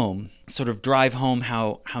of the home sort of drive home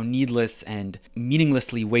how needless and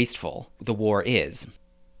meaninglessly wasteful the war is.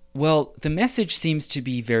 Well, the message seems to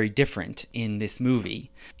be very different in this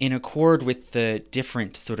movie, in accord with the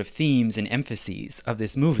different sort of themes and emphases of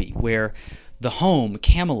this movie, where the home,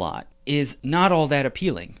 Camelot, is not all that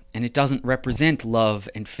appealing, and it doesn't represent love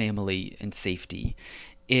and family and safety.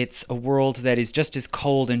 It's a world that is just as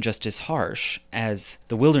cold and just as harsh as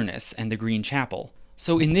the wilderness and the Green Chapel.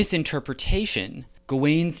 So in this interpretation,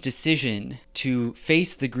 Gawain's decision to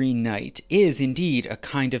face the Green Knight is indeed a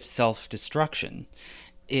kind of self-destruction.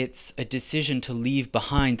 It's a decision to leave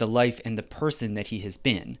behind the life and the person that he has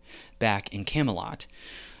been back in Camelot.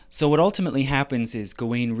 So what ultimately happens is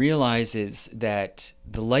Gawain realizes that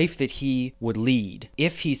the life that he would lead,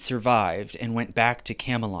 if he survived and went back to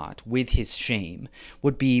Camelot with his shame,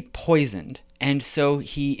 would be poisoned. And so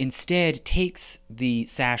he instead takes the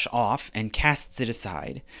sash off and casts it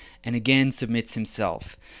aside, and again submits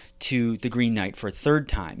himself to the Green Knight for a third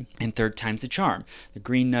time, and third time's a charm. The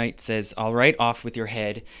Green Knight says, "All right, off with your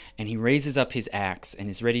head," and he raises up his axe and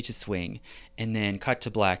is ready to swing, and then cut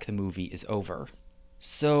to black, the movie is over.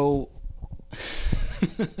 So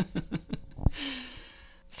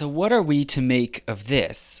what are we to make of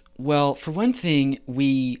this? Well, for one thing,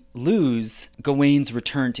 we lose Gawain's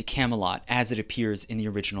return to Camelot as it appears in the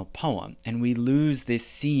original poem, and we lose this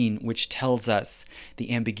scene which tells us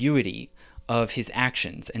the ambiguity of his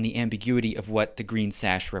actions and the ambiguity of what the green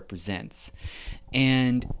sash represents.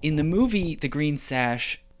 And in the movie, the green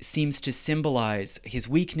sash seems to symbolize his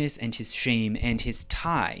weakness and his shame and his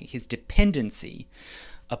tie, his dependency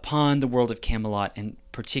upon the world of Camelot, and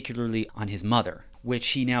particularly on his mother, which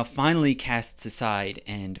he now finally casts aside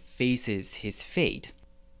and faces his fate.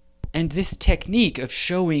 And this technique of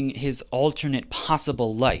showing his alternate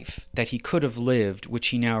possible life that he could have lived, which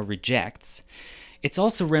he now rejects, it's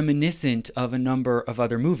also reminiscent of a number of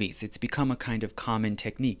other movies. It's become a kind of common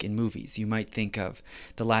technique in movies. You might think of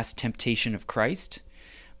The Last Temptation of Christ,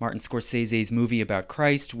 Martin Scorsese's movie about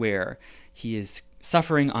Christ, where he is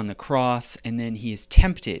suffering on the cross, and then he is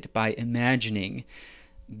tempted by imagining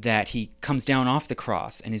that he comes down off the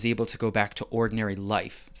cross and is able to go back to ordinary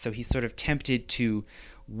life. So he's sort of tempted to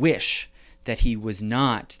wish that he was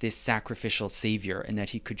not this sacrificial savior and that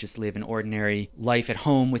he could just live an ordinary life at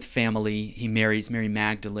home with family. He marries Mary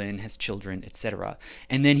Magdalene, has children, etc.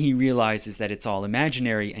 And then he realizes that it's all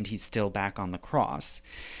imaginary and he's still back on the cross.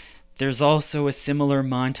 There's also a similar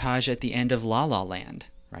montage at the end of La La Land,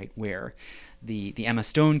 right, where the Emma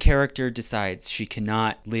Stone character decides she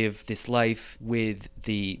cannot live this life with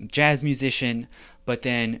the jazz musician, but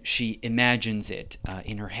then she imagines it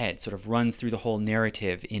in her head, sort of runs through the whole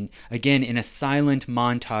narrative in a silent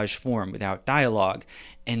montage form without dialogue,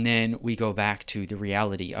 and then we go back to the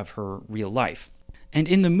reality of her real life. And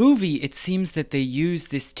in the movie, it seems that they use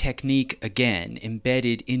this technique again,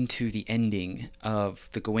 embedded into the ending of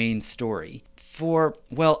the Gawain story, for,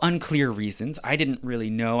 well, unclear reasons. I didn't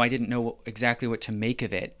know exactly what to make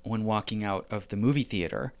of it when walking out of the movie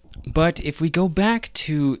theater. But if we go back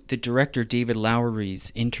to the director David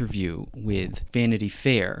Lowery's interview with Vanity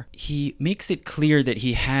Fair, he makes it clear that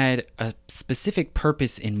he had a specific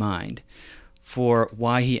purpose in mind for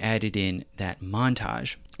why he added in that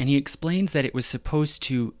montage. And he explains that it was supposed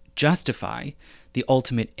to justify the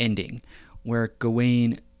ultimate ending, where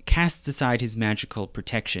Gawain casts aside his magical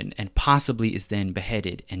protection and possibly is then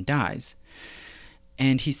beheaded and dies.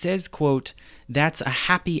 And he says, quote, "That's a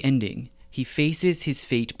happy ending. He faces his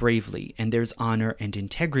fate bravely, and there's honor and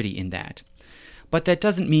integrity in that. But that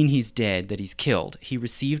doesn't mean he's dead, that he's killed. He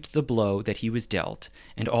received the blow that he was dealt,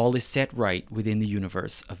 and all is set right within the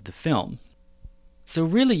universe of the film." So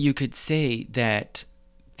really you could say that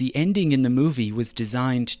the ending in the movie was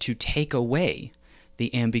designed to take away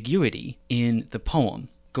the ambiguity in the poem.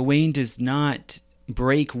 Gawain does not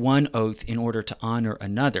break one oath in order to honor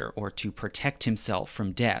another or to protect himself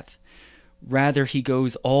from death. Rather, he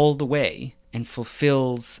goes all the way and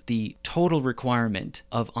fulfills the total requirement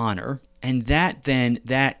of honor, and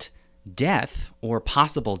that death, or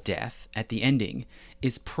possible death at the ending,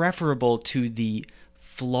 is preferable to the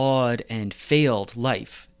flawed and failed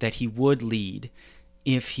life that he would lead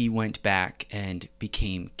if he went back and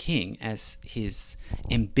became king, as his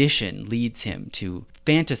ambition leads him to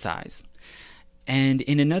fantasize. And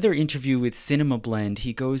in another interview with Cinema Blend,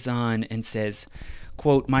 he goes on and says,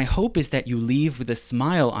 quote, "My hope is that you leave with a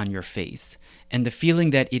smile on your face and the feeling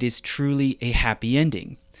that it is truly a happy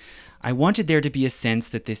ending. I wanted there to be a sense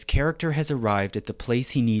that this character has arrived at the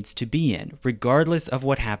place he needs to be in, regardless of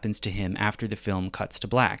what happens to him after the film cuts to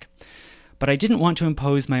black. But I didn't want to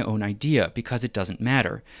impose my own idea, because it doesn't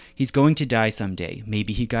matter. He's going to die someday.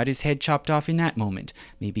 Maybe he got his head chopped off in that moment.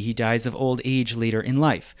 Maybe he dies of old age later in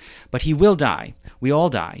life. But he will die. We all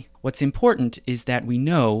die. What's important is that we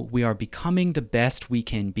know we are becoming the best we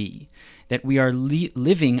can be, that we are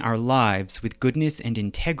living our lives with goodness and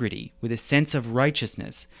integrity, with a sense of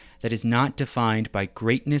righteousness that is not defined by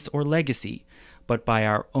greatness or legacy, but by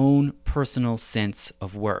our own personal sense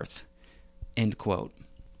of worth." End quote.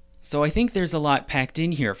 So I think there's a lot packed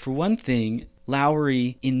in here. For one thing,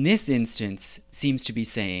 Lowery, in this instance, seems to be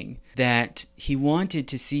saying that he wanted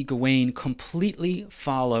to see Gawain completely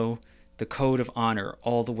follow the code of honor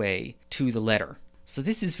all the way to the letter. So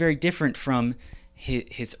this is very different from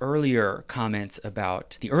his earlier comments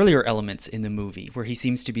about the earlier elements in the movie, where he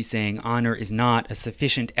seems to be saying honor is not a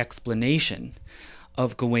sufficient explanation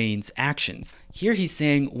of Gawain's actions. Here he's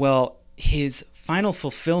saying, well, his final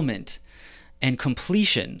fulfillment and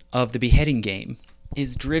completion of the beheading game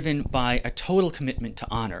is driven by a total commitment to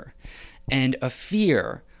honor and a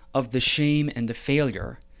fear of the shame and the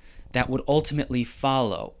failure that would ultimately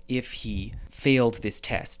follow if he failed this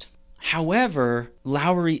test. However,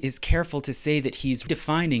 Lowery is careful to say that he's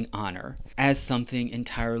defining honor as something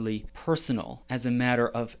entirely personal, as a matter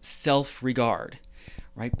of self-regard,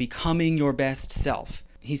 right? Becoming your best self.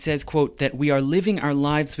 He says, quote, that we are living our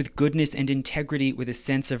lives with goodness and integrity, with a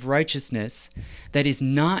sense of righteousness that is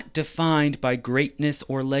not defined by greatness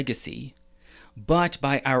or legacy, but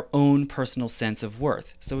by our own personal sense of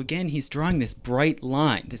worth. So again, he's drawing this bright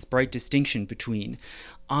line, this bright distinction between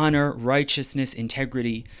honor, righteousness,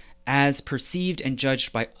 integrity, as perceived and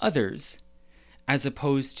judged by others, as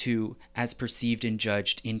opposed to as perceived and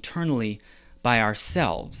judged internally by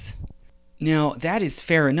ourselves. Now, that is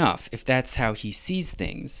fair enough if that's how he sees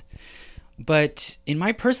things, but in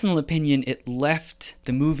my personal opinion, it left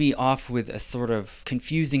the movie off with a sort of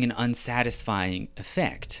confusing and unsatisfying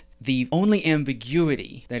effect. The only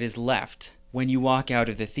ambiguity that is left when you walk out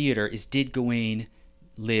of the theater is, did Gawain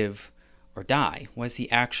live or die? Was he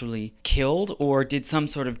actually killed, or did some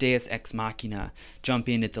sort of deus ex machina jump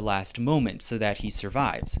in at the last moment so that he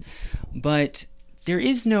survives? But there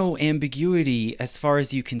is no ambiguity, as far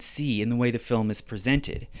as you can see in the way the film is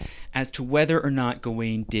presented, as to whether or not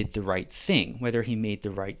Gawain did the right thing, whether he made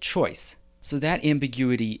the right choice. So that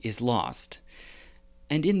ambiguity is lost.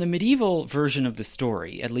 And in the medieval version of the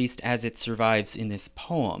story, at least as it survives in this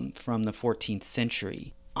poem from the 14th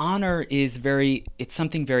century, honor is it's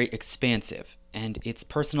something very expansive, and it's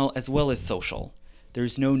personal as well as social.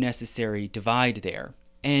 There's no necessary divide there.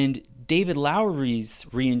 And David Lowery's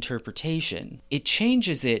reinterpretation, it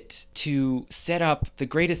changes it to set up the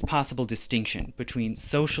greatest possible distinction between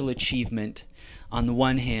social achievement on the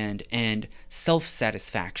one hand and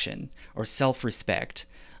self-satisfaction or self-respect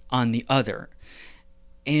on the other.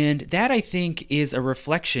 And that, I think, is a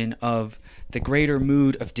reflection of the greater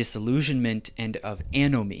mood of disillusionment and of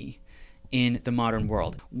anomie in the modern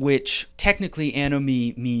world, which technically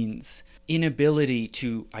anomie means inability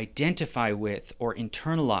to identify with or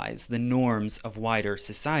internalize the norms of wider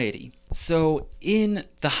society. So in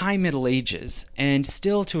the High Middle Ages, and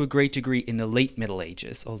still to a great degree in the Late Middle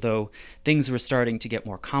Ages, although things were starting to get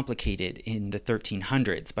more complicated in the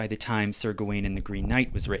 1300s by the time Sir Gawain and the Green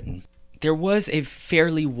Knight was written, there was a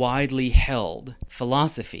fairly widely held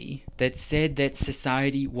philosophy that said that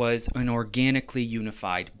society was an organically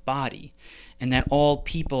unified body, and that all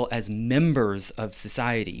people as members of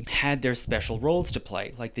society had their special roles to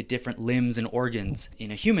play, like the different limbs and organs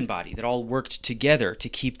in a human body that all worked together to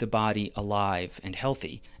keep the body alive and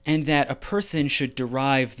healthy, and that a person should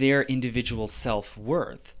derive their individual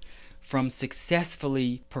self-worth from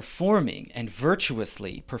successfully performing and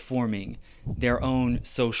virtuously performing their own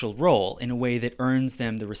social role in a way that earns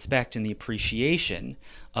them the respect and the appreciation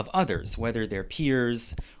of others, whether they're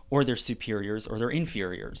peers or their superiors or their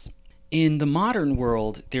inferiors. In the modern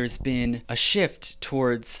world, there's been a shift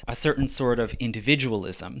towards a certain sort of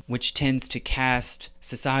individualism, which tends to cast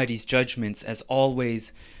society's judgments as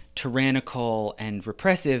always tyrannical and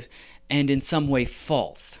repressive, and in some way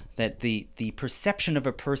false, that the perception of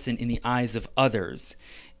a person in the eyes of others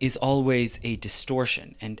is always a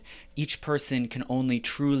distortion, and each person can only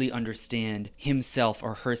truly understand himself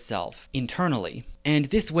or herself internally. And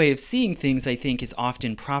this way of seeing things, I think, is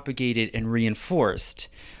often propagated and reinforced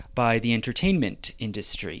by the entertainment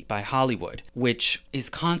industry, by Hollywood, which is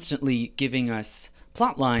constantly giving us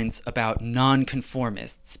plot lines about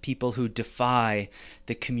nonconformists, people who defy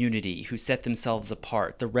the community, who set themselves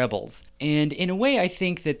apart, the rebels. And in a way, I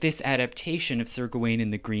think that this adaptation of Sir Gawain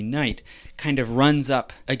and the Green Knight kind of runs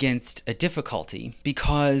up against a difficulty,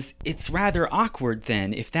 because it's rather awkward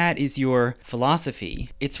then, if that is your philosophy,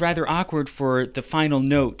 it's rather awkward for the final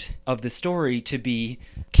note of the story to be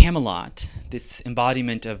Camelot, this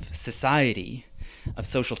embodiment of society, of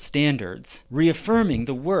social standards, reaffirming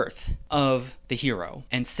the worth of the hero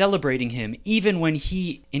and celebrating him even when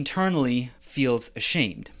he internally feels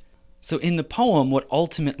ashamed. So in the poem, what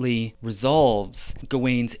ultimately resolves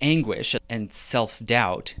Gawain's anguish and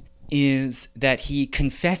self-doubt is that he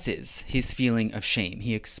confesses his feeling of shame.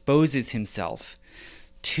 He exposes himself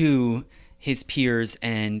to his peers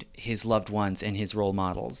and his loved ones and his role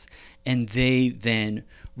models, and they then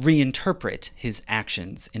reinterpret his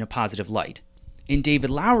actions in a positive light. In David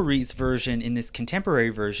Lowery's version, in this contemporary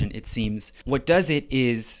version, it seems, what does it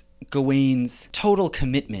is Gawain's total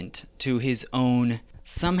commitment to his own,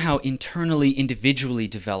 somehow internally, individually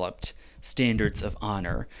developed standards of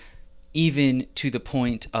honor, even to the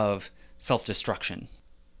point of self-destruction.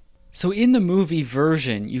 So in the movie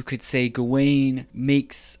version, you could say Gawain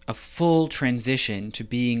makes a full transition to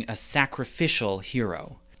being a sacrificial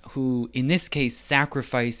hero, who in this case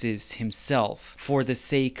sacrifices himself for the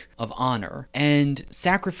sake of honor, and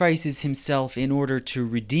sacrifices himself in order to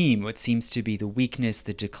redeem what seems to be the weakness,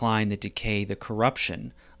 the decline, the decay, the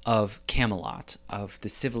corruption of Camelot, of the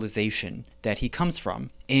civilization that he comes from.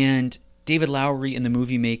 And David Lowery and the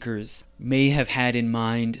movie makers may have had in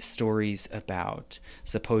mind stories about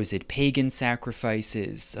supposed pagan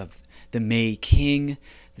sacrifices of the May King,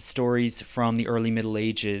 the stories from the early Middle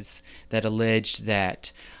Ages that alleged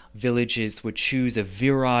that villages would choose a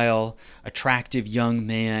virile, attractive young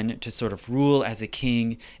man to sort of rule as a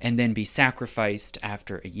king and then be sacrificed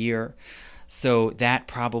after a year. So that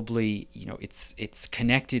probably, it's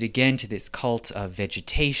connected again to this cult of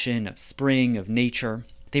vegetation, of spring, of nature.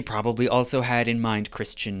 They probably also had in mind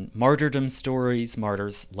Christian martyrdom stories,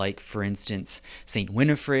 martyrs like, for instance, Saint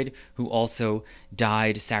Winifred, who also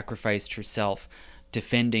died, sacrificed herself,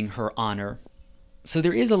 defending her honor. So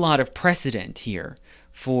there is a lot of precedent here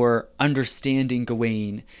for understanding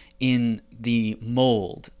Gawain in the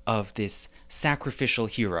mold of this sacrificial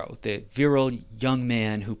hero, the virile young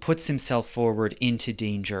man who puts himself forward into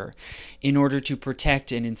danger in order to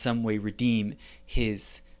protect and in some way redeem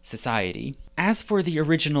his society. As for the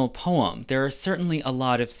original poem, there are certainly a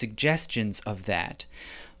lot of suggestions of that,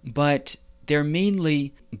 but they're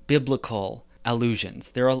mainly biblical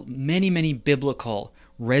allusions. There are many, many biblical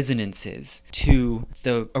resonances to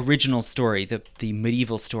the original story, the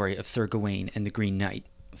medieval story of Sir Gawain and the Green Knight.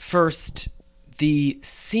 First, the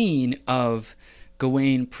scene of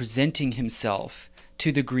Gawain presenting himself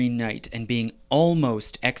to the Green Knight and being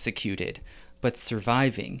almost executed, but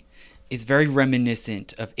surviving, is very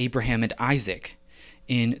reminiscent of Abraham and Isaac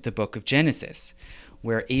in the book of Genesis,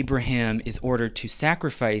 where Abraham is ordered to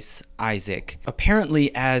sacrifice Isaac,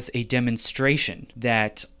 apparently as a demonstration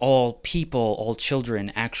that all people, all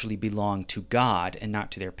children, actually belong to God and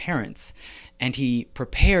not to their parents. And he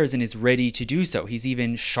prepares and is ready to do so. He's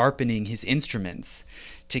even sharpening his instruments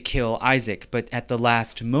to kill Isaac, but at the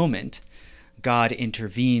last moment, God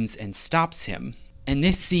intervenes and stops him. And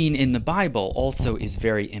this scene in the Bible also is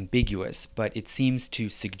very ambiguous, but it seems to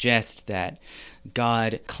suggest that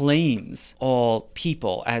God claims all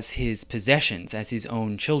people as his possessions, as his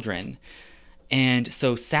own children. And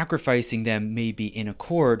so sacrificing them may be in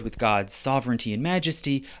accord with God's sovereignty and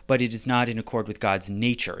majesty, but it is not in accord with God's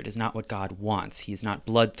nature. It is not what God wants. He is not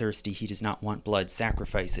bloodthirsty. He does not want blood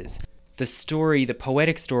sacrifices. The story, the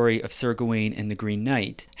poetic story of Sir Gawain and the Green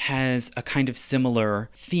Knight, has a kind of similar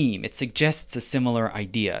theme. It suggests a similar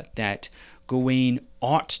idea that Gawain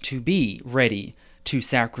ought to be ready to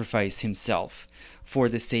sacrifice himself for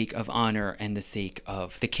the sake of honor and the sake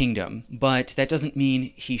of the kingdom. But that doesn't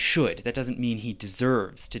mean he should. That doesn't mean he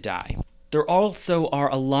deserves to die. There also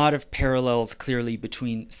are a lot of parallels clearly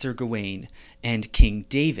between Sir Gawain and King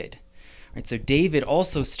David. Right, so David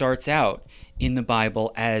also starts out in the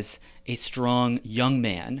Bible as a strong young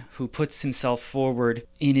man who puts himself forward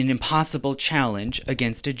in an impossible challenge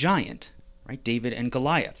against a giant, right? David and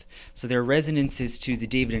Goliath. So there are resonances to the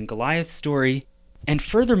David and Goliath story. And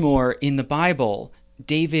furthermore, in the Bible,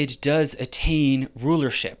 David does attain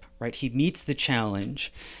rulership, right? He meets the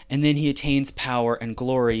challenge, and then he attains power and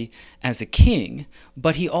glory as a king,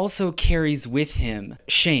 but he also carries with him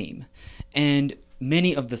shame. And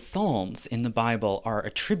many of the Psalms in the Bible are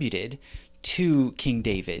attributed to King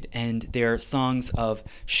David, and they're songs of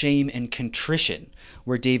shame and contrition,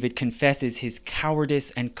 where David confesses his cowardice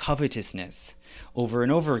and covetousness over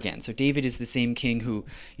and over again. So David is the same king who,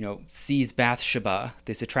 sees Bathsheba,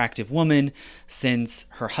 this attractive woman, sends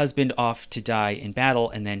her husband off to die in battle,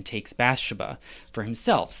 and then takes Bathsheba for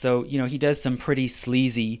himself. So, he does some pretty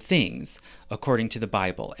sleazy things according to the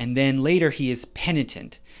Bible. And then later he is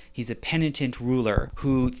penitent. He's a penitent ruler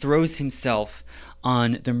who throws himself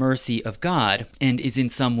on the mercy of God and is in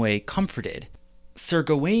some way comforted. Sir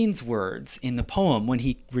Gawain's words in the poem, when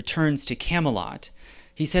he returns to Camelot,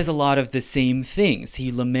 he says a lot of the same things.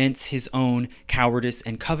 He laments his own cowardice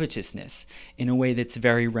and covetousness in a way that's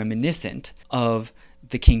very reminiscent of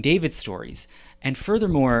the King David stories. And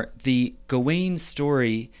furthermore, the Gawain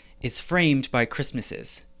story is framed by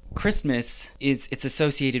Christmases. Christmas it's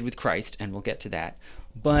associated with Christ, and we'll get to that.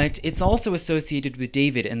 But it's also associated with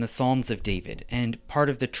David and the Psalms of David. And part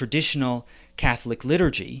of the traditional Catholic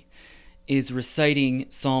liturgy is reciting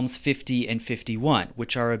Psalms 50 and 51,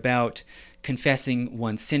 which are about confessing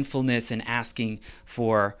one's sinfulness and asking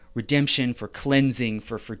for redemption, for cleansing,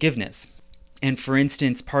 for forgiveness. And for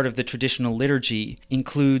instance, part of the traditional liturgy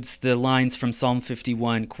includes the lines from Psalm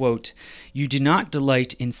 51, quote, "You do not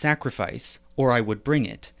delight in sacrifice, or I would bring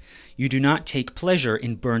it. You do not take pleasure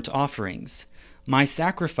in burnt offerings. My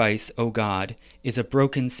sacrifice, O God, is a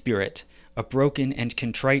broken spirit, a broken and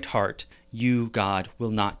contrite heart. You, God, will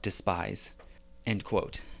not despise." End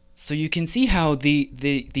quote. So you can see how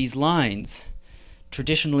these lines,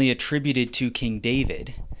 traditionally attributed to King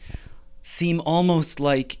David, seem almost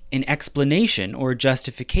like an explanation or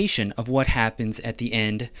justification of what happens at the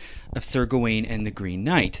end of Sir Gawain and the Green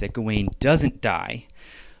Knight, that Gawain doesn't die,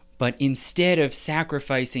 but instead of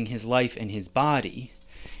sacrificing his life and his body,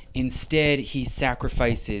 instead he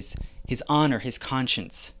sacrifices his honor, his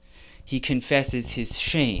conscience. He confesses his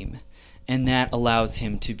shame, and that allows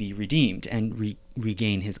him to be redeemed and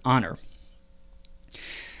regain his honor.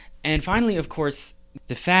 And finally, of course,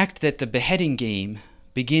 the fact that the beheading game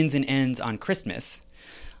begins and ends on Christmas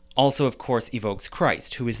also, of course, evokes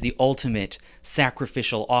Christ, who is the ultimate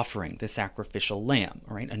sacrificial offering, the sacrificial lamb,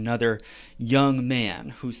 right? Another young man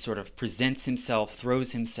who sort of presents himself,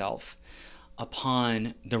 throws himself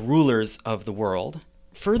upon the rulers of the world.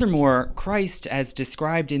 Furthermore, Christ, as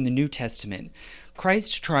described in the New Testament,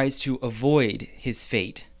 Christ tries to avoid his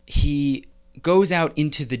fate. He goes out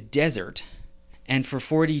into the desert, and for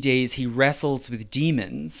 40 days he wrestles with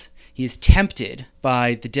demons. He is tempted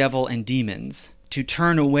by the devil and demons to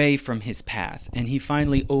turn away from his path, and he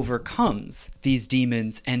finally overcomes these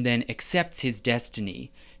demons and then accepts his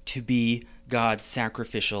destiny to be God's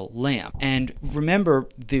sacrificial lamb. And remember,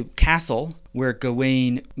 the castle where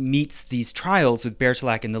Gawain meets these trials with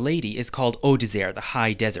Bertilac and the lady is called Odysseir, the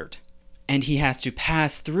High Desert. And he has to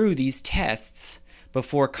pass through these tests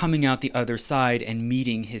before coming out the other side and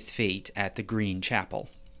meeting his fate at the Green Chapel.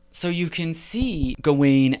 So you can see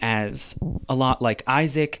Gawain as a lot like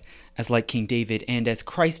Isaac, as like King David, and as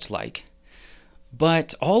Christ-like.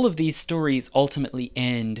 But all of these stories ultimately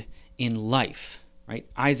end in life, right?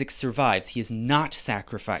 Isaac survives. He is not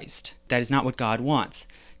sacrificed. That is not what God wants.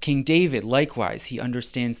 King David, likewise, he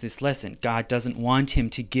understands this lesson. God doesn't want him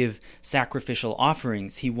to give sacrificial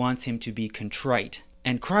offerings. He wants him to be contrite.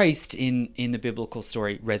 And Christ, in the biblical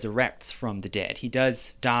story, resurrects from the dead. He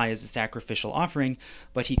does die as a sacrificial offering,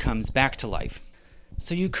 but he comes back to life.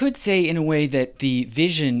 So you could say, in a way, that the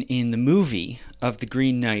vision in the movie of the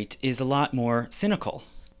Green Knight is a lot more cynical.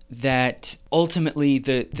 That ultimately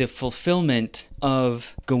the fulfillment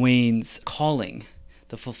of Gawain's calling,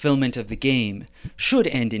 the fulfillment of the game, should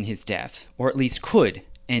end in his death, or at least could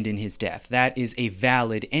end in his death. That is a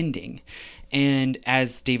valid ending. And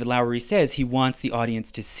as David Lowery says, he wants the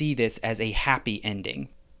audience to see this as a happy ending.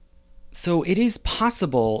 So it is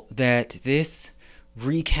possible that this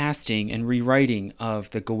recasting and rewriting of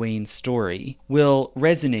the Gawain story will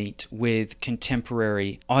resonate with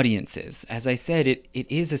contemporary audiences. As I said, it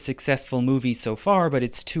is a successful movie so far, but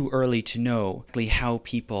it's too early to know exactly how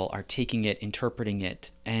people are taking it, interpreting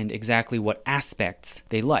it, and exactly what aspects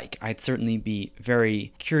they like. I'd certainly be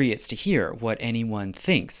very curious to hear what anyone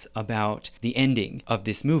thinks about the ending of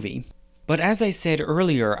this movie. But as I said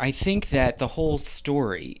earlier, I think that the whole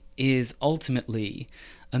story is ultimately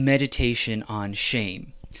a meditation on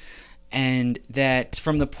shame, and that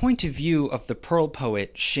from the point of view of the Pearl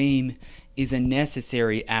poet, shame is a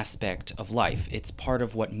necessary aspect of life. It's part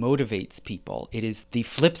of what motivates people. It is the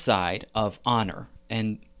flip side of honor,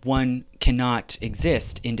 and one cannot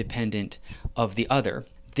exist independent of the other.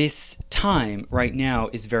 This time right now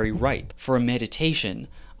is very ripe for a meditation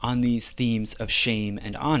on these themes of shame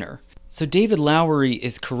and honor. So David Lowery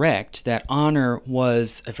is correct that honor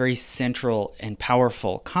was a very central and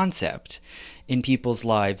powerful concept in people's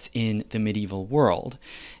lives in the medieval world.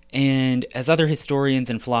 And as other historians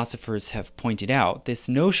and philosophers have pointed out, this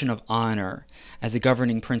notion of honor as a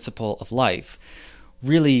governing principle of life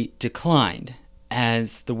really declined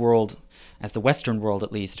as the Western world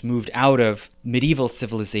at least, moved out of medieval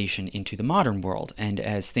civilization into the modern world. And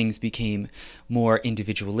as things became more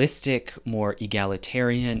individualistic, more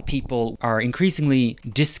egalitarian, people are increasingly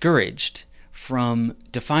discouraged from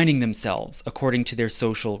defining themselves according to their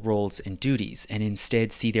social roles and duties, and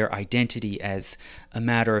instead see their identity as a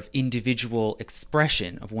matter of individual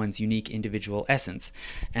expression of one's unique individual essence.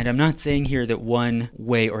 And I'm not saying here that one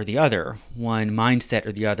way or the other, one mindset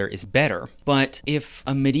or the other is better, but if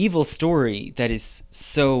a medieval story that is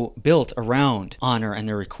so built around honor and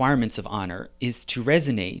the requirements of honor is to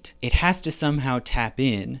resonate, it has to somehow tap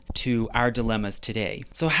in to our dilemmas today.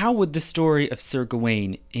 So how would the story of Sir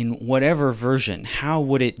Gawain, in whatever version, how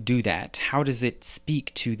would it do that? How does it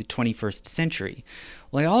speak to the 21st century?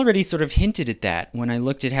 Well, I already sort of hinted at that when I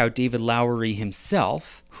looked at how David Lowery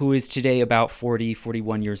himself, who is today about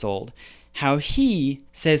 41 years old, how he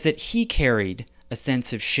says that he carried a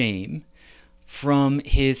sense of shame from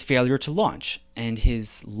his failure to launch and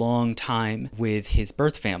his long time with his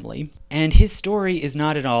birth family. And his story is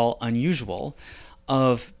not at all unusual,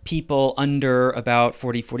 of people under about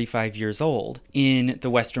 45 years old in the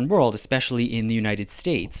Western world, especially in the United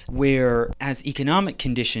States, where as economic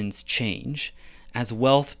conditions change, as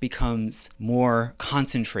wealth becomes more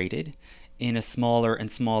concentrated in a smaller and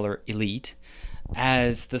smaller elite,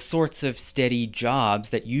 as the sorts of steady jobs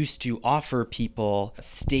that used to offer people a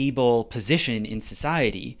stable position in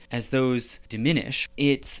society, as those diminish,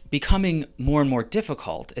 it's becoming more and more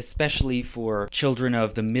difficult, especially for children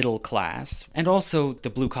of the middle class and also the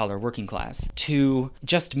blue-collar working class, to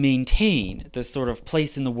just maintain the sort of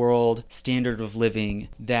place in the world, standard of living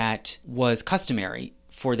that was customary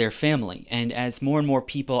for their family. And as more and more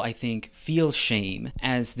people, I think, feel shame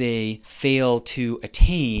as they fail to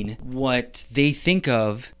attain what they think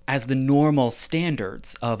of as the normal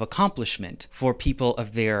standards of accomplishment for people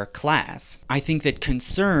of their class, I think that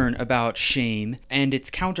concern about shame and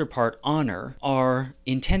its counterpart honor are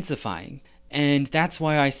intensifying. And that's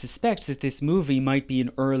why I suspect that this movie might be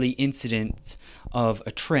an early incident of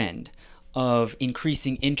a trend of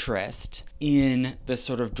increasing interest in the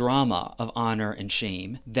sort of drama of honor and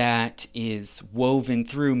shame that is woven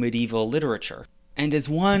through medieval literature. And as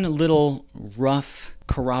one little rough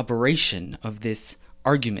corroboration of this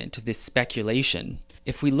argument, of this speculation,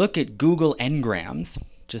 if we look at Google Ngrams,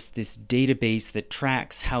 just this database that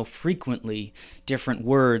tracks how frequently different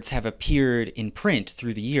words have appeared in print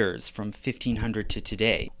through the years from 1500 to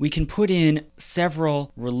today, we can put in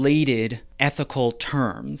several related ethical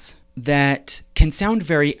terms that can sound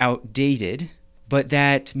very outdated, but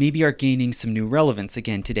that maybe are gaining some new relevance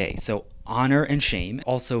again today. So honor and shame,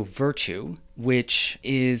 also virtue, which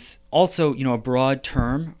is also, a broad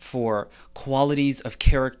term for qualities of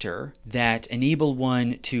character that enable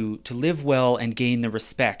one to live well and gain the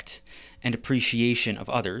respect and appreciation of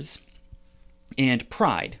others. And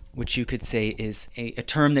pride, which you could say is a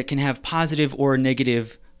term that can have positive or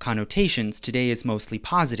negative connotations. Today is mostly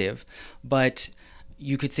positive, but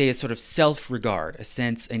you could say a sort of self-regard,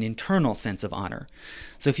 an internal sense of honor.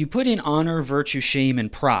 So if you put in honor, virtue, shame,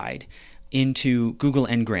 and pride into Google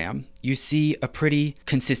Ngram, you see a pretty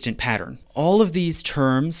consistent pattern. All of these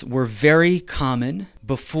terms were very common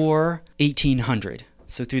before 1800.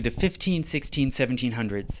 So through the 15, 16,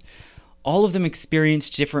 1700s, all of them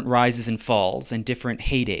experienced different rises and falls and different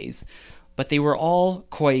heydays, but they were all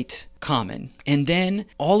quite common. And then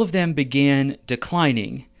all of them began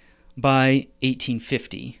declining by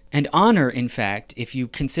 1850. And honor, in fact, if you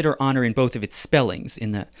consider honor in both of its spellings,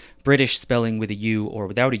 in the British spelling with a U or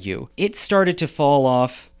without a U, it started to fall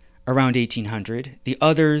off around 1800. The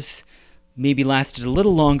others maybe lasted a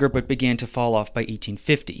little longer but began to fall off by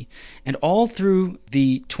 1850. And all through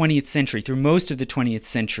the 20th century, through most of the 20th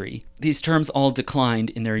century, these terms all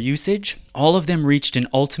declined in their usage. All of them reached an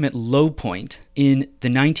ultimate low point in the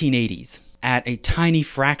 1980s. At a tiny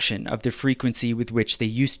fraction of the frequency with which they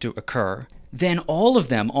used to occur. Then all of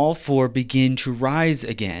them, all four, begin to rise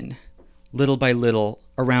again, little by little,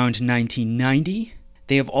 around 1990.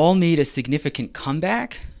 They have all made a significant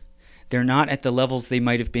comeback. They're not at the levels they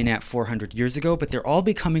might have been at 400 years ago, but they're all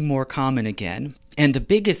becoming more common again. And the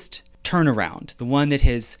biggest turnaround, the one that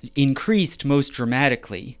has increased most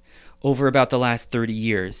dramatically over about the last 30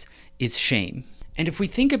 years, is shame. And if we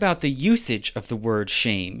think about the usage of the word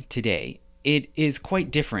shame today, it is quite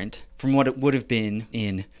different from what it would have been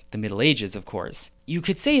in the Middle Ages, of course. You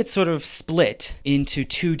could say it's sort of split into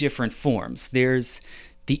two different forms. There's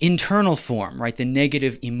the internal form, right, the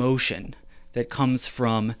negative emotion that comes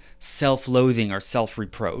from self-loathing or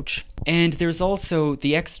self-reproach. And there's also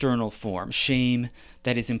the external form, shame,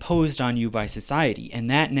 that is imposed on you by society. And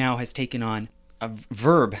that now has taken on a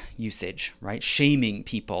verb usage, right? Shaming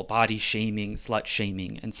people, body shaming, slut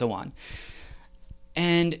shaming, and so on.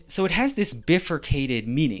 And so it has this bifurcated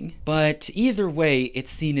meaning, but either way, it's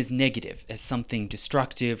seen as negative, as something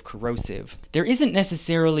destructive, corrosive. There isn't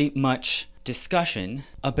necessarily much discussion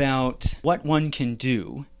about what one can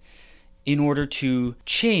do in order to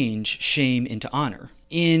change shame into honor.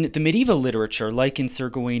 In the medieval literature, like in Sir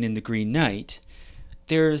Gawain and the Green Knight,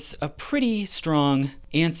 there's a pretty strong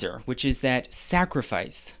answer, which is that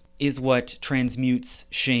sacrifice is what transmutes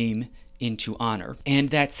shame into honor. And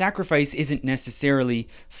that sacrifice isn't necessarily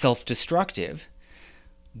self-destructive,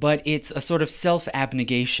 but it's a sort of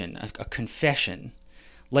self-abnegation, a confession,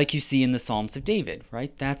 like you see in the Psalms of David,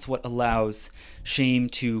 right? That's what allows shame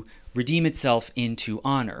to redeem itself into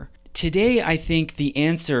honor. Today, I think the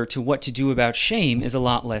answer to what to do about shame is a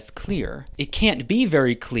lot less clear. It can't be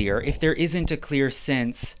very clear if there isn't a clear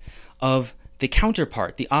sense of the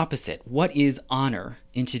counterpart, the opposite. What is honor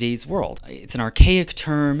in today's world? It's an archaic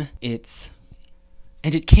term, and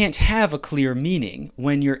it can't have a clear meaning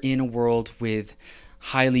when you're in a world with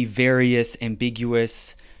highly various,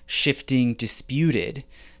 ambiguous, shifting, disputed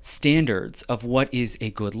standards of what is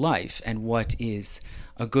a good life and what is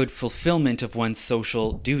a good fulfillment of one's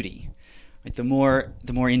social duty. Right? The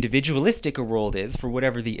more individualistic a world is, for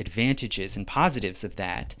whatever the advantages and positives of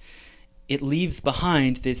that, it leaves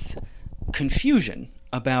behind this confusion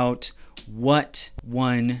about what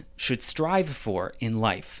one should strive for in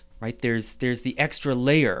life, right? There's the extra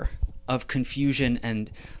layer of confusion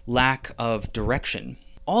and lack of direction.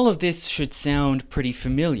 All of this should sound pretty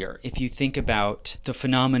familiar if you think about the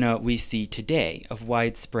phenomena we see today of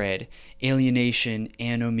widespread alienation,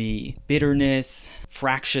 anomie, bitterness,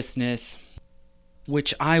 fractiousness,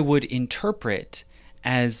 which I would interpret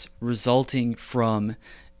as resulting from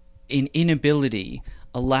an inability,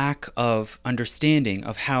 a lack of understanding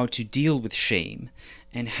of how to deal with shame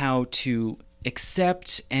and how to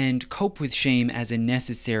accept and cope with shame as a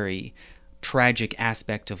necessary, tragic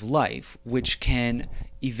aspect of life, which can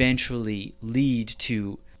eventually lead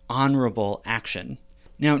to honorable action.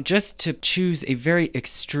 Now, just to choose a very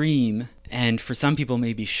extreme and for some people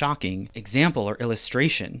maybe shocking example or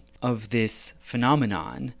illustration of this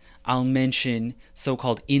phenomenon, I'll mention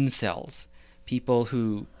so-called incels, people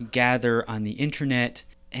who gather on the internet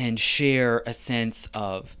and share a sense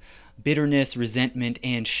of bitterness, resentment,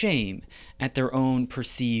 and shame at their own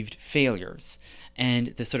perceived failures. And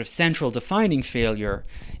the sort of central defining failure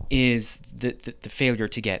is the failure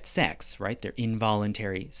to get sex, right? They're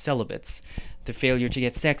involuntary celibates. The failure to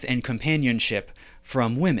get sex and companionship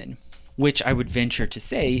from women, which I would venture to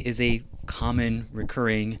say is a common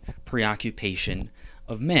recurring preoccupation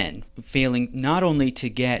of men, failing not only to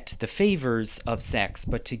get the favors of sex,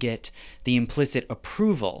 but to get the implicit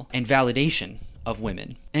approval and validation of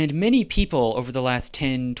women. And many people over the last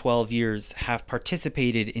 10, 12 years have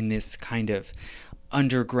participated in this kind of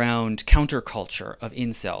underground counterculture of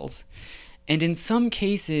incels. And in some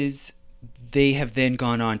cases, they have then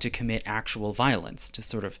gone on to commit actual violence, to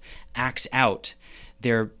sort of act out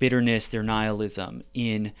their bitterness, their nihilism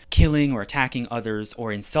in killing or attacking others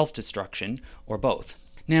or in self-destruction or both.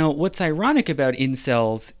 Now, what's ironic about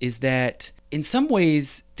incels is that in some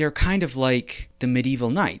ways they're kind of like the medieval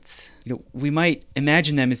knights. We might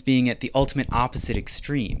imagine them as being at the ultimate opposite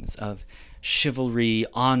extremes of chivalry,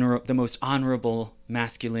 the most honorable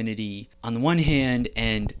masculinity on the one hand,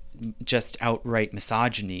 and just outright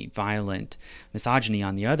misogyny, violent misogyny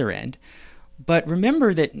on the other end. But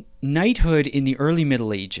remember that knighthood in the early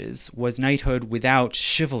Middle Ages was knighthood without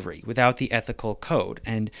chivalry, without the ethical code,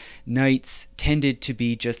 and knights tended to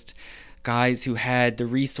be just guys who had the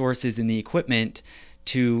resources and the equipment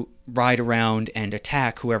to ride around and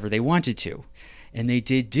attack whoever they wanted to. And they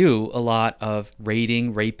did do a lot of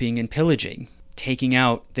raiding, raping, and pillaging, taking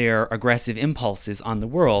out their aggressive impulses on the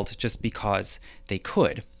world just because they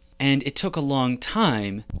could. And it took a long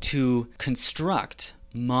time to construct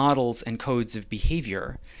models and codes of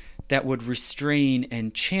behavior that would restrain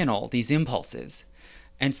and channel these impulses.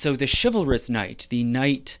 And so the chivalrous knight, the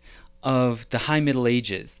knight of the High Middle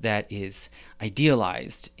Ages that is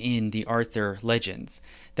idealized in the Arthur legends,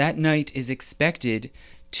 that knight is expected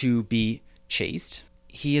to be chaste.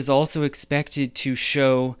 He is also expected to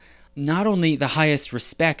show not only the highest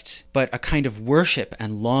respect, but a kind of worship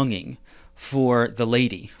and longing for the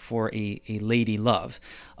lady, for a lady love,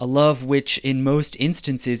 a love which in most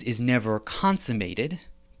instances is never consummated,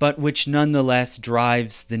 but which nonetheless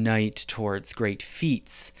drives the knight towards great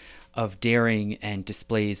feats of daring and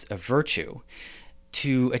displays of virtue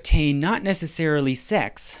to attain not necessarily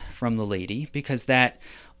sex from the lady, because that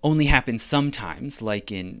only happens sometimes,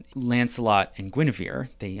 like in Lancelot and Guinevere.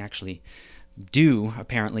 They actually do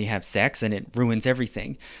apparently have sex and it ruins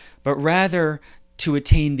everything, but rather to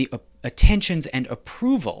attain the attentions and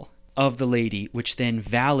approval of the lady, which then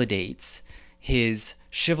validates his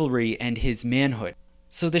chivalry and his manhood.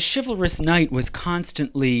 So the chivalrous knight was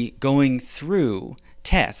constantly going through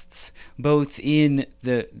tests, both in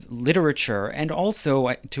the literature and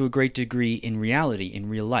also to a great degree in reality, in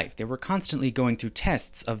real life. They were constantly going through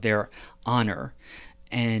tests of their honor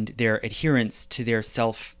and their adherence to their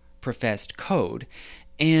self-professed code.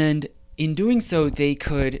 And in doing so, they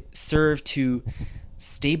could serve to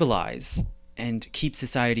stabilize and keep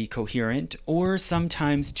society coherent, or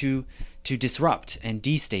sometimes to disrupt and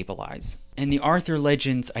destabilize. And the Arthur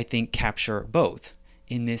legends, I think, capture both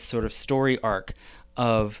in this sort of story arc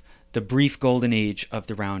of the brief golden age of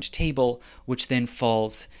the Round Table, which then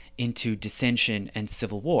falls into dissension and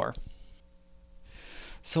civil war.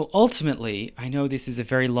 So ultimately, I know this is a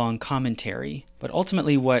very long commentary, but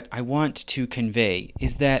ultimately what I want to convey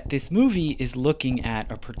is that this movie is looking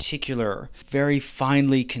at a particular, very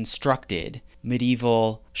finely constructed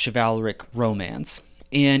medieval chivalric romance.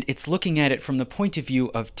 And it's looking at it from the point of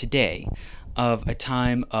view of today, of a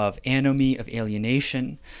time of anomie, of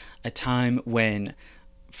alienation, a time when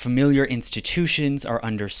familiar institutions are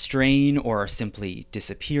under strain or are simply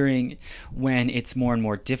disappearing, when it's more and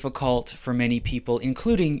more difficult for many people,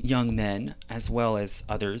 including young men as well as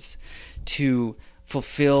others, to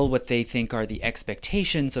fulfill what they think are the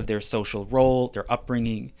expectations of their social role, their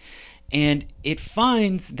upbringing. And it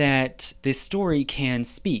finds that this story can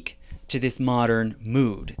speak to this modern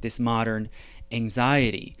mood, this modern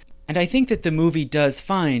anxiety. And I think that the movie does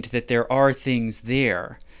find that there are things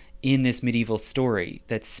there in this medieval story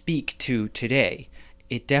that speak to today.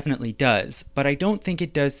 It definitely does, but I don't think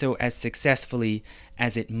it does so as successfully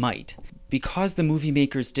as it might, because the movie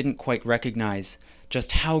makers didn't quite recognize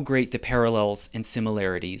just how great the parallels and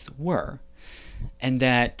similarities were, and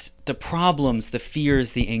that the problems, the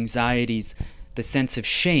fears, the anxieties, the sense of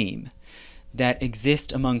shame that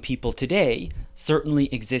exist among people today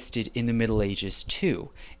certainly existed in the Middle Ages too.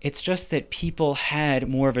 It's just that people had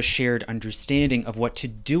more of a shared understanding of what to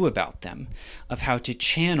do about them, of how to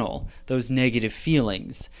channel those negative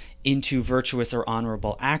feelings into virtuous or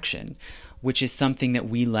honorable action, which is something that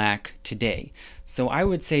we lack today. So I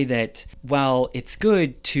would say that while it's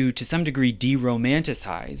good to some degree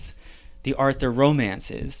de-romanticize the Arthur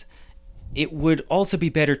romances, it would also be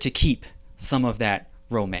better to keep some of that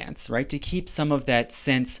romance, right? To keep some of that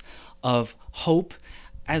sense of hope,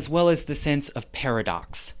 as well as the sense of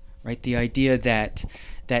paradox, right? The idea that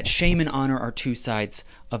shame and honor are two sides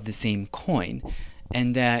of the same coin,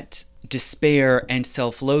 and that despair and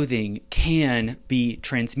self-loathing can be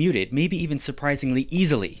transmuted, maybe even surprisingly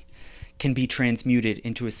easily can be transmuted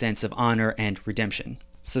into a sense of honor and redemption.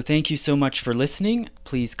 So thank you so much for listening.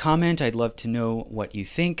 Please comment. I'd love to know what you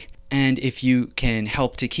think. And if you can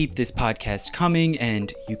help to keep this podcast coming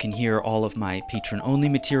and you can hear all of my patron-only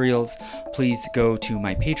materials, please go to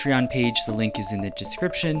my Patreon page. The link is in the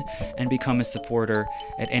description, and become a supporter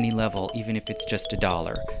at any level, even if it's just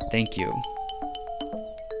 $1. Thank you.